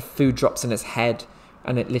like a food drops in its head,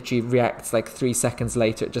 and it literally reacts like 3 seconds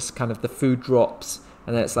later. It just kind of, the food drops,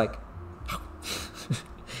 and then it's like,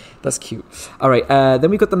 that's cute. All right, then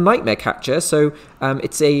we've got the Nightmare Catcher. So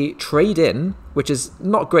it's a trade-in, which is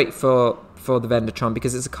not great for the Vendertron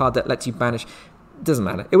because it's a card that lets you banish. Doesn't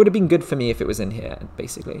matter. It would have been good for me if it was in here,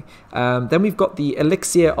 basically. Then we've got the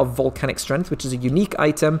Elixir of Volcanic Strength, which is a unique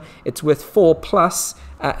item. It's worth 4 plus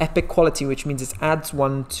epic quality, which means it adds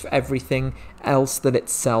 1 to everything else that it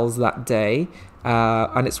sells that day.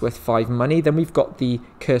 And it's worth 5 money. Then we've got the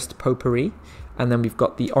Cursed Potpourri, and then we've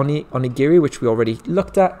got the Onigiri, which we already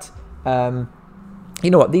looked at. You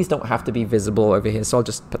know what, these don't have to be visible over here, so I'll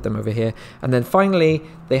just put them over here. And then finally,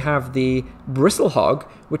 they have the Bristlehog,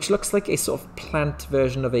 which looks like a sort of plant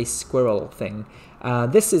version of a squirrel thing.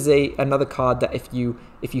 This is another card that if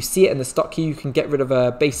you see it in the stock queue, you can get rid of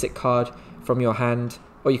a basic card from your hand,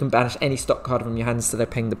 or you can banish any stock card from your hand instead of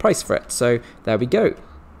paying the price for it. So there we go.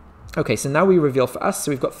 Okay, so now we reveal for us.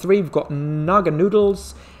 So we've got 3. We've got Naga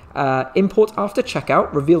Noodles. Import after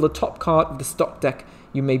checkout. Reveal the top card of the stock deck.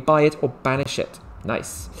 You may buy it or banish it.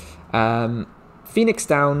 Nice. Phoenix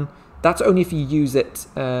Down. That's only if you use it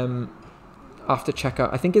after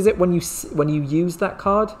checkout. I think, is it when you use that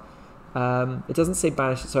card? It doesn't say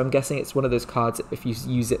banish it, so I'm guessing it's one of those cards if you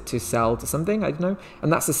use it to sell to something, I don't know.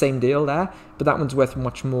 And that's the same deal there, but that one's worth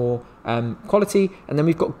much more quality. And then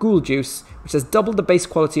we've got Ghoul Juice, which says double the base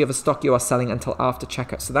quality of a stock you are selling until after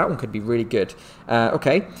checkout. So that one could be really good.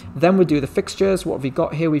 Okay, then we'll do the fixtures. What have we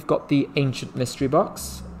got here? We've got the Ancient Mystery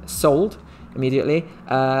Box, sold immediately.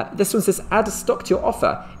 This one says add a stock to your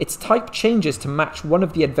offer. Its type changes to match one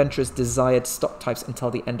of the adventurer's desired stock types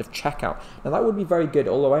until the end of checkout. Now that would be very good,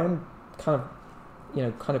 although I am kind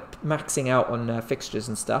of maxing out on fixtures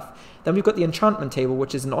and stuff. Then we've got the enchantment table,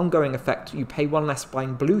 which is an ongoing effect. You pay 1 less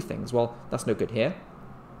buying blue things. Well, that's no good here.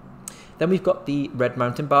 Then we've got the Red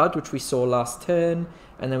Mountain Bard, which we saw last turn,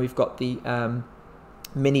 and then we've got the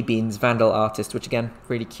Mini Beans Vandal Artist, which again,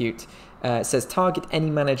 really cute. It says target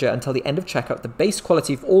any manager until the end of checkout. The base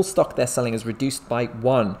quality of all stock they're selling is reduced by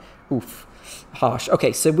 1. Oof, harsh.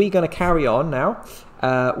 Okay, so we're going to carry on now.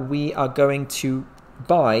 We are going to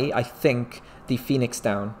buy, I think, the Phoenix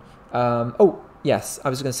Down. Oh, yes, I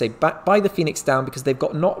was going to say buy the Phoenix Down because they've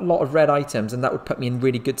got not a lot of red items, and that would put me in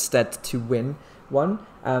really good stead to win one.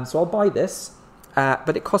 So I'll buy this.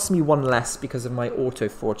 But it costs me 1 less because of my auto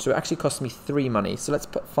forge, so it actually costs me 3 money. So let's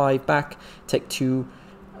put 5 back, take 2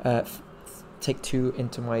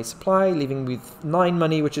 into my supply, leaving me with 9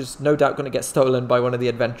 money, which is no doubt going to get stolen by one of the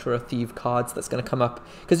adventurer thief cards that's going to come up,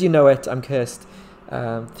 because you know it, I'm cursed.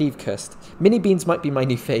 Thief Cursed. Mini Beans might be my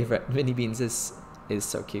new favourite. Mini Beans is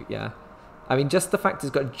so cute, yeah. I mean, just the fact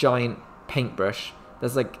he's got a giant paintbrush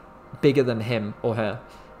that's like bigger than him or her.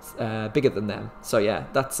 Bigger than them. So yeah,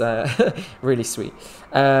 that's really sweet.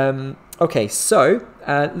 Okay, so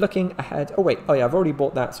looking ahead. Oh wait, oh yeah, I've already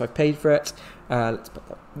bought that, so I've paid for it. Let's put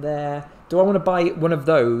that there. Do I want to buy one of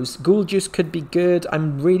those? Ghoul Juice could be good.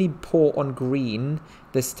 I'm really poor on green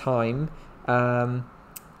this time. And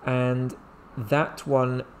that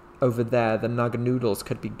one over there, the Naga Noodles,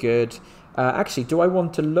 could be good. Actually, do I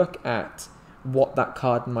want to look at what that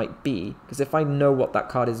card might be? Because if I know what that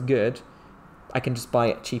card is good, I can just buy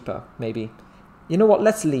it cheaper, maybe. You know what?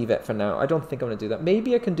 Let's leave it for now. I don't think I'm going to do that.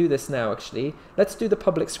 Maybe I can do this now, actually. Let's do the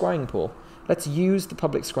public scrying pool. Let's use the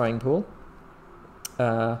public scrying pool.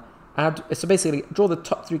 So basically, draw the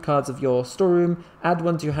top 3 cards of your storeroom, add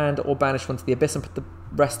one to your hand, or banish one to the abyss and put the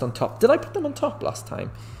rest on top. Did I put them on top last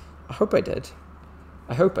time? I hope I did.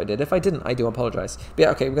 I hope I did. If I didn't, I do apologize. But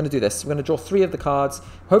yeah, okay, we're going to do this. We're going to draw 3 of the cards.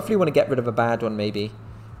 Hopefully, we want to get rid of a bad one, maybe.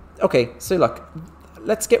 Okay, so look,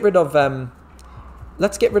 let's get rid of one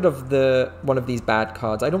of these bad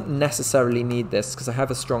cards. I don't necessarily need this because I have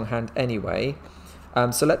a strong hand anyway.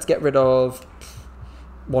 So let's get rid of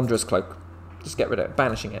Wanderer's Cloak. Just get rid of it,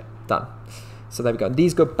 banishing it. Done. So there we go. And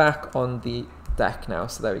these go back on the deck now.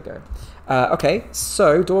 So there we go. Okay,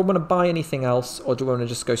 so do I want to buy anything else, or do I want to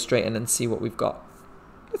just go straight in and see what we've got?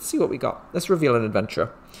 Let's see what we got. Let's reveal an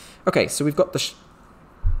adventure. Okay, so we've got the...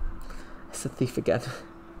 It's a thief again.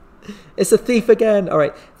 It's a thief again. All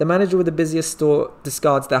right. The manager with the busiest store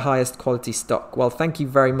discards their highest quality stock. Well, thank you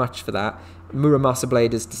very much for that. Muramasa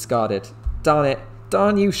Blade is discarded. Darn it.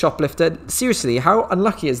 Darn you, shoplifter. Seriously, how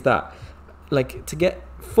unlucky is that? Like, to get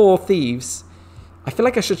 4 thieves. I feel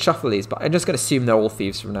like I should shuffle these, but I'm just going to assume they're all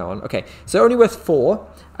thieves from now on. Okay, so only worth 4.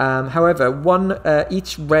 However,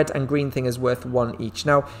 each red and green thing is worth 1 each.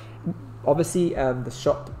 Now, obviously, the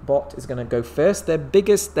shop bot is going to go first. Their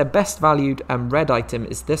best valued red item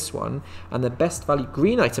is this one, and the best valued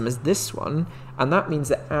green item is this one, and that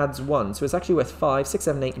means it adds 1. So it's actually worth 5, 6,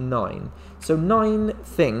 7, 8, 9. So 9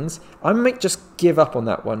 things. I might just give up on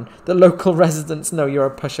that one. The local residents know you're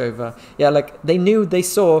a pushover. Yeah, like they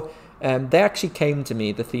saw. They actually came to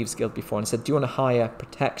me, the Thieves Guild, before and said, do you want to hire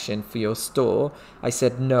protection for your store? I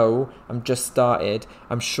said, no, I'm just started.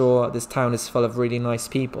 I'm sure this town is full of really nice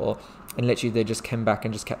people. And literally they just came back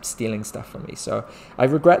and just kept stealing stuff from me. So I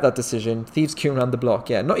regret that decision. Thieves queuing around the block.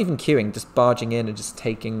 Yeah, not even queuing, just barging in and just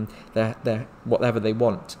taking their whatever they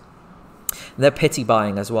want. And they're pity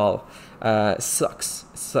buying as well. Sucks,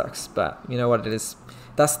 but you know what it is.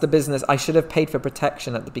 That's the business. I should have paid for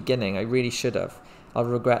protection at the beginning. I really should have. I'll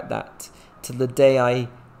regret that till the day I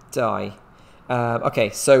die. Okay,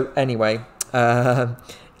 so anyway, I'm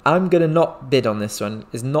going to not bid on this one.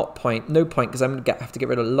 There's no point, because I'm going to have to get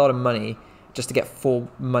rid of a lot of money just to get full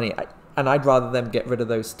money. And I'd rather them get rid of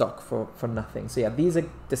those stock for nothing. So yeah, these are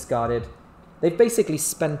discarded. They've basically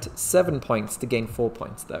spent 7 points to gain 4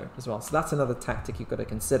 points though as well. So that's another tactic you've got to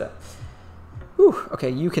consider. Whew, okay,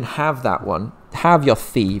 you can have that one. Have your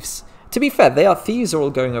thieves. To be fair, thieves are all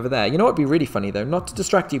going over there. You know what would be really funny, though? Not to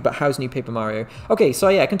distract you, but how's new Paper Mario? Okay, so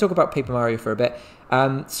yeah, I can talk about Paper Mario for a bit.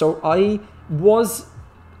 So I was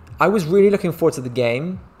really looking forward to the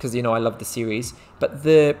game, because, you know, I love the series. But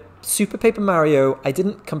the Super Paper Mario, I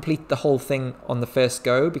didn't complete the whole thing on the first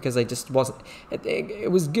go, because I just wasn't...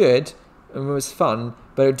 It was good, and it was fun,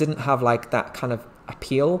 but it didn't have, like, that kind of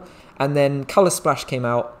appeal. And then Color Splash came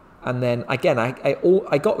out, and then again,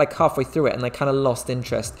 I got like halfway through it and I kind of lost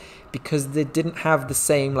interest because they didn't have the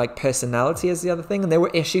same like personality as the other thing, and there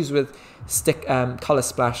were issues with Color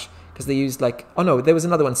Splash because they used like, oh no, there was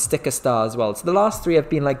another one, Sticker Star as well. So the last 3 have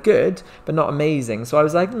been like good but not amazing. So I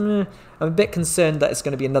was like, I'm a bit concerned that it's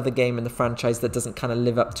going to be another game in the franchise that doesn't kind of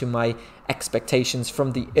live up to my expectations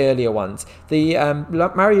from the earlier ones. The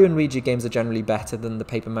Mario and Luigi games are generally better than the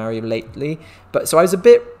Paper Mario lately, but so I was a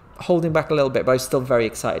bit holding back a little bit, but I was still very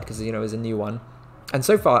excited because, you know, it was a new one. And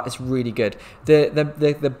so far, it's really good.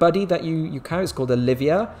 The buddy that you carry is called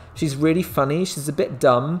Olivia. She's really funny. She's a bit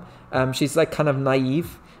dumb. She's like kind of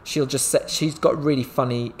naive. She's got really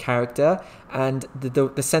funny character, and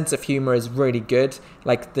the sense of humor is really good.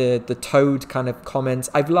 Like the Toad kind of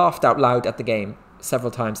comments. I've laughed out loud at the game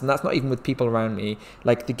several times, and that's not even with people around me.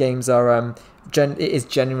 Like the games are it is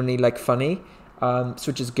genuinely like funny,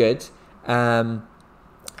 which is good.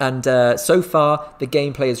 And so far, the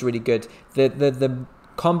gameplay is really good. The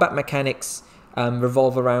combat mechanics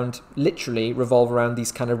literally revolve around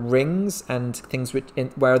these kind of rings and things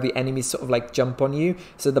where the enemies sort of like jump on you.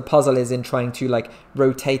 So the puzzle is in trying to like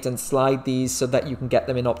rotate and slide these so that you can get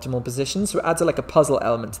them in optimal position. So it adds like a puzzle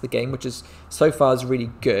element to the game, which is so far is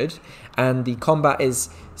really good. And the combat is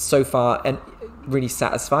so far and really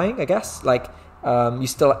satisfying, I guess. Like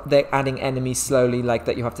they're adding enemies slowly, like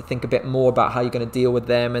that you have to think a bit more about how you're going to deal with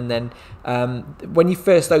them. And then when you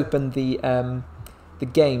first open the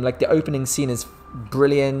game, like the opening scene is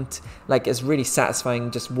brilliant. Like it's really satisfying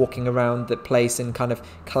just walking around the place and kind of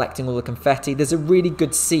collecting all the confetti. There's a really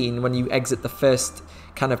good scene when you exit the first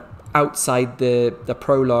kind of outside the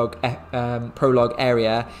prologue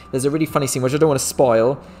area. There's a really funny scene which I don't want to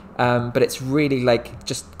spoil, but it's really like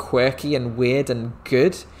just quirky and weird and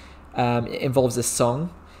good. It involves a song.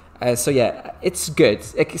 So yeah, it's good.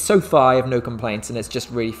 So far I have no complaints, and it's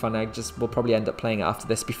just really fun. I just will probably end up playing it after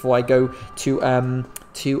this before I go to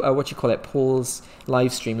Paul's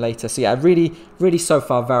live stream later. So yeah, really so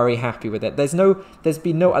far very happy with it. There's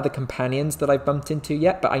been no other companions that I've bumped into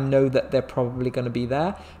yet, but I know that they're probably going to be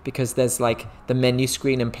there because there's like the menu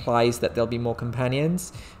screen implies that there'll be more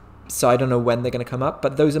companions. So I don't know when they're going to come up,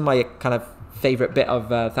 but those are my kind of favorite bit of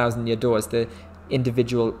Thousand Year Doors, the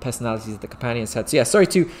individual personalities that the companions had. So yeah, sorry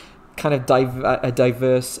to kind of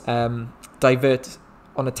divert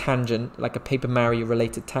on a tangent, like a Paper Mario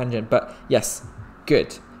related tangent, but yes,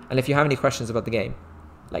 good. And if you have any questions about the game,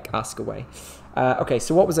 like ask away. Okay,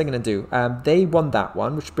 so what was I going to do? They won that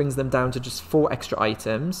one, which brings them down to just 4 extra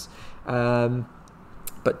items.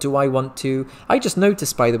 But do I want to... I just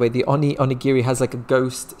noticed, by the way, the onigiri has like a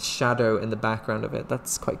ghost shadow in the background of it.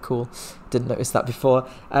 That's quite cool. Didn't notice that before.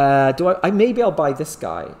 Maybe I'll buy this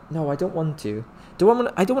guy. No, I don't want to.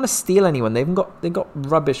 I don't want to steal anyone. They've got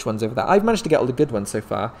rubbish ones over there. I've managed to get all the good ones so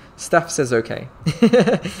far. Steph says okay.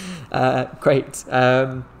 Great.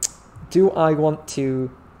 Do I want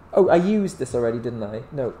to... Oh, I used this already, didn't I?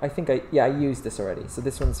 No, I think I used this already. So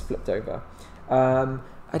this one's flipped over.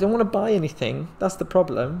 I don't want to buy anything. That's the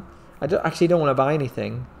problem. I don't want to buy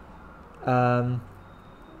anything. That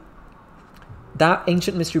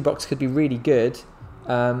Ancient Mystery Box could be really good.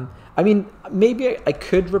 I mean, maybe I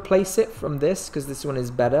could replace it from this because this one is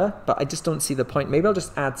better, but I just don't see the point. Maybe I'll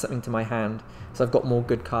just add something to my hand so I've got more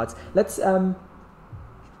good cards.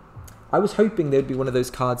 I was hoping there'd be one of those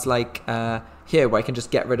cards like here where I can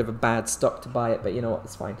just get rid of a bad stock to buy it, but you know what,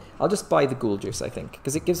 it's fine. I'll just buy the Ghoul Juice, I think,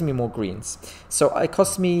 because it gives me more greens. So it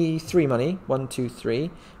costs me 3 money, 1, 2,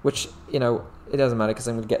 3, which, you know, it doesn't matter because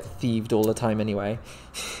I'm going to get thieved all the time anyway.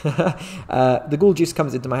 The Ghoul Juice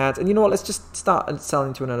comes into my hand, and you know what, let's just start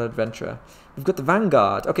selling to another adventurer. We've got the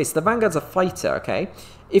Vanguard. Okay, so the Vanguard's a fighter, okay?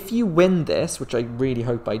 If you win this, which I really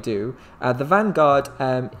hope I do, the Vanguard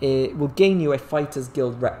it will gain you a Fighters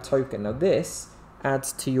Guild rep token. Now this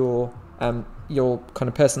adds to your kind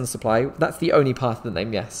of personal supply. That's the only part of the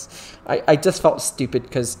name, yes. I just felt stupid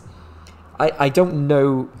because I don't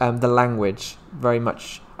know the language very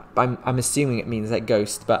much. I'm assuming it means like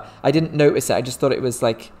ghost, but I didn't notice it. I just thought it was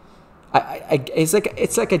like... it's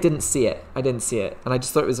like I didn't see it. And I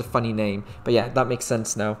just thought it was a funny name. But yeah, that makes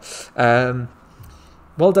sense now.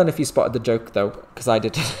 Well done if you spotted the joke though, because I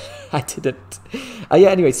didn't. I didn't. Yeah.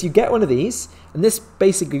 Anyway, so you get one of these, and this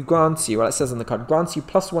basically grants you, well, it says on the card, grants you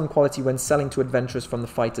 +1 quality when selling to adventurers from the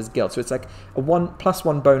Fighters Guild. So it's like a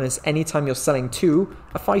 +1 bonus anytime you're selling to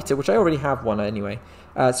a fighter, which I already have one anyway.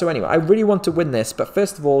 So anyway, I really want to win this, but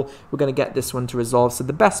first of all, we're going to get this one to resolve. So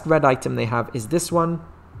the best red item they have is this one.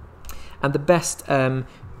 And the best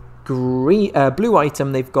blue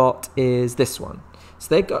item they've got is this one. So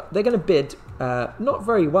they're going to bid not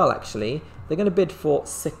very well, actually. They're going to bid for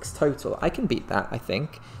 6 total. I can beat that, I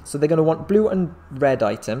think. So they're going to want blue and red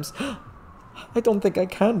items. I don't think I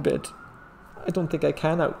can bid. I don't think I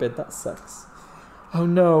can outbid. That sucks. Oh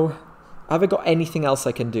no. Have I got anything else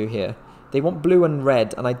I can do here? They want blue and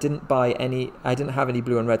red, and I didn't buy any. I didn't have any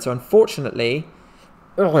blue and red. So unfortunately,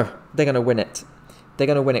 they're going to win it. They're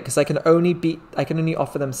going to win it because I can only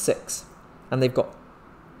offer them 6, and they've got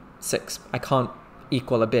 6. I can't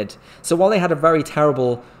equal a bid. So while they had a very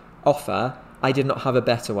terrible offer, I did not have a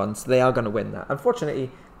better one, so they are going to win that.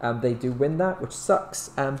 Unfortunately, they do win that, which sucks.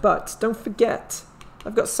 But don't forget,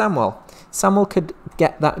 I've got Samuel. Samuel could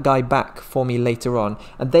get that guy back for me later on,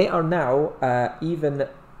 and they are now even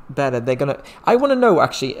better. They're going to... I want to know,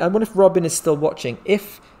 actually, I wonder if Robin is still watching.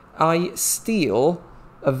 If I steal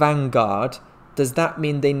a Vanguard... does that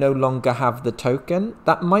mean they no longer have the token?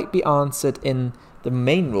 That might be answered in the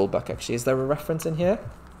main rulebook, actually. Is there a reference in here?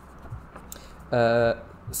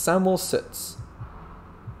 Samuel Sutz.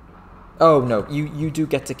 Oh, no, you do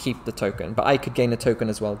get to keep the token, but I could gain a token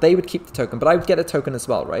as well. They would keep the token, but I would get a token as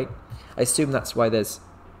well, right? I assume that's why there's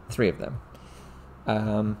 3 of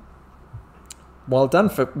them. Well done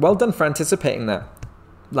for anticipating that.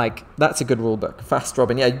 Like, that's a good rule book. Fast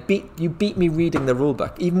Robin. Yeah, you beat me reading the rule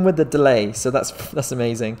book, even with the delay, so that's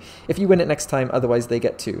amazing. If you win it next time, otherwise they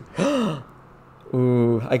get 2.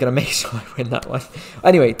 Ooh, I gotta make sure I win that one.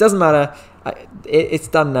 Anyway, it doesn't matter. It's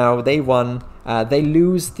done now. They won. They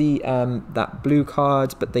lose the that blue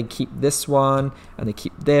card, but they keep this one, and they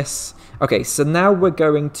keep this. Okay, so now we're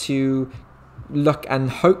going to look and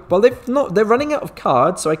hope. Well, they're running out of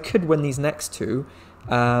cards, so I could win these next 2.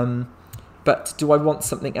 But do I want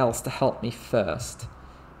something else to help me first?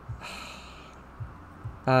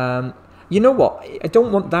 You know what? I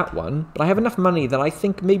don't want that one, but I have enough money that I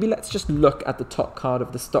think maybe let's just look at the top card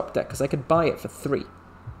of the stock deck, because I could buy it for 3.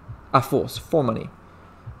 4 money.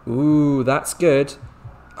 Ooh, that's good.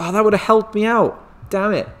 Oh, that would have helped me out.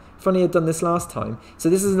 Damn it. If only I'd done this last time. So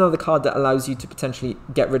this is another card that allows you to potentially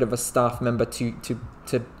get rid of a staff member to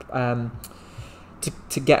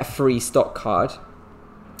get a free stock card.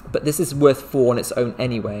 But this is worth 4 on its own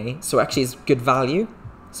anyway, so actually it's good value.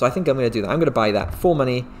 So I think I'm going to do that. I'm going to buy that. 4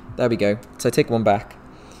 money. There we go. So I take one back.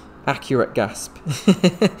 Accurate gasp.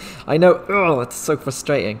 I know. Oh, it's so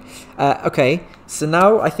frustrating. Okay, so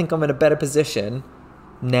now I think I'm in a better position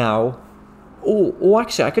now. Oh,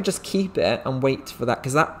 actually, I could just keep it and wait for that,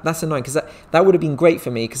 because that's annoying, because that would have been great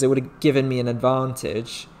for me, because it would have given me an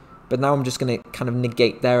advantage. But now I'm just going to kind of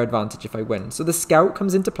negate their advantage if I win. So the scout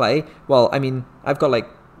comes into play. Well, I mean, I've got like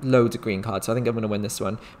loads of green cards, so I think I'm going to win this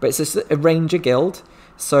one. But it's just a ranger guild,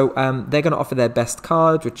 so they're going to offer their best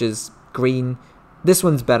card, which is green. This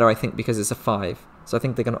one's better, I think, because it's a 5. So I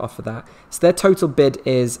think they're going to offer that. So their total bid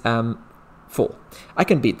is 4. I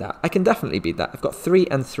can beat that. I can definitely beat that. I've got 3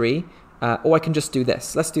 and 3. Or I can just do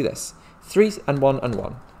this. Let's do this. 3 and 1 and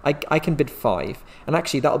 1. I can bid 5. And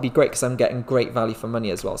actually, that'll be great because I'm getting great value for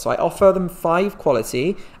money as well. So I offer them 5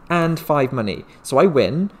 quality and 5 money. So I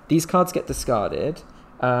win. These cards get discarded.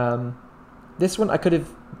 This one, I could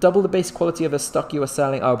have doubled the base quality of a stock you are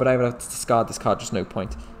selling. Oh, but I would have to discard this card. Just no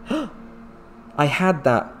point. I had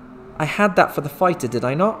that. I had that for the fighter, did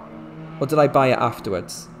I not? Or did I buy it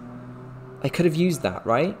afterwards? I could have used that,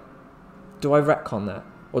 right? Do I retcon that?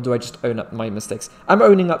 Or do I just own up my mistakes? I'm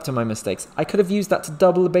owning up to my mistakes. I could have used that to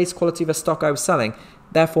double the base quality of a stock I was selling,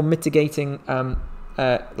 therefore mitigating,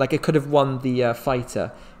 like I could have won the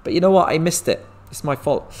fighter. But you know what? I missed it. It's my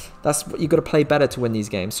fault. That's what you got to play better to win these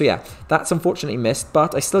games. So yeah, that's unfortunately missed,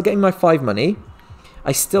 but I still getting my 5 money.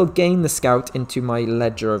 I still gain the scout into my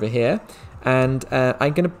ledger over here, and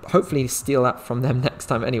I'm going to hopefully steal that from them next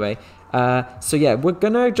time anyway. So yeah, we're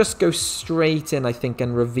going to just go straight in, I think,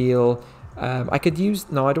 and reveal... I could use...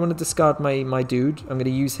 No, I don't want to discard my dude. I'm going to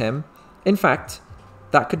use him. In fact,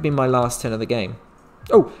 that could be my last turn of the game.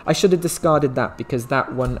 Oh, I should have discarded that because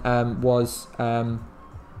that one was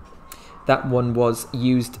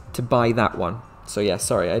used to buy that one. So yeah,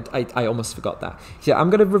 sorry, I almost forgot that. So, yeah, I'm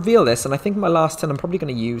going to reveal this, and I think my last turn I'm probably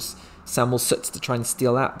going to use Samuel Sutz to try and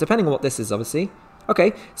steal that, depending on what this is, obviously.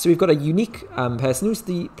 Okay, so we've got a unique person who's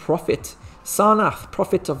the Prophet, Sarnath,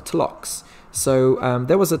 Prophet of Tlox. So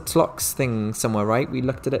there was a Tlox thing somewhere, right? We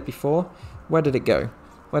looked at it before. Where did it go?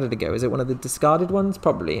 Where did it go? Is it one of the discarded ones?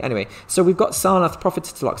 Probably. Anyway, so we've got Sarnath, Prophet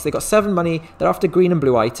of Tlox. They got 7 money. They're after green and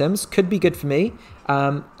blue items. Could be good for me.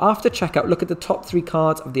 After checkout, look at the top 3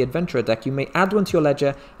 cards of the Adventurer deck. You may add one to your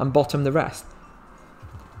ledger and bottom the rest.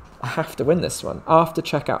 I have to win this one. After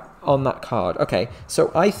checkout on that card. Okay,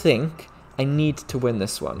 so I think I need to win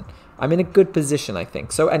this one. I'm in a good position, I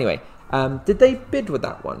think. So anyway, did they bid with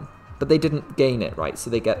that one? But they didn't gain it, right? So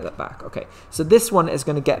they get that back. Okay, so this one is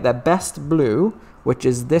going to get their best blue, which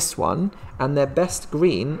is this one, and their best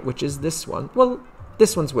green, which is this one. Well,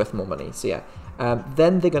 this one's worth more money, so yeah.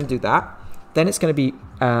 Then they're going to do that. Then it's going to be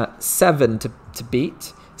 7 to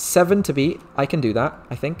beat. 7 to beat. I can do that,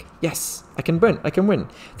 I think. Yes, I can win. I can win.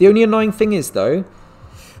 The only annoying thing is, though,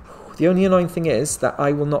 that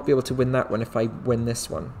I will not be able to win that one if I win this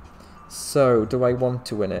one. So, do I want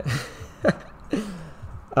to win it?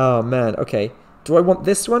 Oh, man. Okay. Do I want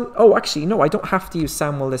this one? Oh, actually, no. I don't have to use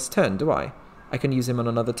Samuel this turn, do I? I can use him on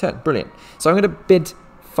another turn. Brilliant. So I'm going to bid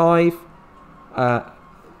 5.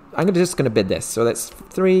 I'm just going to bid this. So that's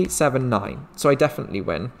 3, 7, 9. So I definitely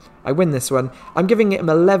win. I win this one. I'm giving him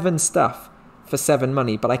 11 stuff for 7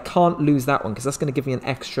 money, but I can't lose that one because that's going to give me an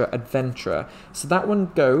extra adventurer. So that one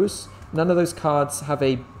goes. None of those cards have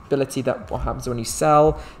a ability that what happens when you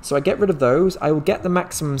sell. So I get rid of those. I will get the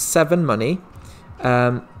maximum 7 money.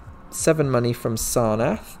 7 money from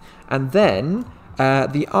Sarnath, and then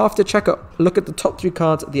The after checkout, look at the top 3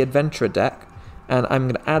 cards of the adventurer deck, and I'm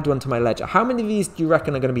going to add one to my ledger. How many of these do you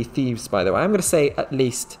reckon are going to be thieves, by the way? I'm going to say at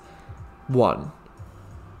least 1.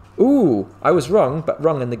 Ooh, I was wrong, but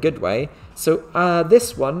wrong in the good way. So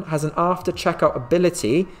this one has an after checkout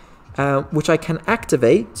ability, which I can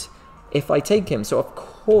activate if I take him. So of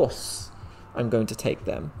course I'm going to take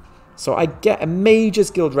them. So I get a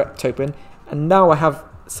Mage's Guild rep token, and now I have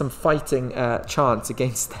some fighting chance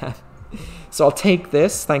against them. So I'll take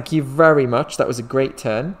this. Thank you very much. That was a great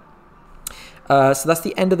turn. So that's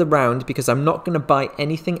the end of the round because I'm not going to buy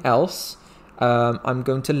anything else. I'm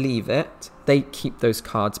going to leave it. They keep those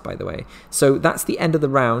cards, by the way. So that's the end of the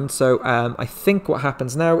round. So I think what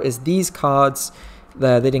happens now is these cards,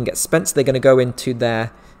 they didn't get spent, so they're going to go into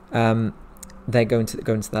their they're going to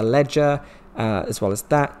go into their ledger, as well as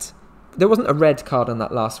that. There wasn't a red card on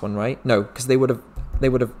that last one, right? No, because they would have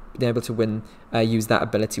been able to win, use that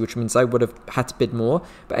ability, which means I would have had to bid more.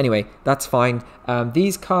 But anyway, that's fine.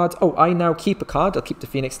 These cards, oh, I now keep a card. I'll keep the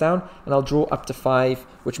Phoenix down, and I'll draw up to 5,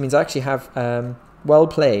 which means I actually have, well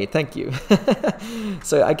played, thank you.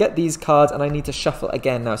 So I get these cards, and I need to shuffle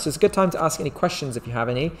again now. So it's a good time to ask any questions if you have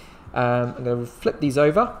any. I'm going to flip these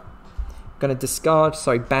over. I'm going to discard,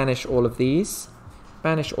 banish all of these.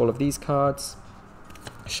 Banish all of these cards.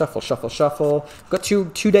 Shuffle, shuffle, shuffle. Got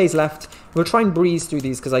two days left. We'll try and breeze through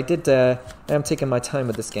these because I am taking my time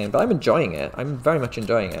with this game, but I'm enjoying it. I'm very much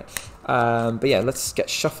enjoying it. But yeah, let's get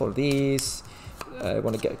shuffle of these. I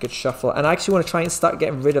want to get a good shuffle, and I actually want to try and start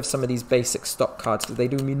getting rid of some of these basic stock cards because they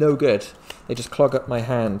do me no good. They just clog up my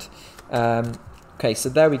hand. Okay, so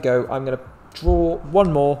there we go. I'm going to draw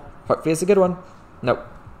one more. Hopefully it's a good one. Nope,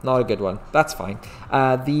 not a good one. That's fine.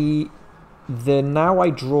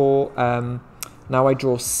 Now I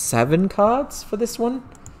draw 7 cards for this one.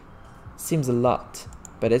 Seems a lot,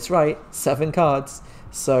 but it's right. 7 cards.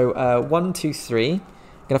 So 1, 2, 3. I'm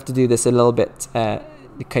gonna have to do this a little bit.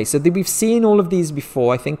 Okay, so we've seen all of these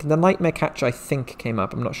before. I think the Nightmare Catcher, I think, came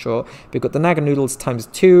up. I'm not sure. We've got the Naga Noodles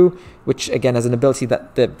 ×2, which again has an ability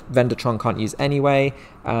that the Vendertron can't use anyway.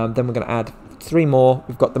 Then we're gonna add 3 more.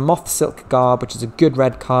 We've got the Moth Silk Garb, which is a good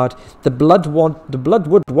red card. The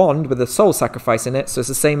Bloodwood Wand with a Soul Sacrifice in it, so it's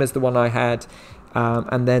the same as the one I had.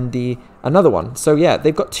 And then another one. So yeah,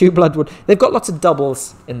 they've got 2 Bloodwood. They've got lots of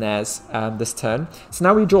doubles in theirs this turn. So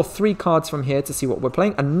now we draw 3 cards from here to see what we're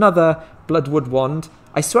playing. Another Bloodwood Wand.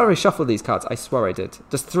 I swear I shuffled these cards. I swear I did.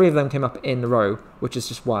 Just 3 of them came up in a row, which is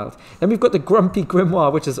just wild. Then we've got the Grumpy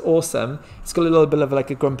Grimoire, which is awesome. It's got a little bit of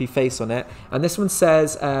like a grumpy face on it. And this one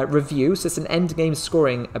says review. So it's an end game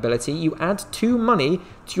scoring ability. You add 2 money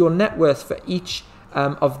to your net worth for each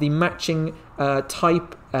of the matching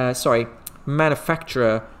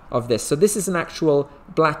manufacturer of this. So this is an actual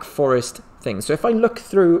Black Forest thing. So if I look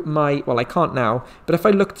through my, well, I can't now, but if I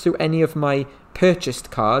look through any of my purchased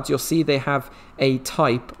cards, you'll see they have a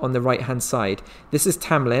type on the right hand side. This is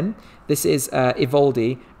Tamlin, this is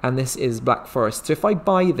Ivaldi, and this is Black Forest. So if I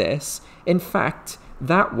buy this, in fact,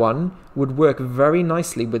 that one would work very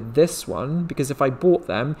nicely with this one, because if I bought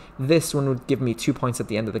them, this one would give me 2 points at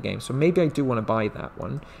the end of the game. So maybe I do want to buy that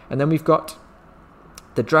one. And then we've got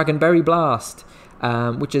the Dragonberry Blast,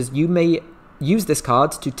 which is you may use this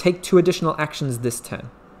card to take 2 additional actions this turn.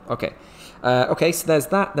 Okay. Okay, so there's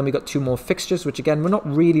that. Then we've got 2 more fixtures, which again, we're not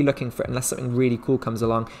really looking for it unless something really cool comes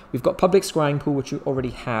along. We've got Public Scrying Pool, which we already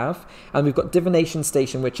have. And we've got Divination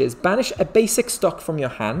Station, which is banish a basic stock from your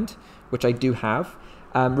hand, which I do have.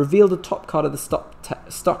 Reveal the top card of the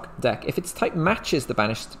stock deck. If its type matches the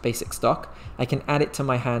banished basic stock, I can add it to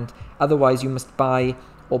my hand. Otherwise, you must buy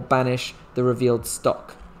or banish the revealed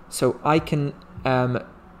stock. So I can, so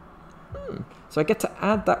I get to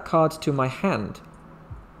add that card to my hand.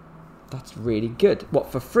 That's really good.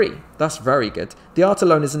 What, for free? That's very good. The art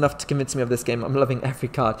alone is enough to convince me of this game. I'm loving every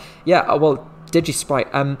card. Yeah, well, DigiSprite.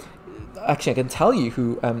 Actually, I can tell you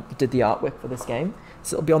who did the artwork for this game.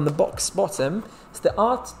 So it'll be on the box bottom. It's the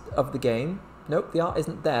art of the game. Nope, the art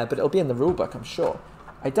isn't there, but it'll be in the rulebook, I'm sure.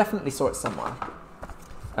 I definitely saw it somewhere.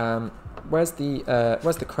 Where's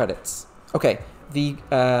the credits? Okay, the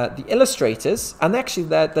illustrators, and actually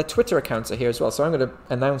their Twitter accounts are here as well, so I'm going to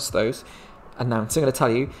announce those. I'm going to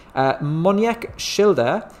tell you. Moniek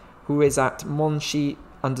Schilder, who is at Monshi_art,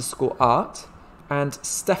 and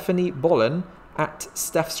Stephanie Bollen at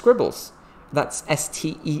Steph Scribbles. That's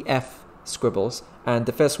STEF Scribbles. And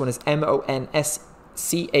the first one is MONSCHI_art.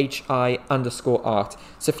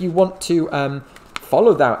 So if you want to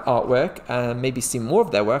follow that artwork and maybe see more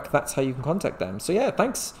of their work, that's how you can contact them. So yeah,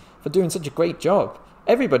 thanks for doing such a great job.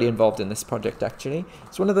 Everybody involved in this project, actually.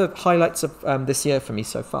 It's one of the highlights of this year for me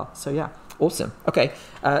so far. So yeah, Awesome. Okay.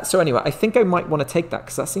 So anyway, I think I might want to take that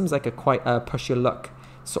because that seems like a quite push your luck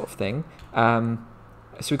sort of thing.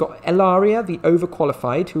 So we've got Elaria, the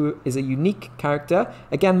overqualified, who is a unique character.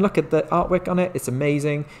 Again, look at the artwork on it. It's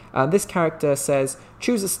amazing. This character says,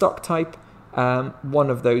 choose a stock type, one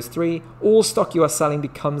of those three. All stock you are selling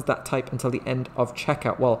becomes that type until the end of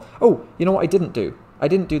checkout. Well, oh, you know what I didn't do? I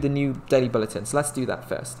didn't do the new daily bulletin, so let's do that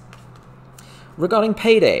first. Regarding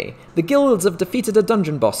payday, the guilds have defeated a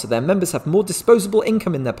dungeon boss, so their members have more disposable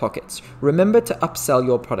income in their pockets. Remember to upsell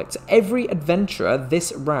your products. Every adventurer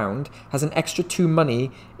this round has an extra 2 money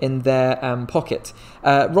in their pocket.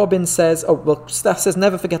 Robin says, oh, well, Steph says,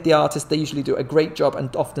 never forget the artists. They usually do a great job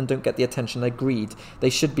and often don't get the attention. Agreed. They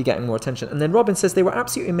should be getting more attention. And then Robin says they were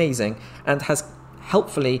absolutely amazing and has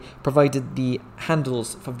helpfully provided the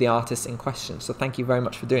handles of the artists in question. So thank you very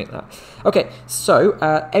much for doing that. Okay, so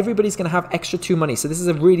everybody's going to have extra 2 money. So this is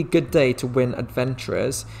a really good day to win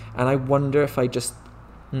adventurers. And I wonder if I just,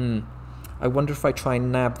 I wonder if I try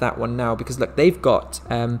and nab that one now, because look, they've got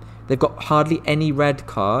hardly any red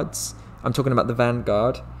cards. I'm talking about the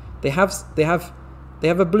Vanguard. They have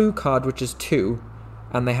a blue card which is 2,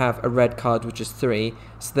 and they have a red card which is 3.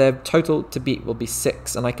 So their total to beat will be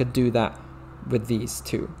 6, and I could do that with these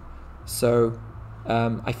 2. So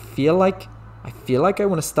I feel like I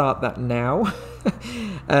want to start that now.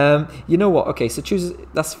 You know what? Okay, so choose.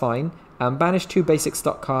 That's fine. Banish 2 basic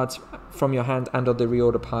stock cards from your hand and or the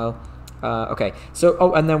reorder pile. Okay,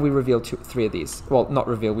 so and then we reveal 3 of these. Well, not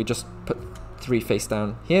reveal. We just put 3 face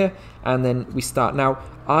down here, and then we start. Now,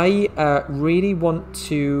 I really want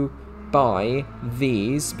to buy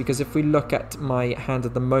these because if we look at my hand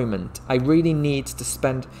at the moment, I really need to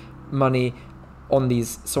spend money on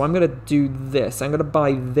these. So I'm going to do this. I'm going to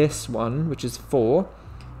buy this one, which is 4.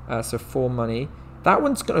 So 4 money. That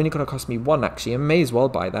one's only going to cost me 1, actually. I may as well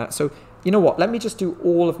buy that. So, you know what? Let me just do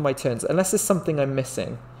all of my turns, unless there's something I'm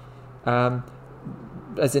missing.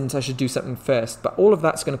 As in, I should do something first. But all of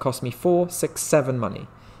that's going to cost me 4, 6, 7 money,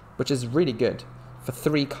 which is really good for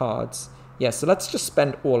 3 cards. Yeah, so let's just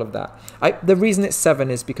spend all of that. The reason it's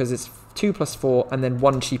 7 is because it's 2 plus 4, and then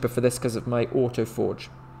 1 cheaper for this because of my auto forge.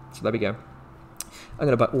 So there we go. I'm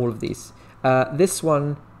going to buy all of these. This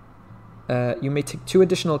one, you may take 2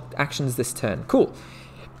 additional actions this turn. Cool.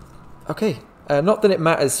 Okay. Not that it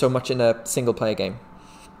matters so much in a single player game.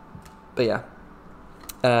 But yeah.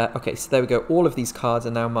 Okay, so there we go. All of these cards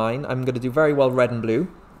are now mine. I'm going to do very well red and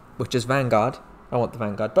blue, which is Vanguard. I want the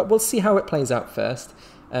Vanguard. But we'll see how it plays out first.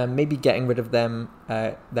 Maybe getting rid of them,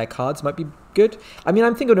 their cards might be good. I mean,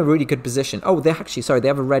 I'm thinking a really good position. Oh, they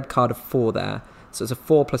have a red card of 4 there. So it's a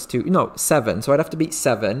 4 plus 2, no, 7. So I'd have to beat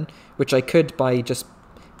 7, which I could by just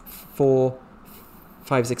 4,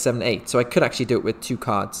 5, 6, 7, 8. So I could actually do it with 2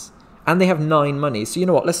 cards. And they have 9 money. So you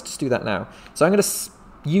know what, let's just do that now. So I'm going to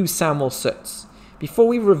use Samuel Soots. Before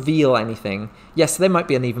we reveal anything, yes, there might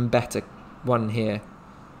be an even better one here.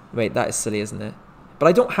 Wait, that is silly, isn't it? But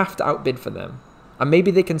I don't have to outbid for them. And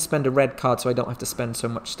maybe they can spend a red card so I don't have to spend so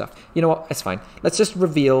much stuff. You know what, it's fine. Let's just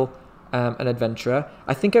reveal an adventurer.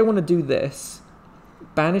 I think I want to do this.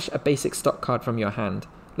 Banish a basic stock card from your hand.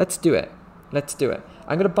 Let's do it. Let's do it.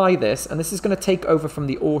 I'm going to buy this, and this is going to take over from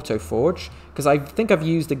the auto forge, because I think I've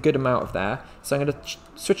used a good amount of there. So I'm going to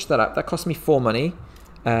switch that up. That cost me 4 money.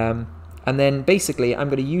 And then basically I'm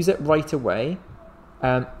going to use it right away.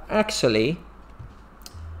 Actually,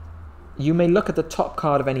 you may look at the top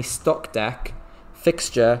card of any stock deck,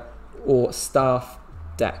 fixture, or staff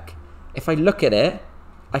deck. If I look at it,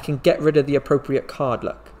 I can get rid of the appropriate card.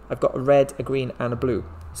 Look. I've got a red, a green, and a blue.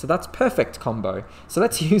 So that's perfect combo. So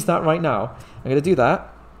let's use that right now. I'm going to do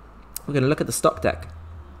that. We're going to look at the stock deck.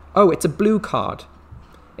 Oh, it's a blue card.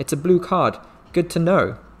 It's a blue card. Good to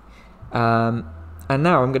know. And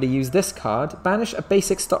now I'm going to use this card. Banish a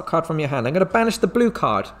basic stock card from your hand. I'm going to banish the blue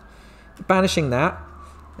card. Banishing that.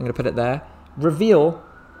 I'm going to put it there. Reveal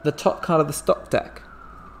the top card of the stock deck.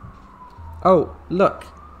 Oh, look.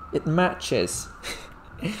 It matches.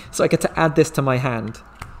 So I get to add this to my hand.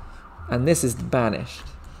 And this is banished.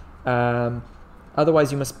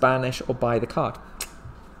 Otherwise, you must banish or buy the card.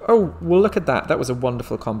 Oh, well, look at that. That was a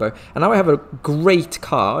wonderful combo. And now I have a great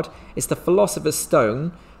card. It's the Philosopher's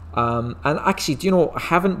Stone. And actually, do you know what I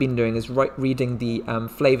haven't been doing is reading the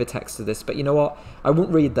flavor text of this. But you know what? I won't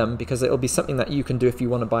read them because it'll be something that you can do if you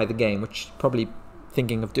want to buy the game, which probably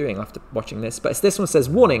thinking of doing after watching this. But this one says,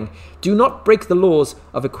 warning, do not break the laws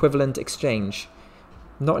of equivalent exchange.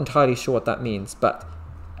 Not entirely sure what that means, but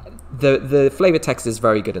the flavor text is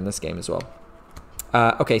very good in this game as well.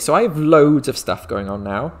 Okay, so I have loads of stuff going on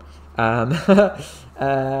now.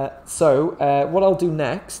 So what I'll do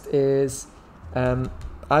next is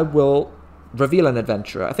I will reveal an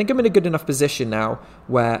adventurer. I think I'm in a good enough position now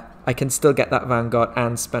where I can still get that Vanguard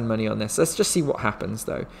and spend money on this. Let's just see what happens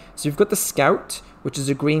though. So we've got the Scout, which is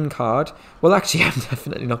a green card. Well, actually, I'm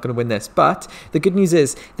definitely not going to win this. But the good news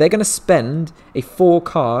is they're going to spend a 4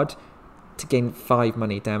 card to gain 5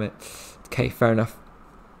 money. Damn it. Okay, fair enough.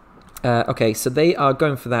 Okay, so they are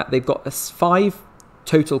going for that. They've got a 5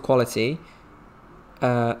 total quality.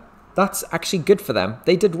 That's actually good for them.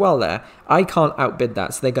 They did well there. I can't outbid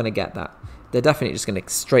that, so they're going to get that. They're definitely just going to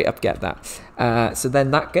straight up get that. So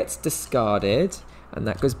then that gets discarded, and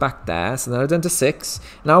that goes back there. So then I'm down to 6.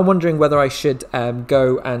 Now I'm wondering whether I should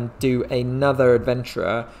go and do another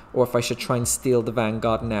adventurer, or if I should try and steal the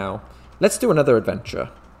Vanguard now. Let's do another adventurer.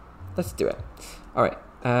 Let's do it. All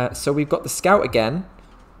right. So we've got the Scout again.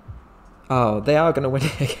 Oh, they are going to win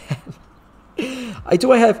it again.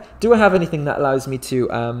 Do I have anything that allows me to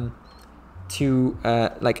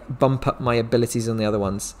like bump up my abilities on the other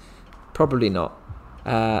ones? Probably not.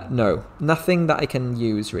 No, nothing that I can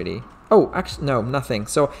use really. Oh, actually no, nothing.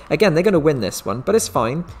 So again, they're going to win this one, but it's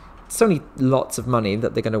fine. It's only lots of money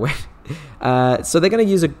that they're going to win. So they're going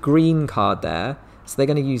to use a green card there. So they're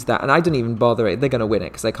going to use that, and I don't even bother it. They're going to win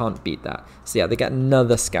it because I can't beat that. So yeah, they get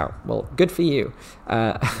another Scout. Well, good for you.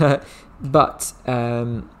 But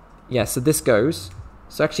yeah, so this goes.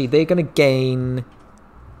 So actually, they're going to gain.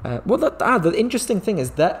 Well, the interesting thing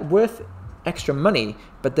is they're worth extra money,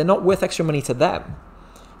 but they're not worth extra money to them.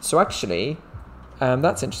 So actually,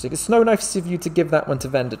 that's interesting. It's so nice of you to give that one to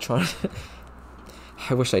Vendertron.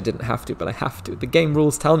 I wish I didn't have to, but I have to. The game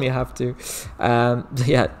rules tell me I have to.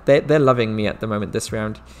 Yeah, they're loving me at the moment this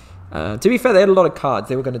round. To be fair, they had a lot of cards.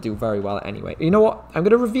 They were going to do very well anyway. You know what? I'm going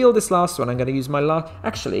to reveal this last one. I'm going to use my last...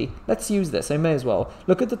 Actually, let's use this. I may as well.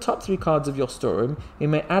 Look at the top 3 cards of your storeroom. You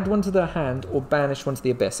may add one to their hand or banish one to the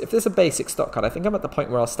abyss. If there's a basic stock card, I think I'm at the point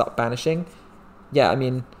where I'll start banishing. Yeah, I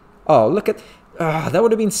mean... Oh, look at... that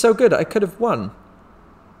would have been so good. I could have won.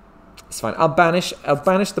 It's fine. I'll banish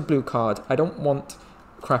the blue card. I don't want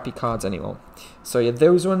crappy cards anymore. So yeah,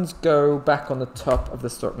 those ones go back on the top of the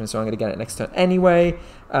stockroom, so I'm going to get it next turn anyway.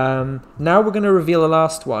 Now we're going to reveal the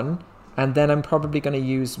last one, and then I'm probably going to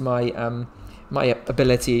use my my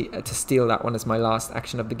ability to steal that one as my last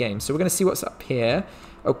action of the game. So we're going to see what's up here.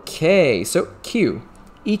 Okay, so Q.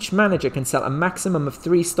 Each manager can sell a maximum of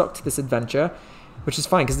 3 stock to this adventure, which is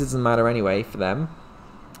fine because it doesn't matter anyway for them.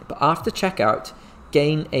 But after checkout,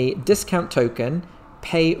 gain a discount token,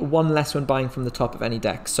 pay 1 less when buying from the top of any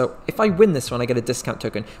deck. So if I win this one, I get a discount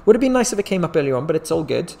token. Would have been nice if it came up earlier on, but it's all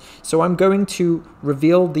good. So I'm going to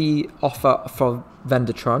reveal the offer for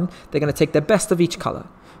Vendertron. They're going to take their best of each color.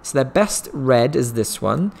 So their best red is this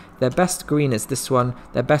one, their best green is this one,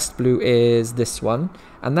 their best blue is this one,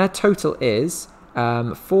 and their total is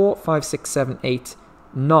 4, 5, 6, 7, 8,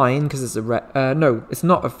 9, because it's a red. No, it's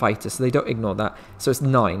not a fighter, so they don't ignore that. So it's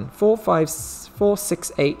 9. 4, 5, 4,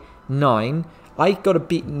 6, 8, 9. I got to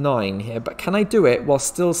beat 9 here, but can I do it while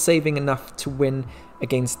still saving enough to win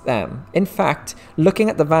against them? In fact, looking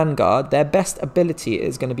at the Vanguard, their best ability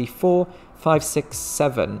is going to be 4, 5, 6,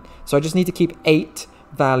 7. So I just need to keep 8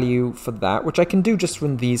 value for that, which I can do just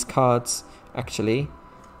from these cards, actually.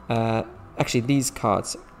 Actually, these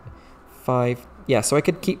cards. 5. Yeah, so I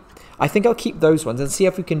could keep... I think I'll keep those ones and see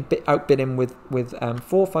if we can outbid him with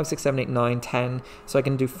 4, 5, 6, 7, 8, 9, 10. So I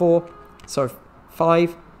can do 4, sorry,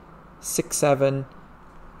 5, 6, 7,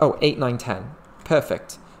 oh, 8, 9, 10.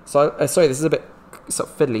 Perfect. So, sorry, this is a bit sort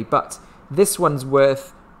of fiddly, but this one's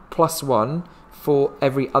worth +1 for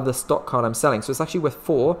every other stock card I'm selling. So it's actually worth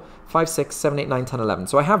 4, 5, 6, 7, 8, 9, 10, 11.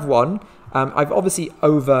 So I have 1. I've obviously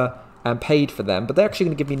paid for them, but they're actually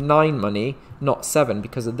going to give me 9 money, not 7,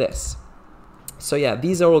 because of this. So yeah,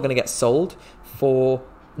 these are all going to get sold for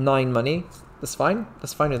 9 money. That's fine.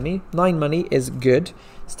 That's fine with me. 9 money is good.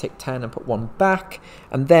 Let's take 10 and put 1 back.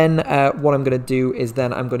 And then what I'm going to do is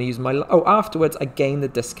then I'm going to use my... Oh, afterwards, I gain the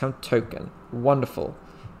discount token. Wonderful.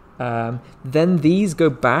 Then these go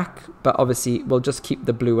back, but obviously we'll just keep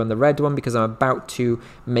the blue and the red one because I'm about to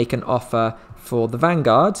make an offer for the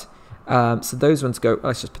Vanguard. So those ones go,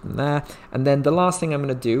 let's just put them there. And then the last thing I'm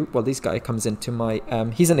going to do, well, this guy comes into my,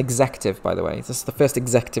 he's an executive, by the way. This is the first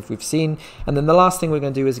executive we've seen. And then the last thing we're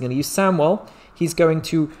going to do is we're going to use Samuel. He's going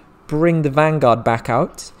to bring the Vanguard back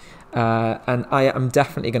out. And I am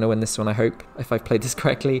definitely going to win this one, I hope, if I've played this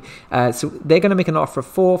correctly. So they're going to make an offer of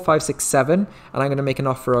 4, 5, 6, 7. And I'm going to make an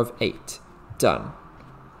offer of 8. Done.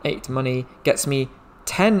 8 money gets me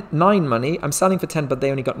 9 money. I'm selling for 10, but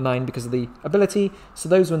they only got 9 because of the ability. So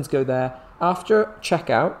those ones go there. After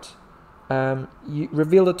checkout, you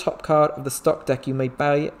reveal the top card of the stock deck. You may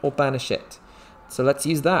buy or banish it. So let's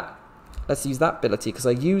use that. Let's use that ability because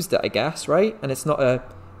I used it, I guess, right? And it's not a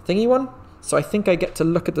thingy one. So I think I get to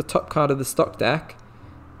look at the top card of the stock deck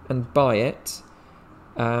and buy it,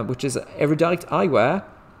 which is Erudite Eyewear.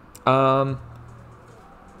 That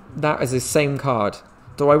is the same card.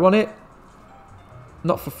 Do I want it?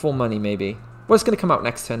 Not for full money, maybe. Well, it's going to come out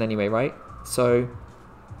next turn anyway, right? So,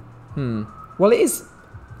 well, it is...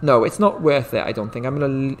 No, it's not worth it, I don't think. I'm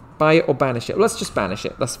going to buy it or banish it. Well, let's just banish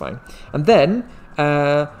it. That's fine. And then,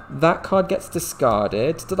 that card gets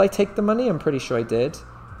discarded. Did I take the money? I'm pretty sure I did.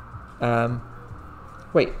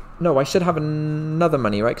 Wait, no, I should have another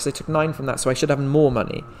money, right? Because I took 9 from that, so I should have more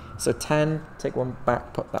money. So 10, take 1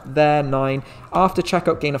 back, put that there, 9. After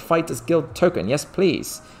checkout, gain a Fighter's Guild token. Yes,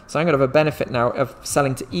 please. So I'm going to have a benefit now of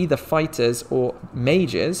selling to either fighters or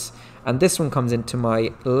mages. And this one comes into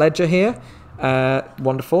my ledger here.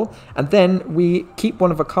 Wonderful. And then we keep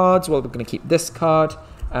one of our cards. Well, we're going to keep this card.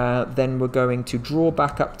 Then we're going to draw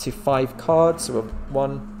back up to 5 cards. So we're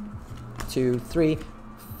 1, 2, 3,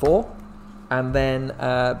 4. And then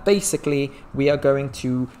basically we are going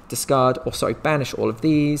to discard, or sorry, banish all of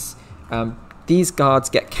these. These cards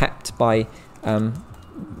get kept by Vendertron,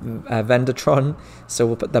 so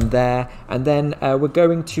we'll put them there. And then we're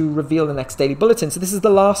going to reveal the next daily bulletin. So this is the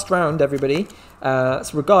last round, everybody.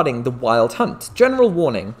 It's regarding the Wild Hunt. General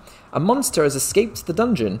warning. A monster has escaped the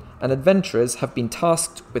dungeon, and adventurers have been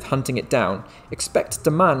tasked with hunting it down. Expect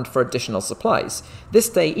demand for additional supplies. This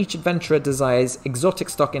day, each adventurer desires exotic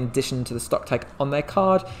stock in addition to the stock tag on their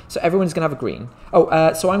card, so everyone's going to have a green.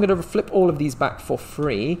 So I'm going to flip all of these back for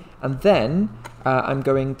free, and then I'm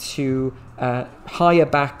going to hire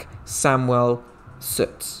back Samuel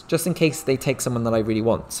Soot, just in case they take someone that I really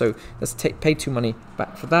want. So let's pay 2 money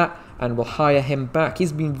back for that, and we'll hire him back.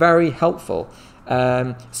 He's been very helpful.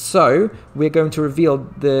 So we're going to reveal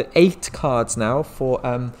the 8 cards now for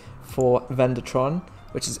Vendertron,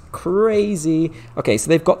 which is crazy. Okay, so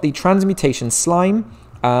they've got the Transmutation Slime,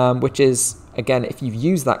 which is, again, if you've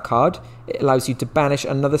used that card, it allows you to banish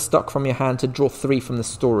another stock from your hand to draw 3 from the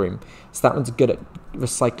storeroom. So that one's good at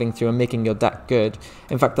recycling through and making your deck good.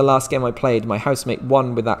 In fact, the last game I played, my housemate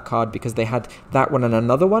won with that card because they had that one and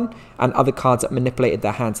another one, and other cards that manipulated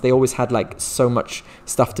their hands. They always had like so much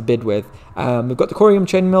stuff to bid with. We've got the Corium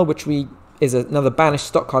Chainmail, which is another banished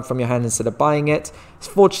stock card from your hand instead of buying it. It's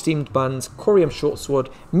Forged Steamed Buns, Corium Shortsword,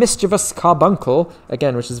 Mischievous Carbuncle,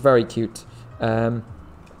 again, which is very cute.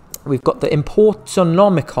 We've got the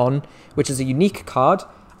Importonomicon, which is a unique card.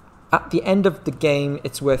 At the end of the game,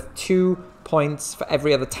 it's worth 2 points for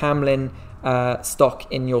every other Tamlin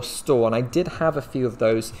stock in your store. And I did have a few of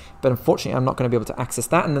those, but unfortunately, I'm not going to be able to access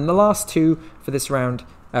that. And then the last 2 for this round,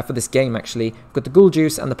 for this game, actually, we've got the Ghoul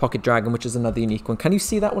Juice and the Pocket Dragon, which is another unique one. Can you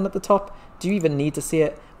see that one at the top? Do you even need to see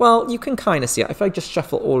it? Well, you can kind of see it. If I just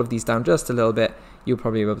shuffle all of these down just a little bit, you'll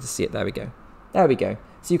probably be able to see it. There we go. There we go.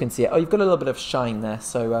 So you can see it. Oh, you've got a little bit of shine there,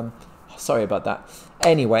 so sorry about that.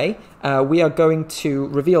 Anyway, we are going to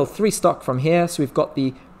reveal 3 stock from here. So we've got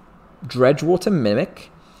the Dredgewater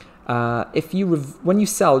Mimic. When you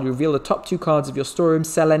sell, you reveal the top 2 cards of your storeroom,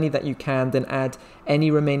 sell any that you can, then add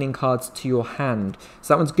any remaining cards to your hand.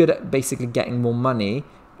 So that one's good at basically getting more money.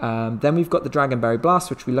 Then we've got the Dragonberry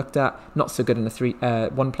Blast, which we looked at, not so good in a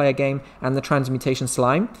 1-player game, and the Transmutation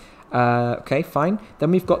Slime. Okay, fine.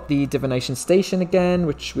 Then we've got the Divination Station again,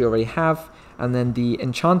 which we already have, and then the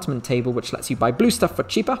Enchantment Table, which lets you buy blue stuff for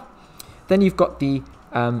cheaper. Then you've got the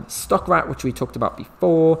Stock Rat, which we talked about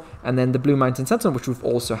before, and then the Blue Mountain Sentinel, which we've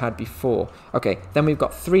also had before. Okay, then we've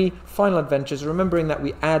got 3 final adventures, remembering that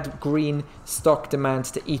we add green stock demands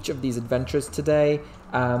to each of these adventures today.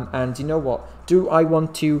 And you know what? Do I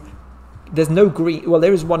want to... There's no green... Well,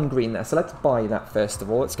 there is 1 green there, so let's buy that first of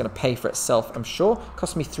all. It's going to pay for itself, I'm sure.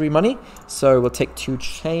 Cost me 3 money, so we'll take 2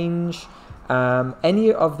 change.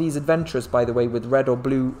 Any of these adventures, by the way, with red or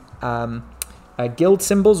blue guild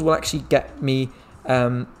symbols will actually get me...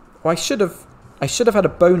 well, I should have had a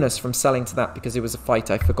bonus from selling to that because it was a fight.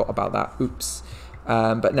 I forgot about that. Oops.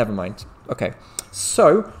 But never mind. Okay.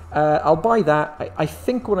 So, I'll buy that. I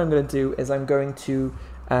think what I'm going to do is I'm going to...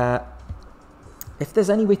 if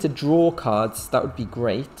there's any way to draw cards, that would be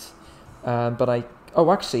great.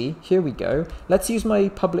 Oh, actually, here we go. Let's use my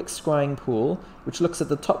public scrying pool, which looks at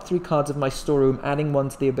the top 3 cards of my storeroom, adding 1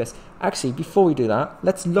 to the abyss. Actually, before we do that,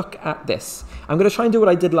 let's look at this. I'm going to try and do what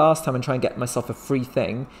I did last time and try and get myself a free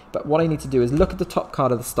thing. But what I need to do is look at the top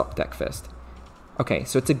card of the stock deck first. Okay,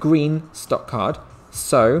 so it's a green stock card.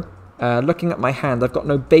 So, looking at my hand, I've got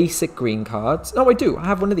no basic green cards. No, I do. I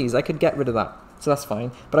have one of these. I could get rid of that. So that's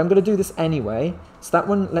fine. But I'm going to do this anyway. So that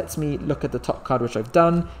one lets me look at the top card, which I've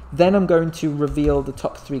done. Then I'm going to reveal the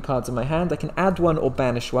top 3 cards in my hand. I can add 1 or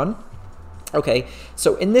banish 1. Okay,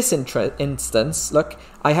 so in this instance, look,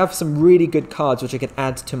 I have some really good cards which I can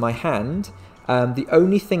add to my hand. The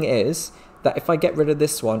only thing is that if I get rid of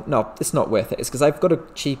this one, no, it's not worth it. It's because I've got a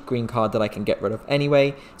cheap green card that I can get rid of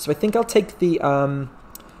anyway. So I think I'll take the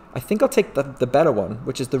the better one,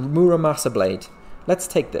 which is the Muramasa Blade. Let's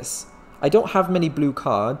take this. I don't have many blue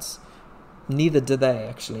cards. Neither do they,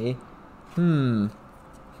 actually.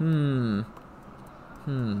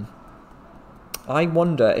 I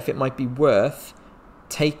wonder if it might be worth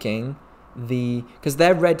taking the... Because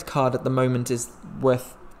their red card at the moment is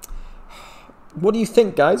worth... What do you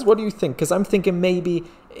think, guys? What do you think? Because I'm thinking maybe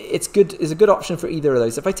it's a good option for either of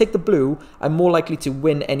those. If I take the blue, I'm more likely to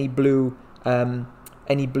win any blue kind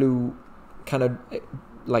of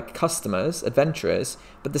like customers, adventurers.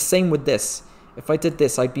 But the same with this. If I did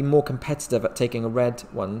this, I'd be more competitive at taking a red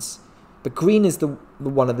ones. But green is the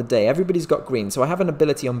one of the day. Everybody's got green, so I have an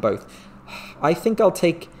ability on both. I think I'll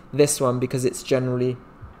take this one because it's generally...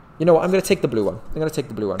 You know what? I'm going to take the blue one. I'm going to take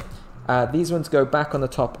the blue one. These ones go back on the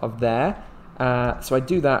top of there. So I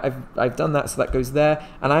do that. I've done that, so that goes there.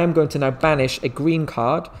 And I am going to now banish a green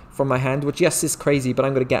card from my hand, which, yes, is crazy, but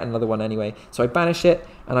I'm going to get another one anyway. So I banish it,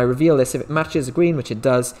 and I reveal this. If it matches a green, which it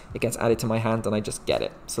does, it gets added to my hand, and I just get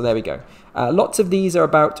it. So there we go. Lots of these are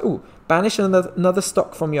about... Ooh, banish another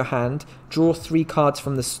stock from your hand. Draw 3 cards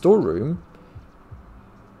from the storeroom.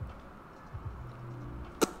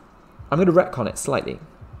 I'm going to retcon it slightly.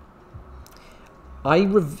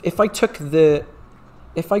 If I took the...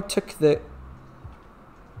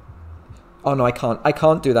 Oh no, I can't. I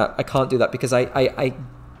can't do that. I can't do that because I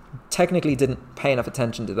technically didn't pay enough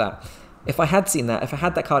attention to that. If I had seen that, if I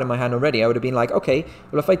had that card in my hand already, I would have been like, okay,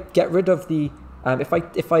 well, if I get rid of the... if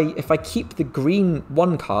I keep the green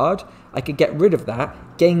 1 card, I could get rid of that,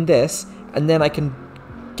 gain this, and then I can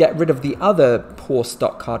get rid of the other poor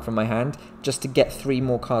stock card from my hand just to get 3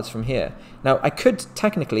 more cards from here. Now, I could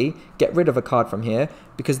technically get rid of a card from here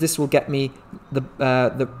because this will get me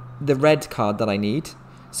the red card that I need.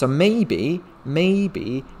 So maybe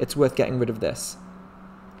it's worth getting rid of this.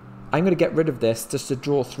 I'm going to get rid of this just to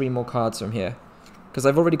draw 3 more cards from here because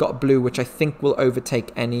I've already got blue, which I think will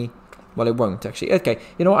overtake any... Well, it won't, actually. Okay,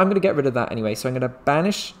 you know what? I'm going to get rid of that anyway. So I'm going to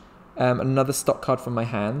banish another stock card from my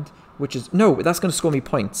hand, which is... No, that's going to score me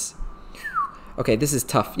points. Okay, this is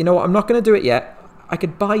tough. You know what? I'm not going to do it yet. I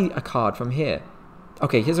could buy a card from here.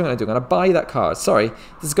 Okay, here's what I'm going to do. I'm going to buy that card. Sorry,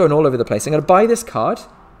 this is going all over the place. I'm going to buy this card.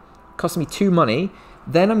 It costs me 2 money.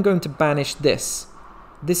 Then I'm going to banish this.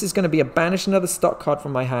 This is going to be a banish another stock card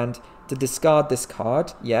from my hand to discard this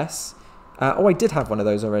card. Yes. Oh, I did have one of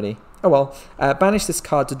those already. Oh well. Banish this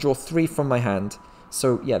card to draw 3 from my hand.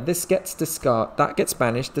 So yeah, this gets discarded. That gets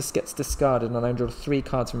banished. This gets discarded, and I draw 3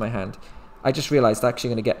 cards from my hand. I just realised I'm actually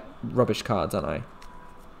going to get rubbish cards, aren't I?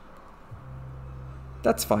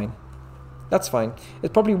 That's fine. That's fine.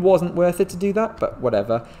 It probably wasn't worth it to do that, but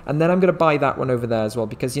whatever. And then I'm going to buy that one over there as well,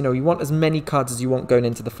 because, you know, you want as many cards as you want going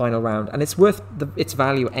into the final round, and it's worth its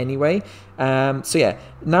value anyway. So yeah,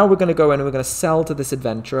 now we're going to go in and we're going to sell to this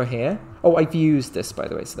adventurer here. Oh, I've used this, by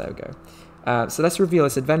the way, so there we go. So let's reveal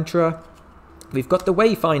this adventurer. We've got the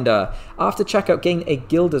Wayfinder. After checkout, gain a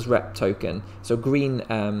Guilder's Rep token. So green,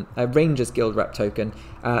 a Ranger's Guild Rep token.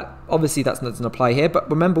 Obviously, that doesn't apply here, but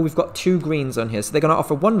remember, we've got 2 greens on here. So they're going to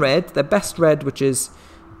offer 1 red, their best red, which is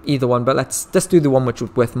either one, but let's do the one which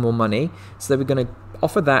is worth more money. So we're going to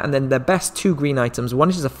offer that, and then their best 2 green items. One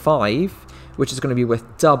is a 5, which is going to be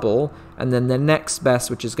worth double, and then their next best,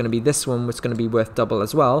 which is going to be this one, which is going to be worth double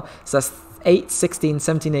as well. So that's 8, 16,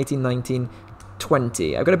 17, 18, 19,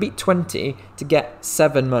 20. I've got to beat 20 to get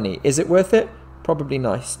 7 money. Is it worth it? Probably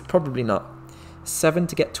nice. Probably not. 7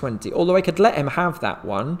 to get 20. Although I could let him have that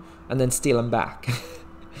one and then steal him back.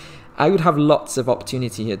 I would have lots of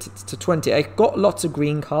opportunity here to 20. I got lots of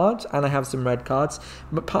green cards and I have some red cards.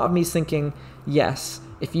 But part of me is thinking, yes,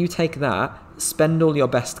 if you take that, spend all your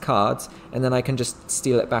best cards, and then I can just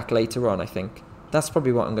steal it back later on, I think. That's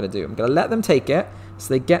probably what I'm going to do. I'm going to let them take it, so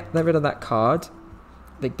they get rid of that card.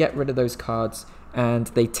 They get rid of those cards, and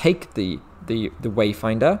they take the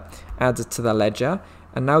Wayfinder, add it to their ledger,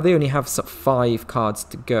 and now they only have 5 cards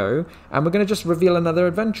to go, and we're going to just reveal another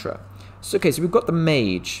adventurer. So, okay, so we've got the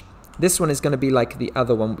Mage. This one is going to be like the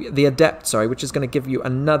other one, the Adept, sorry, which is going to give you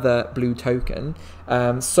another blue token.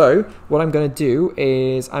 So, what I'm going to do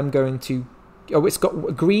is I'm going to... Oh, it's got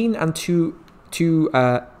a green and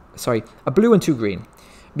a blue and 2 green.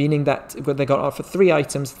 Meaning that they're going to offer 3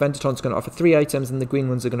 items, the Vendaton's going to offer 3 items, and the green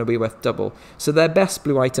ones are going to be worth double. So their best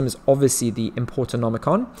blue item is obviously the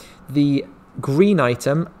Importonomicon. The green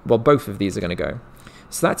item, well, both of these are going to go.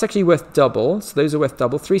 So that's actually worth double. So those are worth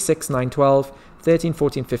double. 3, 6, 9, 12, 13,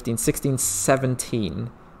 14, 15, 16, 17.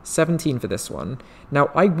 17 for this one. Now,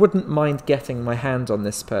 I wouldn't mind getting my hand on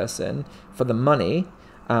this person for the money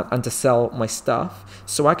and to sell my stuff.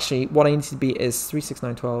 So actually, what I need to be is 3, 6,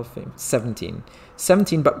 9, 12, 17.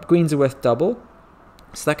 17, but greens are worth double.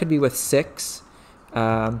 So that could be worth 6,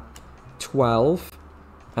 12,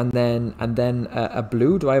 and then a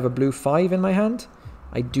blue. Do I have a blue 5 in my hand?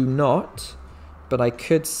 I do not, but I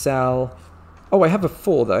could sell... Oh, I have a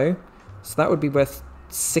 4 though. So that would be worth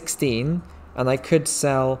 16. And I could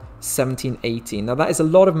sell 17, 18. Now that is a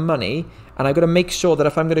lot of money, and I've got to make sure that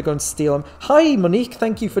if I'm going to go and steal them... Hi Monique,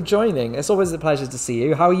 thank you for joining. It's always a pleasure to see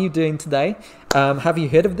you. How are you doing today? Have you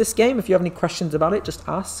heard of this game? If you have any questions about it, just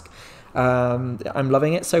ask. I'm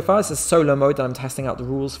loving it so far. It's a solo mode that I'm testing out the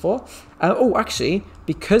rules for. Oh, actually,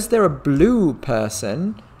 because they're a blue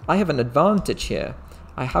person, I have an advantage here.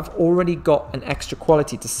 I have already got an extra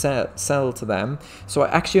quality to sell to them. So I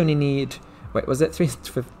actually only need... Wait, was it 3,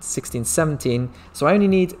 16, 17? So I only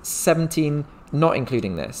need 17, not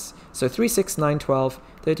including this. So 3, 6, 9, 12,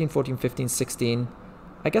 13, 14, 15, 16.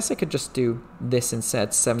 I guess I could just do this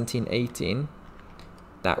instead, 17, 18.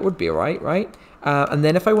 That would be alright, right? And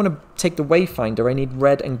then if I want to take the Wayfinder, I need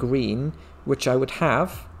red and green, which I would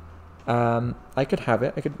have. I could have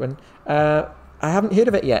it. I could win. I haven't heard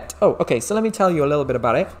of it yet. Oh, okay. So let me tell you a little bit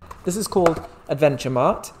about it. This is called Adventure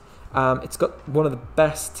Mart. It's got one of the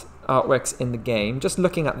best artworks in the game. Just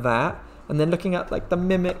looking at that, and then looking at like the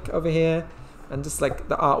mimic over here, and just like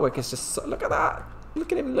the artwork is just so, look at that.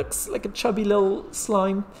 Look at him. Looks like a chubby little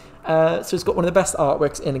slime. So it's got one of the best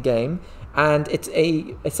artworks in a game, and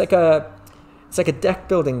it's like a deck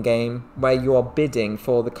building game where you are bidding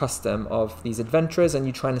for the custom of these adventurers, and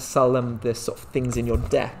you're trying to sell them the sort of things in your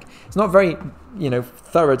deck. It's not very,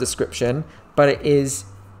 thorough description, but it is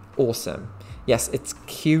awesome. Yes, it's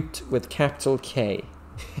cute with capital K.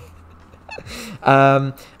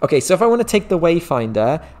 Okay, so if I want to take the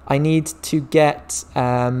Wayfinder, I need to get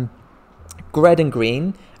red and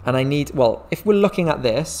green, and I need, well, if we're looking at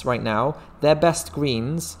this right now, their best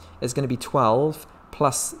greens is going to be 12,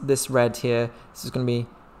 plus this red here. This is going to be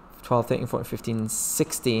 12, 13, 14, 15,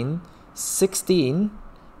 16. 16,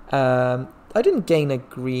 I didn't gain a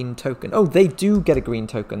green token. Oh, they do get a green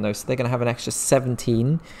token though, so they're going to have an extra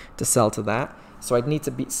 17 to sell to that. So I'd need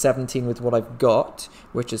to beat 17 with what I've got,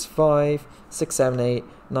 which is 5, 6, 7, 8,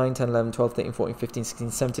 9, 10, 11, 12, 13, 14, 15, 16,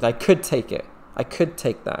 17. I could take it. I could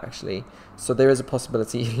take that, actually. So there is a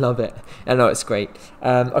possibility. Love it. I know, it's great.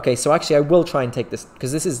 Okay, so actually I will try and take this,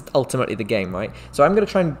 because this is ultimately the game, right? So I'm going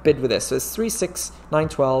to try and bid with this. So it's 3, 6, 9,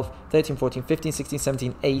 12, 13, 14, 15, 16,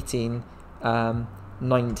 17, 18,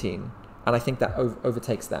 19. And I think that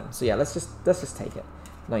overtakes them. So yeah, let's just take it.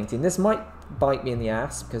 19. This might bite me in the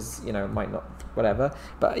ass, because, it might not... whatever,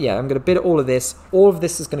 but yeah, I'm gonna bid all of this. All of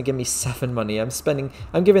this is gonna give me 7 money. I'm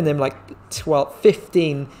giving them like 12,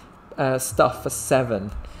 15 stuff for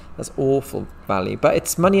 7. That's awful value, but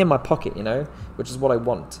it's money in my pocket, which is what I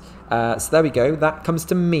want. So there we go. That comes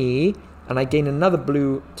to me, and I gain another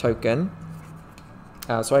blue token.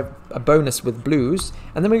 So I have a bonus with blues,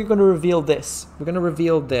 and then we're going to reveal this. We're going to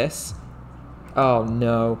reveal this. Oh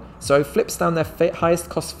no. So it flips down their highest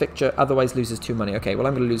cost fixture, otherwise loses 2 money. Okay, well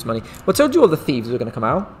I'm going to lose money. Well, I told you all the thieves were going to come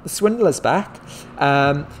out. The swindler's back.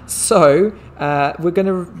 We're going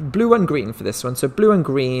to blue and green for this one. So blue and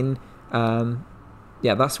green,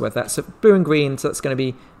 yeah, that's worth that. So blue and green, so that's going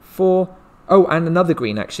to be 4. Oh, and another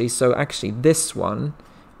green actually. So actually this one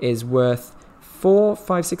is worth 4,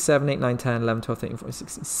 5, 6, 7, 8, 9, 10, 11, 12, 13, 14,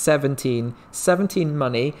 16, 17. 17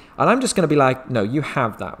 money. And I'm just going to be like, no, you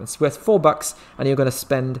have that. It's worth $4 and you're going to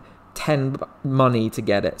spend 10 money to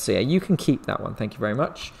get it. So yeah, you can keep that one. Thank you very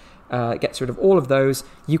much. It gets rid of all of those.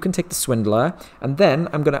 You can take the Swindler. And then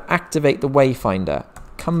I'm going to activate the Wayfinder.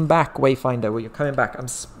 Come back, Wayfinder. Well, you're coming back. I'm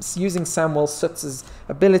using Samuel Sutz's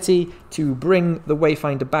ability to bring the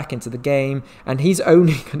Wayfinder back into the game. And he's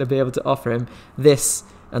only going to be able to offer him this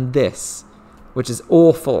and this, which is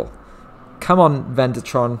awful. Come on,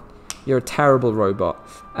 Vendatron. You're a terrible robot.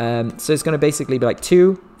 So it's going to basically be like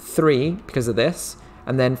 2, 3 because of this.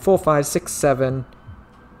 And then 4, 5, 6, 7,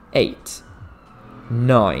 8,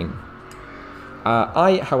 9.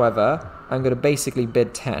 However, I'm going to basically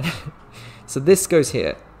bid 10. So this goes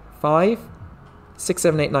here. 5, 6,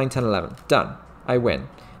 7, 8, 9, 10, 11. Done. I win.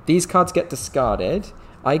 These cards get discarded.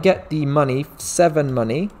 I get the money, 7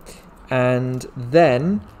 money. And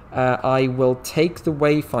then I will take the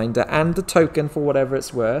Wayfinder and the token for whatever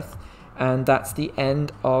it's worth. And that's the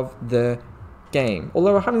end of the game.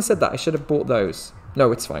 Although, having said that, I should have bought those.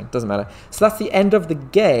 No, it's fine. Doesn't matter. So that's the end of the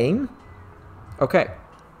game. Okay.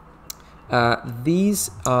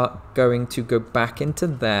 These are going to go back into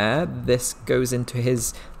there. This goes into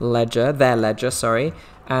his ledger, their ledger, sorry.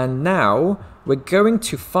 And now we're going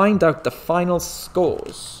to find out the final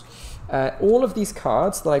scores. All of these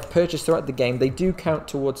cards that I've purchased throughout the game, they do count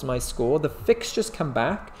towards my score. The fixtures come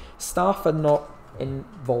back. Staff are not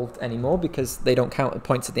involved anymore because they don't count the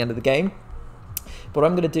points at the end of the game. But what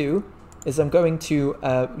I'm going to do is I'm going to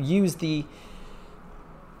use the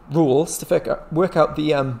rules to work out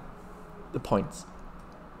the points.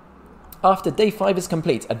 After day 5 is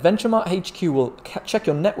complete, Adventure Mart HQ will check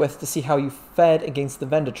your net worth to see how you fared against the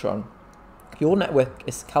Vendatron. Your net worth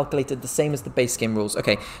is calculated the same as the base game rules.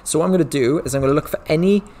 Okay, so what I'm going to do is I'm going to look for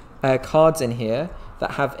any cards in here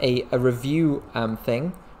that have a review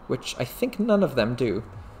thing, which I think none of them do.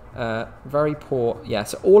 Very poor. Yeah,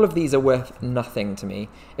 so all of these are worth nothing to me.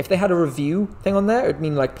 If they had a review thing on there, it would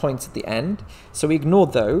mean like points at the end. So we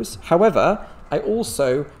ignored those. However, I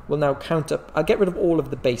also will now count up. I'll get rid of all of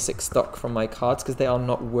the basic stock from my cards because they are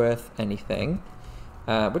not worth anything.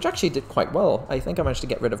 Which actually did quite well. I think I managed to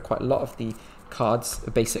get rid of quite a lot of the cards,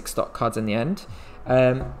 basic stock cards in the end.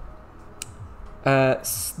 Then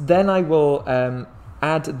I will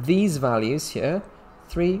add these values here.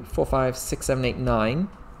 3, 4, 5, 6, 7, 8, 9.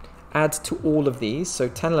 Add to all of these. So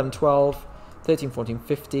 10, 11, 12, 13, 14,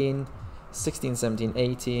 15, 16, 17,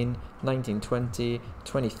 18, 19, 20,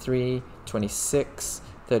 23, 26,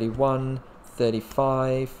 31,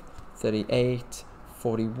 35, 38,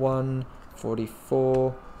 41,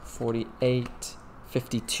 44, 48,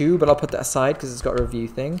 52, but I'll put that aside because it's got a review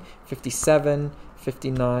thing. 57,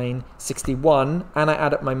 59, 61, and I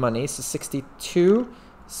add up my money, so 62,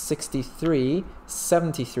 63,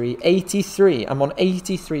 73, 83. I'm on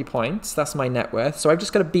 83 points. That's my net worth. So I've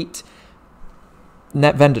just got to beat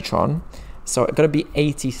Net Vendatron. So I've got to be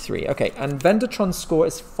 83. Okay, and Vendatron's score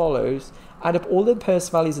is follows. Add up all the purse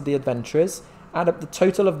values of the adventurers, add up the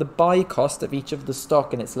total of the buy cost of each of the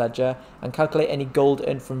stock in its ledger, and calculate any gold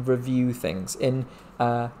earned from review things in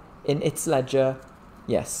its ledger.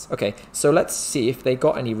 Yes. Okay, so let's see if they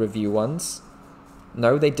got any review ones.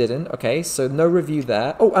 No, they didn't. Okay, so no review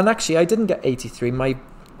there. Oh, and actually I didn't get 83. My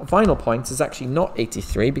final points is actually not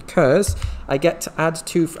 83 because I get to add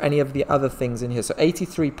 2 for any of the other things in here. So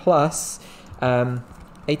 83 plus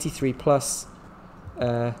 83 plus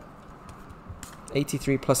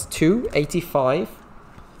 2, 85,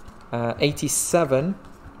 87,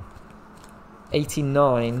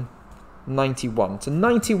 89, 91. So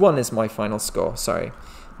 91 is my final score. Sorry,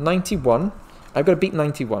 91. I've got to beat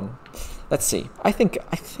 91. Let's see. I think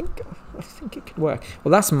it could work.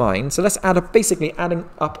 Well, that's mine. So let's add up, basically adding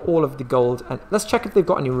up all of the gold, and let's check if they've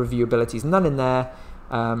got any review abilities. None in there.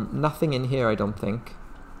 Nothing in here, I don't think.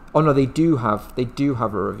 Oh no, they do have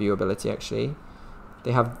a review ability actually.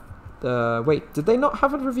 They have the wait. Did they not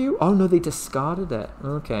have a review? Oh no, they discarded it.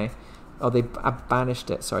 Okay. Oh, they banished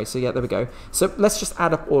it. Sorry. So yeah, there we go. So let's just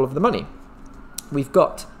add up all of the money. We've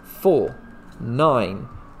got 4, 9,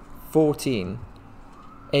 14,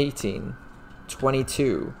 18,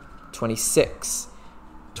 22, 26,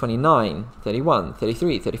 29, 31,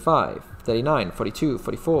 33, 35, 39, 42,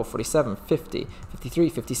 44, 47, 50, 53,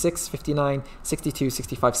 56, 59, 62,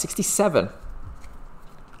 65, 67.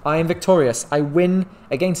 I am victorious. I win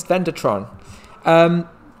against Vendatron.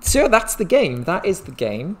 So that's the game. That is the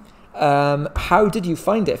game. How did you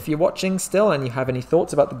find it? If you're watching still and you have any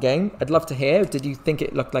thoughts about the game, I'd love to hear. Did you think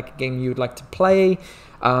it looked like a game you would like to play?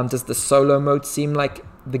 Does the solo mode seem like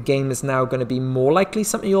the game is now going to be more likely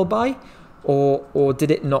something you'll buy? Or did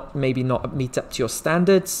it maybe not meet up to your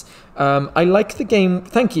standards? I like the game.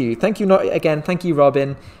 Thank you. Thank you,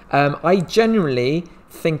 Robin. I genuinely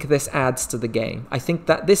think this adds to the game. I think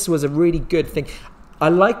that this was a really good thing. I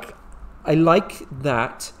like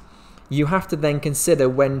that you have to then consider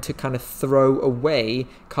when to kind of throw away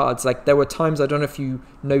cards. Like there were times, I don't know if you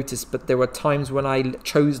noticed, but there were times when I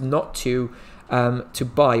chose not to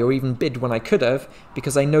buy or even bid when I could have,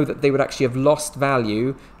 because I know that they would actually have lost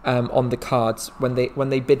value on the cards when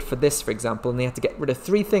they bid for this, for example, and they had to get rid of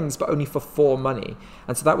 3 things but only for 4 money,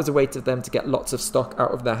 and so that was a way to them to get lots of stock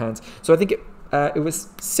out of their hands. So I think it was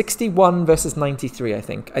 61 versus 93. I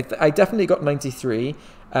think I definitely got 93,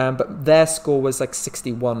 but their score was like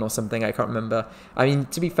 61 or something. I can't remember. I mean,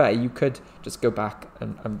 to be fair, you could just go back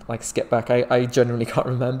and like skip back. I generally can't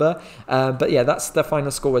remember. But yeah, that's the final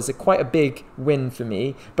score. Was quite a big win for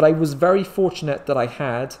me. But I was very fortunate that I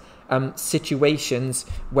had situations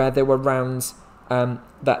where there were rounds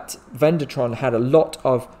that Vendatron had a lot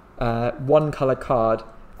of one color card,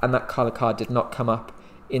 and that color card did not come up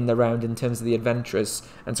in the round in terms of the adventurers,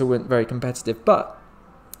 and so weren't very competitive. But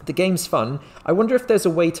the game's fun. I wonder if there's a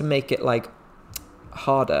way to make it like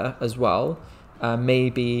harder as well.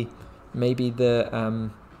 Maybe the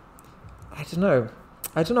I don't know.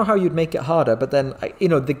 I don't know how you'd make it harder, but then, you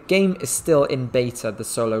know, the game is still in beta, the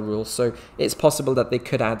solo rules, so it's possible that they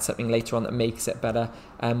could add something later on that makes it better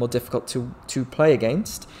and more difficult to play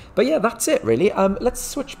against. But yeah, that's it really. Let's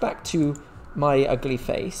switch back to my ugly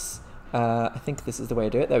face. I think this is the way to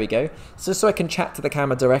do it. There we go. So I can chat to the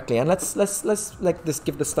camera directly, and let's like this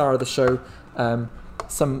give the star of the show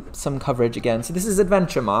some coverage again. So this is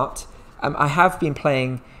Adventure Mart. I have been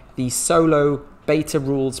playing the solo beta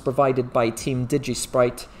rules provided by Team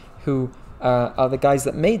DigiSprite, who are the guys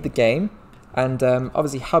that made the game, and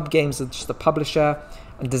obviously Hub Games is just the publisher,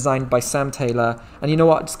 and designed by Sam Taylor. And you know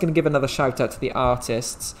what, I'm just going to give another shout out to the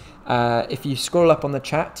artists. If you scroll up on the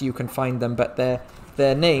chat you can find them, but their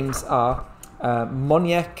names are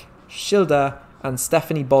Moniek, Schilder and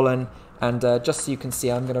Stephanie Bollen. And just so you can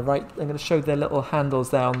see, I'm going to show their little handles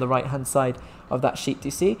there on the right hand side of that sheet. Do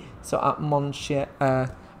you see? So at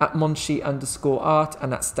Monshi_art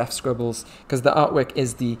and at Steph Scribbles, because the artwork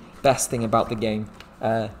is the best thing about the game.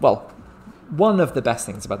 Well, one of the best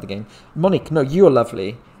things about the game. Monique, no, you're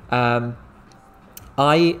lovely. I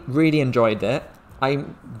really enjoyed it.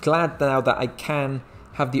 I'm glad now that I can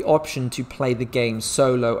have the option to play the game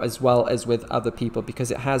solo as well as with other people,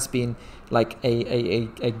 because it has been like a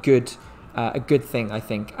good thing, I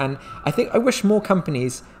think. And I wish more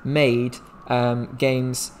companies made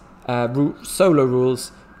games solo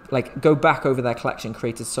rules, like go back over their collection,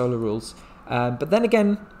 created solo rules. But then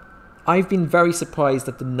again, I've been very surprised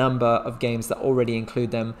at the number of games that already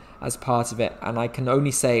include them as part of it, and I can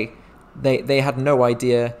only say they had no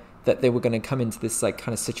idea that they were going to come into this like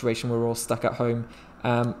kind of situation where we're all stuck at home.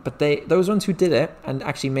 But those ones who did it and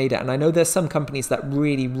actually made it, and I know there's some companies that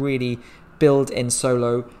really build in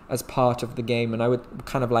solo as part of the game, and I would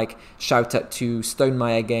kind of like shout out to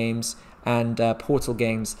Stonemaier Games and Portal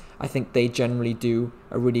Games. I think they generally do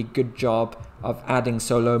a really good job of adding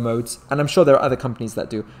solo modes, and I'm sure there are other companies that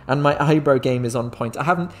do. And my eyebrow game is on point. I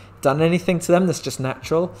haven't done anything to them, that's just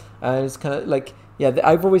natural. It's kind of like, yeah,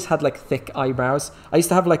 I've always had like thick eyebrows. I used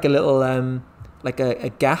to have like a little like a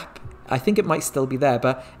gap. I think it might still be there,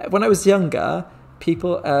 but when I was younger,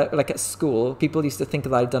 people like at school, people used to think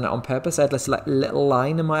that I'd done it on purpose. I had this like little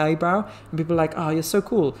line in my eyebrow, and people were like, "Oh, you're so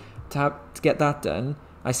cool to get that done."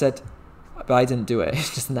 I said, but I didn't do it.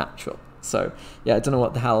 It's just natural. So yeah, I don't know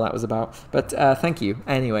what the hell that was about, but thank you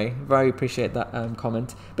anyway. Very appreciate that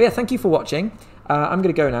comment. But yeah, thank you for watching. I'm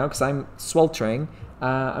gonna go now because I'm sweltering.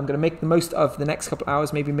 I'm gonna make the most of the next couple of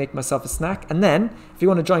hours. Maybe make myself a snack, and then if you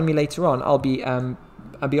want to join me later on, I'll be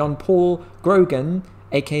on Paul Grogan,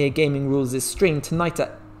 aka Gaming Rules' stream tonight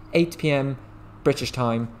at 8 p.m. British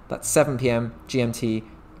time. That's 7 p.m. GMT.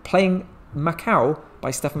 Playing Macau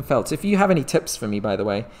by Stefan Feld. So if you have any tips for me, by the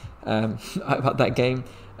way, about that game,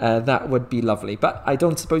 that would be lovely. But I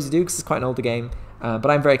don't suppose you do, because it's quite an older game.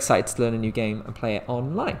 But I'm very excited to learn a new game and play it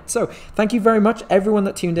online. So thank you very much, everyone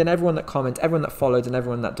that tuned in, everyone that commented, everyone that followed, and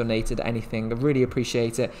everyone that donated anything. I really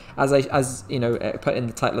appreciate it. As you know, put in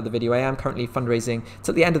the title of the video, I am currently fundraising.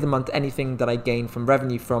 So at the end of the month, anything that I gain from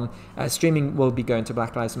revenue from streaming will be going to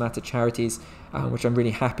Black Lives Matter charities, which I'm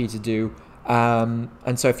really happy to do. And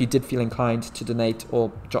so if you did feel inclined to donate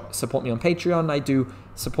or support me on Patreon, I do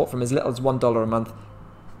support from as little as $1 a month,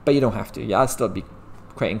 but you don't have to. Yeah, I'll still be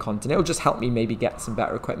creating content. It'll just help me maybe get some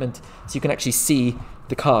better equipment so you can actually see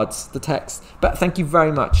the cards, the text. But thank you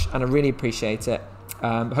very much, and I really appreciate it.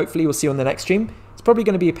 Hopefully we'll see you on the next stream. It's probably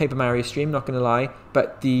going to be a Paper Mario stream, not going to lie,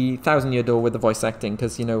 but the 1000-Year Door with the voice acting,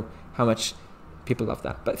 because you know how much people love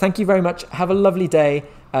that. But thank you very much. Have a lovely day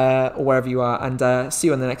or wherever you are, and see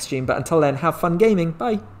you on the next stream. But until then, have fun gaming.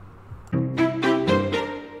 Bye.